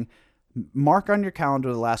listening, mark on your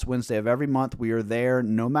calendar the last Wednesday of every month. We are there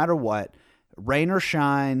no matter what. Rain or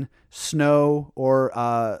shine, snow or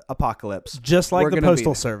apocalypse. Just like We're the gonna be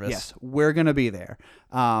Postal there. Service. Yes, we're going to be there.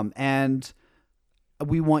 And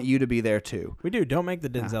we want you to be there too. we do. Don't make the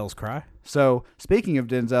Denzels cry. So speaking of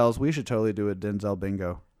Denzels, we should totally do a Denzel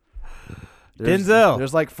bingo. Denzel.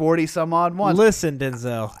 There's like 40 some odd ones. Listen,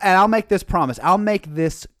 Denzel. And I'll make this promise. I'll make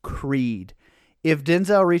this creed. If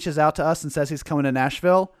Denzel reaches out to us and says he's coming to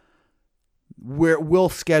Nashville, we'll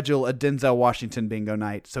schedule a Denzel Washington bingo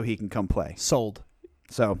night so he can come play. Sold.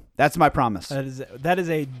 So that's my promise. That is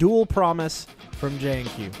a dual promise from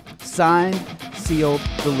J&Q. Signed, sealed,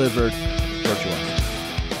 delivered, virtual.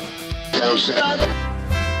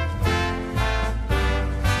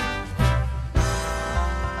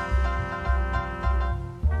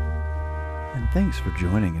 And thanks for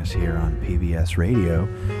joining us here on PBS Radio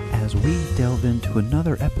as we delve into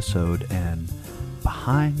another episode and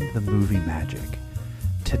Behind the Movie Magic.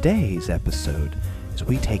 Today's episode is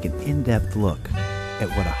we take an in-depth look at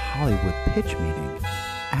what a Hollywood pitch meeting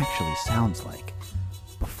actually sounds like.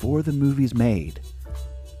 Before the movie's made,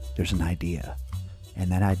 there's an idea,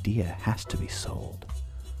 and that idea has to be sold.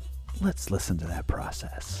 Let's listen to that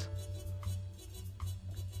process.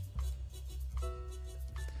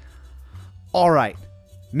 All right,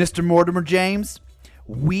 Mr. Mortimer James,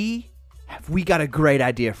 we got a great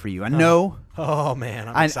idea for you. I know. Oh, man.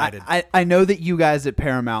 I'm excited. I know that you guys at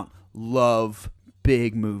Paramount love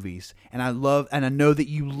big movies, and I know that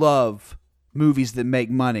you love movies that make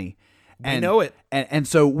money. We know it. And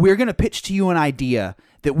so we're going to pitch to you an idea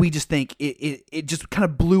that we just think it just kind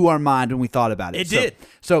of blew our mind when we thought about it. It did.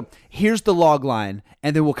 So here's the log line,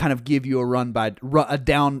 and then we'll kind of give you a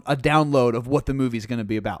download of what the movie's going to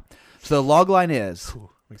be about. So the log line is I'm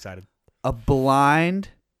excited. a blind,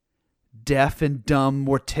 deaf and dumb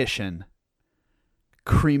mortician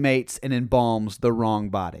cremates and embalms the wrong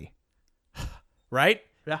body. Right?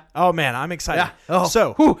 Yeah. Oh, man. I'm excited. Yeah. Oh,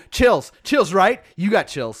 So, chills, right? You got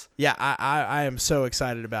chills. yeah, I am so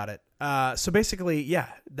excited about it. So basically, yeah,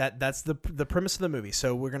 that's the premise of the movie.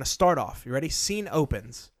 So we're going to start off. You ready? Scene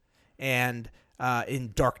opens and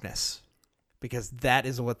in darkness, because that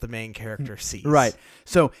is what the main character sees. Right.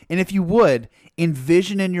 So, and if you would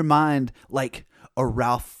envision in your mind like a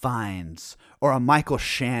Ralph Fiennes or a Michael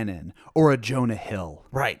Shannon or a Jonah Hill.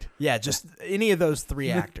 Right. Yeah, just any of those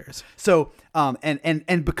three actors. So,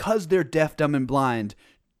 and because they're deaf, dumb, and blind,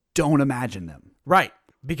 don't imagine them. Right.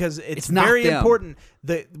 Because it's not very them. important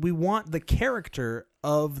that we want the character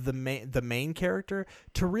of the main character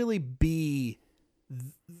to really be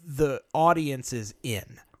the audience's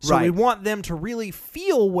in. So we Right. want them to really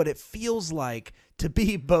feel what it feels like to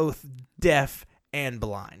be both deaf and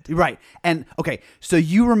blind. Right. And okay, so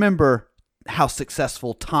you remember how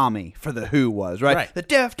successful Tommy for The Who was, right? Right. The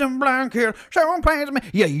deaf and blind kid, someone plays me.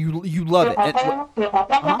 Yeah, you love it.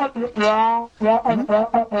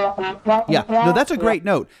 Yeah, no, that's a great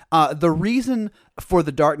note. The reason for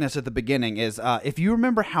the darkness at the beginning is if you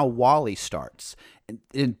remember how WALL-E starts.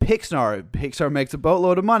 In Pixar makes a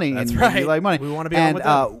boatload of money. That's and right. You like money. We wanna be on with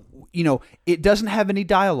them. It doesn't have any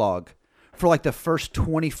dialogue for like the first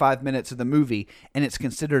 25 minutes of the movie, and it's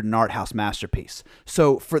considered an art house masterpiece.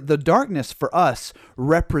 So for the darkness for us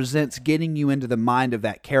represents getting you into the mind of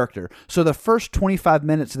that character. So the first 25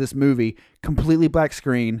 minutes of this movie, completely black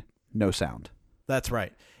screen, no sound. That's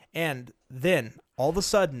right. And then all of a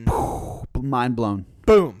sudden, Mind blown.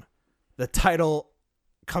 boom, the title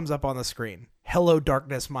comes up on the screen. Hello,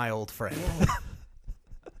 darkness, my old friend.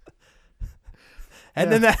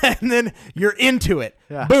 And then you're into it.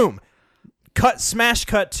 Yeah. Boom. Smash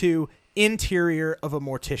cut to interior of a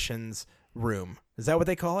mortician's room. Is that what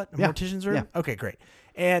they call it? A mortician's room? Yeah. Okay, great.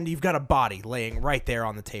 And you've got a body laying right there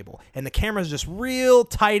on the table. And the camera's just real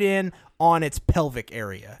tight in on its pelvic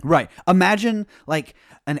area. Right. Imagine like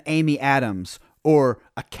an Amy Adams or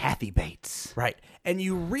a Kathy Bates. Right. And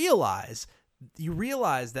you realize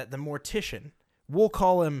that the mortician, we'll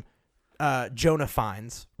call him Jonah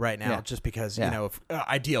Fiennes right now, just because, of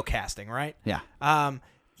ideal casting, right? Yeah.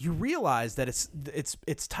 You realize that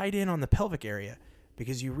it's tied in on the pelvic area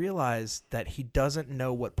because you realize that he doesn't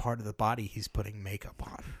know what part of the body he's putting makeup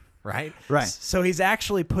on, right? Right. So he's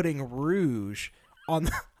actually putting rouge on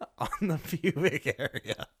the pubic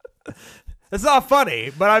area. It's not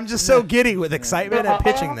funny, but I'm just so giddy with excitement at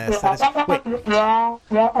pitching this. No,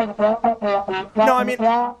 I mean,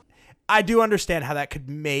 I do understand how that could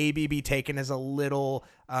maybe be taken as a little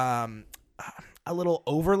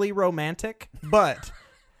overly romantic, but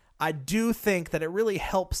I do think that it really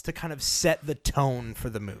helps to kind of set the tone for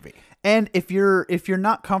the movie. And if you're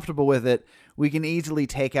not comfortable with it, we can easily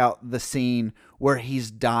take out the scene where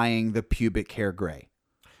he's dyeing the pubic hair gray.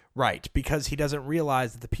 Right, because he doesn't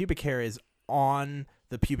realize that the pubic hair is on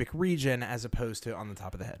the pubic region as opposed to on the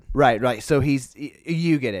top of the head. Right. So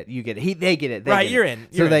you get it. They get it. Right, you're in.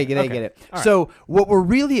 They get it. All so what we're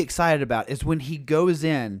really excited about is when he goes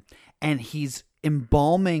in and he's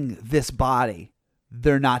embalming this body.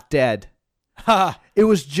 They're not dead. It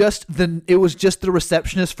was just the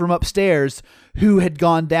receptionist from upstairs who had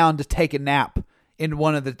gone down to take a nap in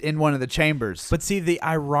one of the chambers. But see, the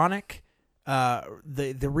ironic,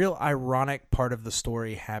 the real ironic part of the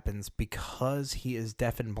story happens because he is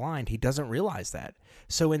deaf and blind. He doesn't realize that.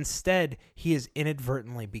 So instead, he has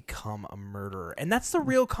inadvertently become a murderer, and that's the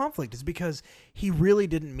real conflict. Is because he really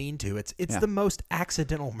didn't mean to. It's the most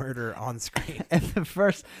accidental murder on screen. And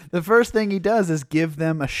the first thing he does is give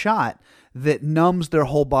them a shot that numbs their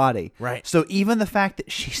whole body. Right. So even the fact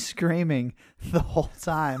that she's screaming the whole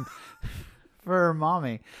time for her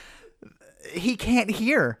mommy, he can't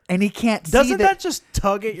hear and he can't see. Doesn't that just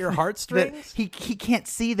tug at your heartstrings? He can't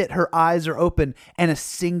see that her eyes are open and a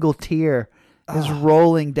single tear is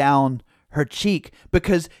rolling down her cheek.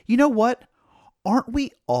 Because you know what? Aren't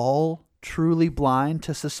we all truly blind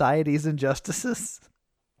to society's injustices?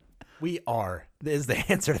 We are, is the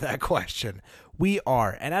answer to that question. We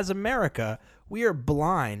are. And as America, we are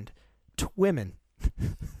blind to women.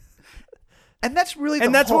 And that's really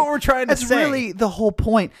what we're trying to say. That's really the whole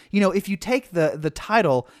point. You know, if you take the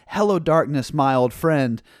title, Hello Darkness, My Old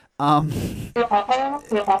Friend, no,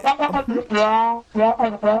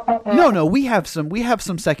 we have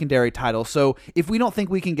some secondary titles. So if we don't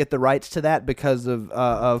think we can get the rights to that because of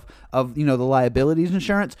the liabilities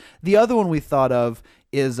insurance, the other one we thought of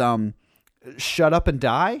is Shut Up and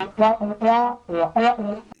Die.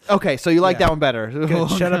 Okay, so you like that one better.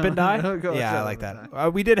 Good. Shut Up and Die? Go Yeah, Shut I like Up and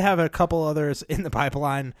that. We did have a couple others in the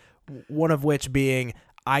pipeline, one of which being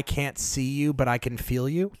I Can't See You, But I Can Feel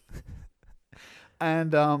You.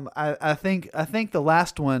 And I think the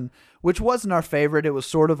last one, which wasn't our favorite, it was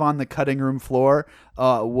sort of on the cutting room floor,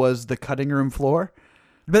 was The Cutting Room Floor.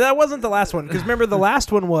 But that wasn't the last one, because remember the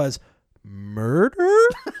last one was Murder?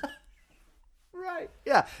 Right.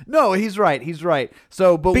 Yeah. No, he's right.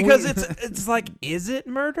 So, but because it's like, is it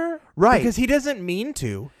murder? Right. Because he doesn't mean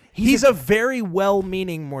to. He's a very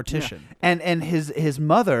well-meaning mortician. Yeah. And his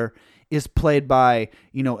mother is played by,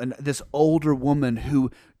 this older woman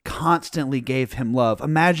who constantly gave him love.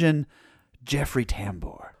 Imagine Jeffrey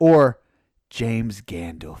Tambor or James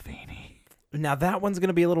Gandolfini. Now that one's going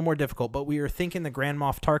to be a little more difficult, but we were thinking the Grand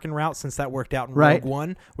Moff Tarkin route since that worked out in Right. Rogue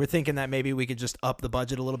One. We're thinking that maybe we could just up the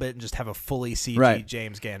budget a little bit and just have a fully CG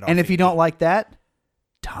James Gandolfini. And if you don't like that,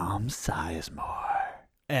 Tom Sizemore.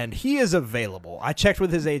 And he is available. I checked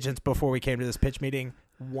with his agents before we came to this pitch meeting.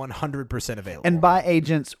 100% available. And by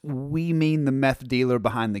agents, we mean the meth dealer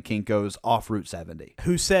behind the Kinko's off Route 70.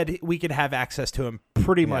 Who said we could have access to him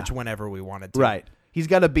pretty much whenever we wanted to. Right. He's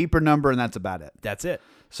got a beeper number, and that's about it. That's it.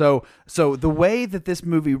 So the way that this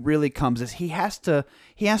movie really comes is he has to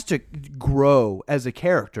grow as a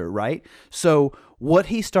character, right? So what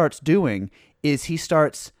he starts doing is he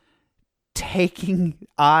starts taking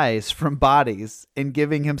eyes from bodies and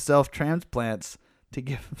giving himself transplants to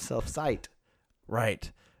give himself sight.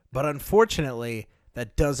 Right. But unfortunately,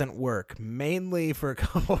 that doesn't work, mainly for a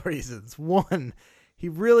couple of reasons. One, he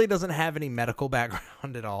really doesn't have any medical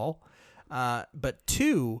background at all. But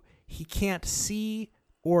two, he can't see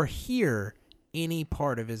or hear any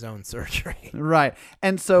part of his own surgery. Right.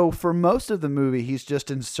 And so for most of the movie, he's just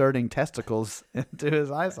inserting testicles into his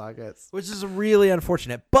eye sockets. Which is really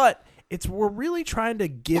unfortunate. But we're really trying to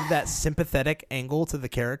give that sympathetic angle to the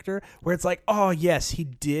character where it's like, oh, yes, he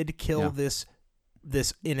did kill this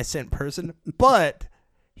innocent person, but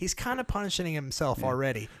he's kind of punishing himself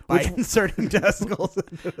already by inserting testicles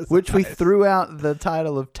into his Which we eyes. threw out the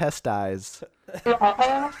title of Test Eyes. You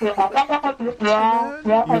love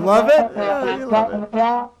it? Yeah, you love it.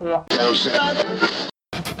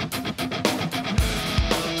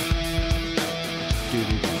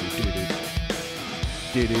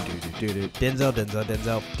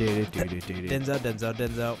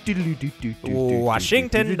 Denzel.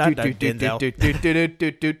 Washington.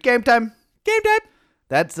 Denzel. Game time. Game time.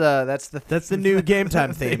 That's the new game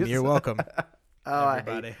time theme. You're welcome. Oh,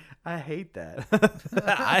 everybody. I hate that.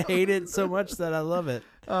 I hate it so much that I love it.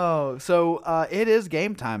 Oh, so it is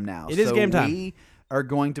game time now. It is game time. We are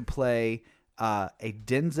going to play a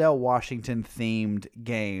Denzel Washington themed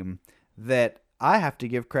game that I have to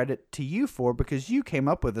give credit to you for because you came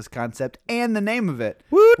up with this concept and the name of it,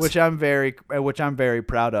 Woot! which I'm very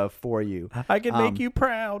proud of for you. I can make you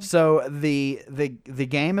proud. So the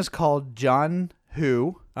game is called John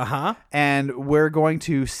Who, Uh-huh. and we're going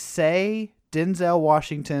to say Denzel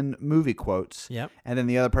Washington movie quotes. Yep. And then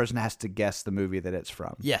the other person has to guess the movie that it's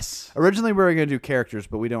from. Yes. Originally, we were going to do characters,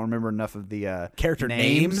 but we don't remember enough of the Character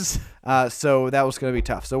names. So that was going to be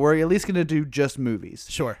tough. So we're at least going to do just movies.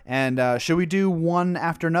 Sure. And should we do one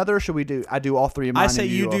after another? Or should we do? I do all three of mine. I say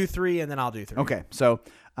and you do all- 3 and then I'll do 3. Okay. So,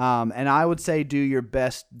 and I would say do your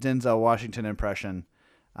best Denzel Washington impression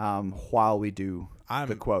while we do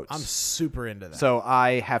the quotes. I'm super into that. So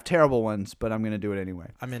I have terrible ones, but I'm going to do it anyway.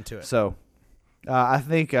 I'm into it. So. I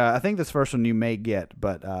think this first one you may get,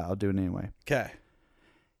 but I'll do it anyway. Okay.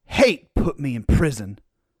 Hate put me in prison.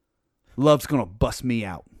 Love's gonna bust me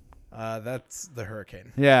out. That's the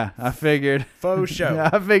Hurricane. Yeah, I figured. Faux show. Yeah,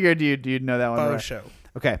 I figured you'd know that one. Faux right. show.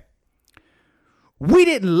 Okay. We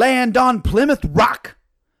didn't land on Plymouth Rock.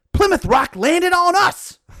 Plymouth Rock landed on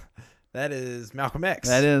us. That is Malcolm X.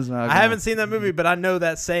 That is Malcolm I haven't X. seen that movie, but I know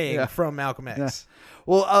that saying Yeah. from Malcolm X. Yeah.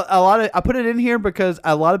 Well, I put it in here because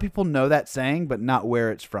a lot of people know that saying, but not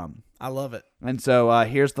where it's from. I love it. And so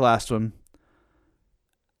here's the last one.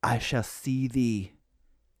 I shall see thee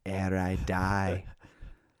ere I die.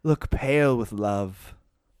 Look pale with love.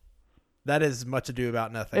 That is Much Ado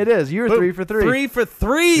About Nothing. It is. You're Boom. 3 for 3. 3 for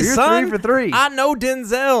 3, You're son. 3 for 3. I know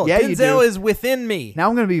Denzel. Yeah, you Denzel do. is within me. Now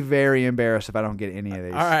I'm going to be very embarrassed if I don't get any of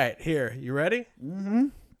these. All right, here. You ready? Mm-hmm.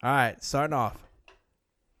 All right, starting off.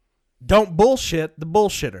 Don't bullshit the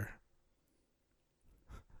bullshitter.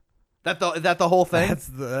 Is that the whole thing? That's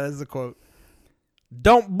the quote.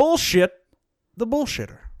 Don't bullshit the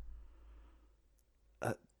bullshitter.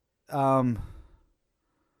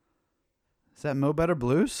 Is that Mo Better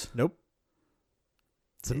Blues? Nope.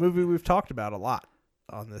 It's a movie we've talked about a lot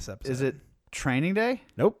on this episode. Is it Training Day?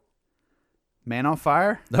 Nope. Man on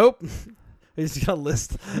Fire? Nope. He's going to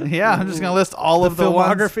list. Yeah, I'm just going to list all of the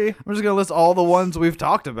filmography. ones. I'm just going to list all the ones we've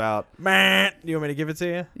talked about. Man. You want me to give it to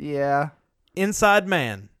you? Yeah. Inside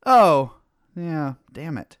Man. Oh. Yeah.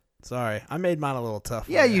 Damn it. Sorry. I made mine a little tough.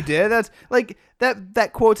 Yeah, you did. That's like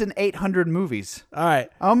that quote's in 800 movies. All right.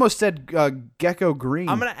 I almost said Gecko Green.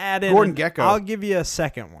 I'm going to add in. Gordon Gekko. I'll give you a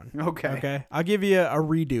second one. Okay. Okay. I'll give you a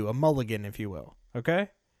redo, a mulligan, if you will. Okay?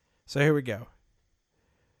 So here we go.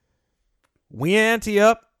 We ante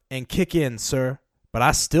up and kick in, sir, but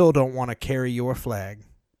I still don't want to carry your flag.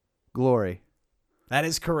 Glory. That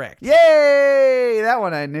is correct. Yay! That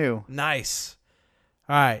one I knew. Nice.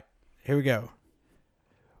 All right. Here we go.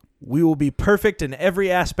 We will be perfect in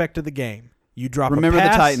every aspect of the game. You drop Remember a the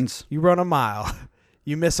pass, Titans. You run a mile.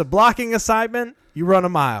 You miss a blocking assignment, you run a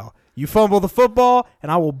mile. You fumble the football,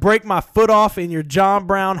 and I will break my foot off in your John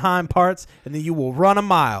Brown hind parts, and then you will run a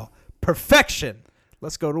mile. Perfection.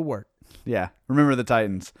 Let's go to work. Yeah. Remember the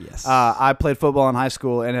Titans. Yes. I played football in high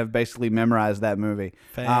school and have basically memorized that movie.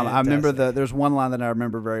 I remember there's one line that I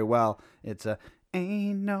remember very well. It's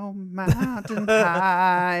ain't no mountain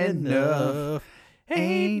high enough.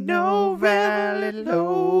 Ain't no valley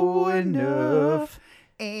low enough.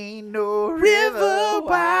 Ain't no river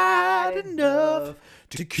wide enough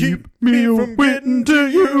to keep me from getting to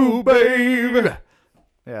you, baby.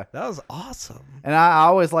 Yeah. That was awesome. And I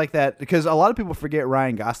always like that because a lot of people forget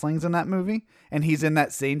Ryan Gosling's in that movie, and he's in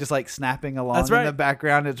that scene just like snapping along That's right. in the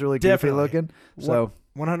background. It's really Definitely. goofy looking. So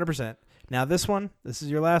 100%. Now this is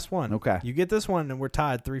your last one. Okay. You get this one, and we're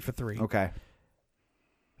tied 3 for 3. okay.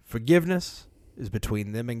 Forgiveness is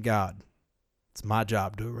between them and God. It's my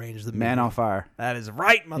job to arrange the Man movie. on fire. That is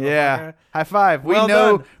right, motherfucker. Yeah. High five. Well we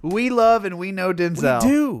know, done. we love and we know Denzel. We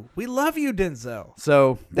do. We love you, Denzel.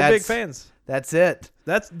 So We're that's big fans. That's it.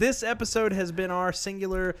 This episode has been our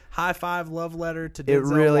singular high five love letter to Denzel It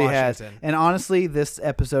really has. Washington. And honestly, this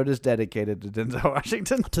episode is dedicated to Denzel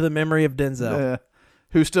Washington. To the memory of Denzel.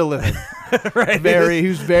 Who's still living. Right.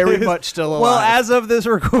 Who's very much still alive. Well, as of this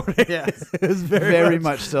recording, Yes. is very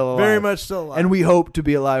much still alive. Very much still alive. And we hope to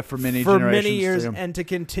be alive for many generations. years to come. and to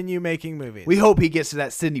continue making movies. We hope he gets to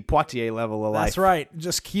that Sidney Poitier level of life. That's right.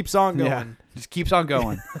 Just keeps on going. Yeah. Just keeps on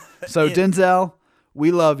going. So Denzel,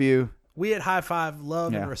 we love you. We at High Five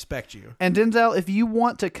love and respect you. And Denzel, if you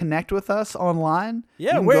want to connect with us online,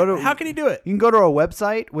 Yeah, how can you do it? You can go to our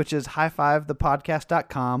website, which is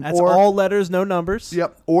highfivethepodcast.com. That's all letters, no numbers.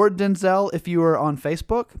 Yep. Or Denzel, if you are on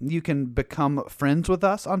Facebook, you can become friends with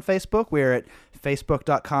us on Facebook. We're at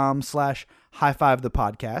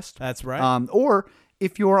facebook.com/highfivethepodcast. That's right. Or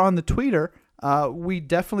if you're on the Twitter, we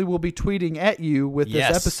definitely will be tweeting at you with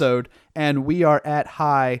this episode, and we are at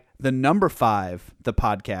 #5 the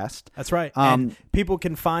podcast. That's right. And people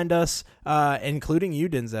can find us, including you,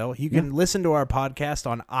 Denzel. You can listen to our podcast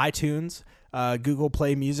on iTunes, Google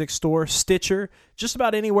Play Music Store, Stitcher, just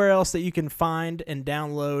about anywhere else that you can find and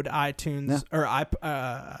download iTunes or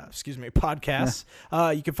podcasts.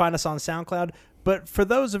 You can find us on SoundCloud. But for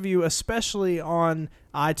those of you, especially on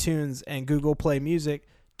iTunes and Google Play Music,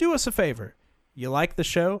 do us a favor. You like the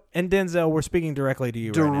show? And Denzel, we're speaking directly to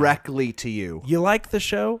you right now. Directly to you. You like the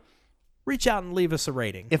show? Reach out and leave us a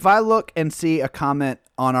rating. If I look and see a comment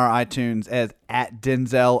on our iTunes as at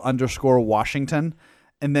Denzel_Washington,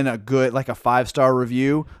 and then a good, like a 5-star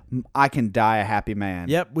review, I can die a happy man.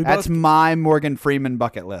 Yep. That's my Morgan Freeman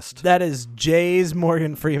bucket list. That is Jay's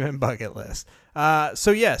Morgan Freeman bucket list.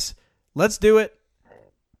 So yes, let's do it.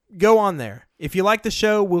 Go on there. If you like the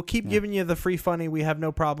show, we'll keep giving you the free funny. We have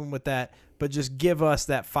no problem with that. But just give us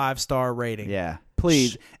that 5-star rating. Yeah,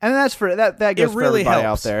 please. And that's for that goes for everybody helps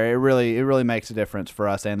out there. It really makes a difference for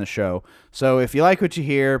us and the show. So if you like what you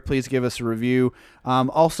hear, please give us a review.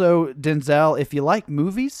 Also, Denzel, if you like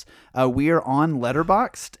movies, we are on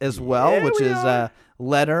Letterboxd as well, which is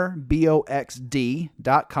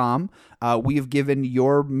letterboxd.com. We've given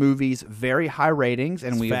your movies very high ratings,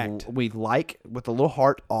 and we like, with a little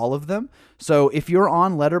heart, all of them. So if you're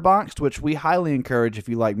on Letterboxd, which we highly encourage if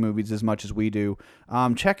you like movies as much as we do,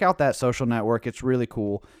 check out that social network. It's really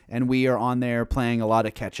cool, and we are on there playing a lot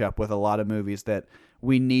of catch up with a lot of movies that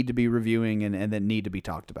we need to be reviewing and that need to be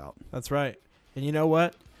talked about. That's right. And you know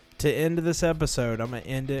what? To end this episode, I'm going to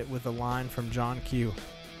end it with a line from John Q.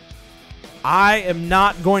 I am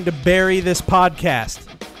not going to bury this podcast.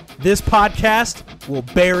 This podcast will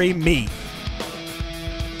bury me.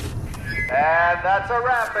 And that's a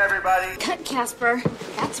wrap, everybody. Cut, Casper.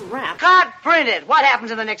 That's a wrap. Cut! Printed! What happens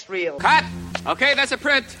in the next reel? Cut! Okay, that's a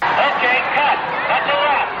print. Okay, cut. That's a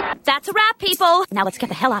wrap. That's a wrap, people. Now let's get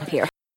the hell out of here.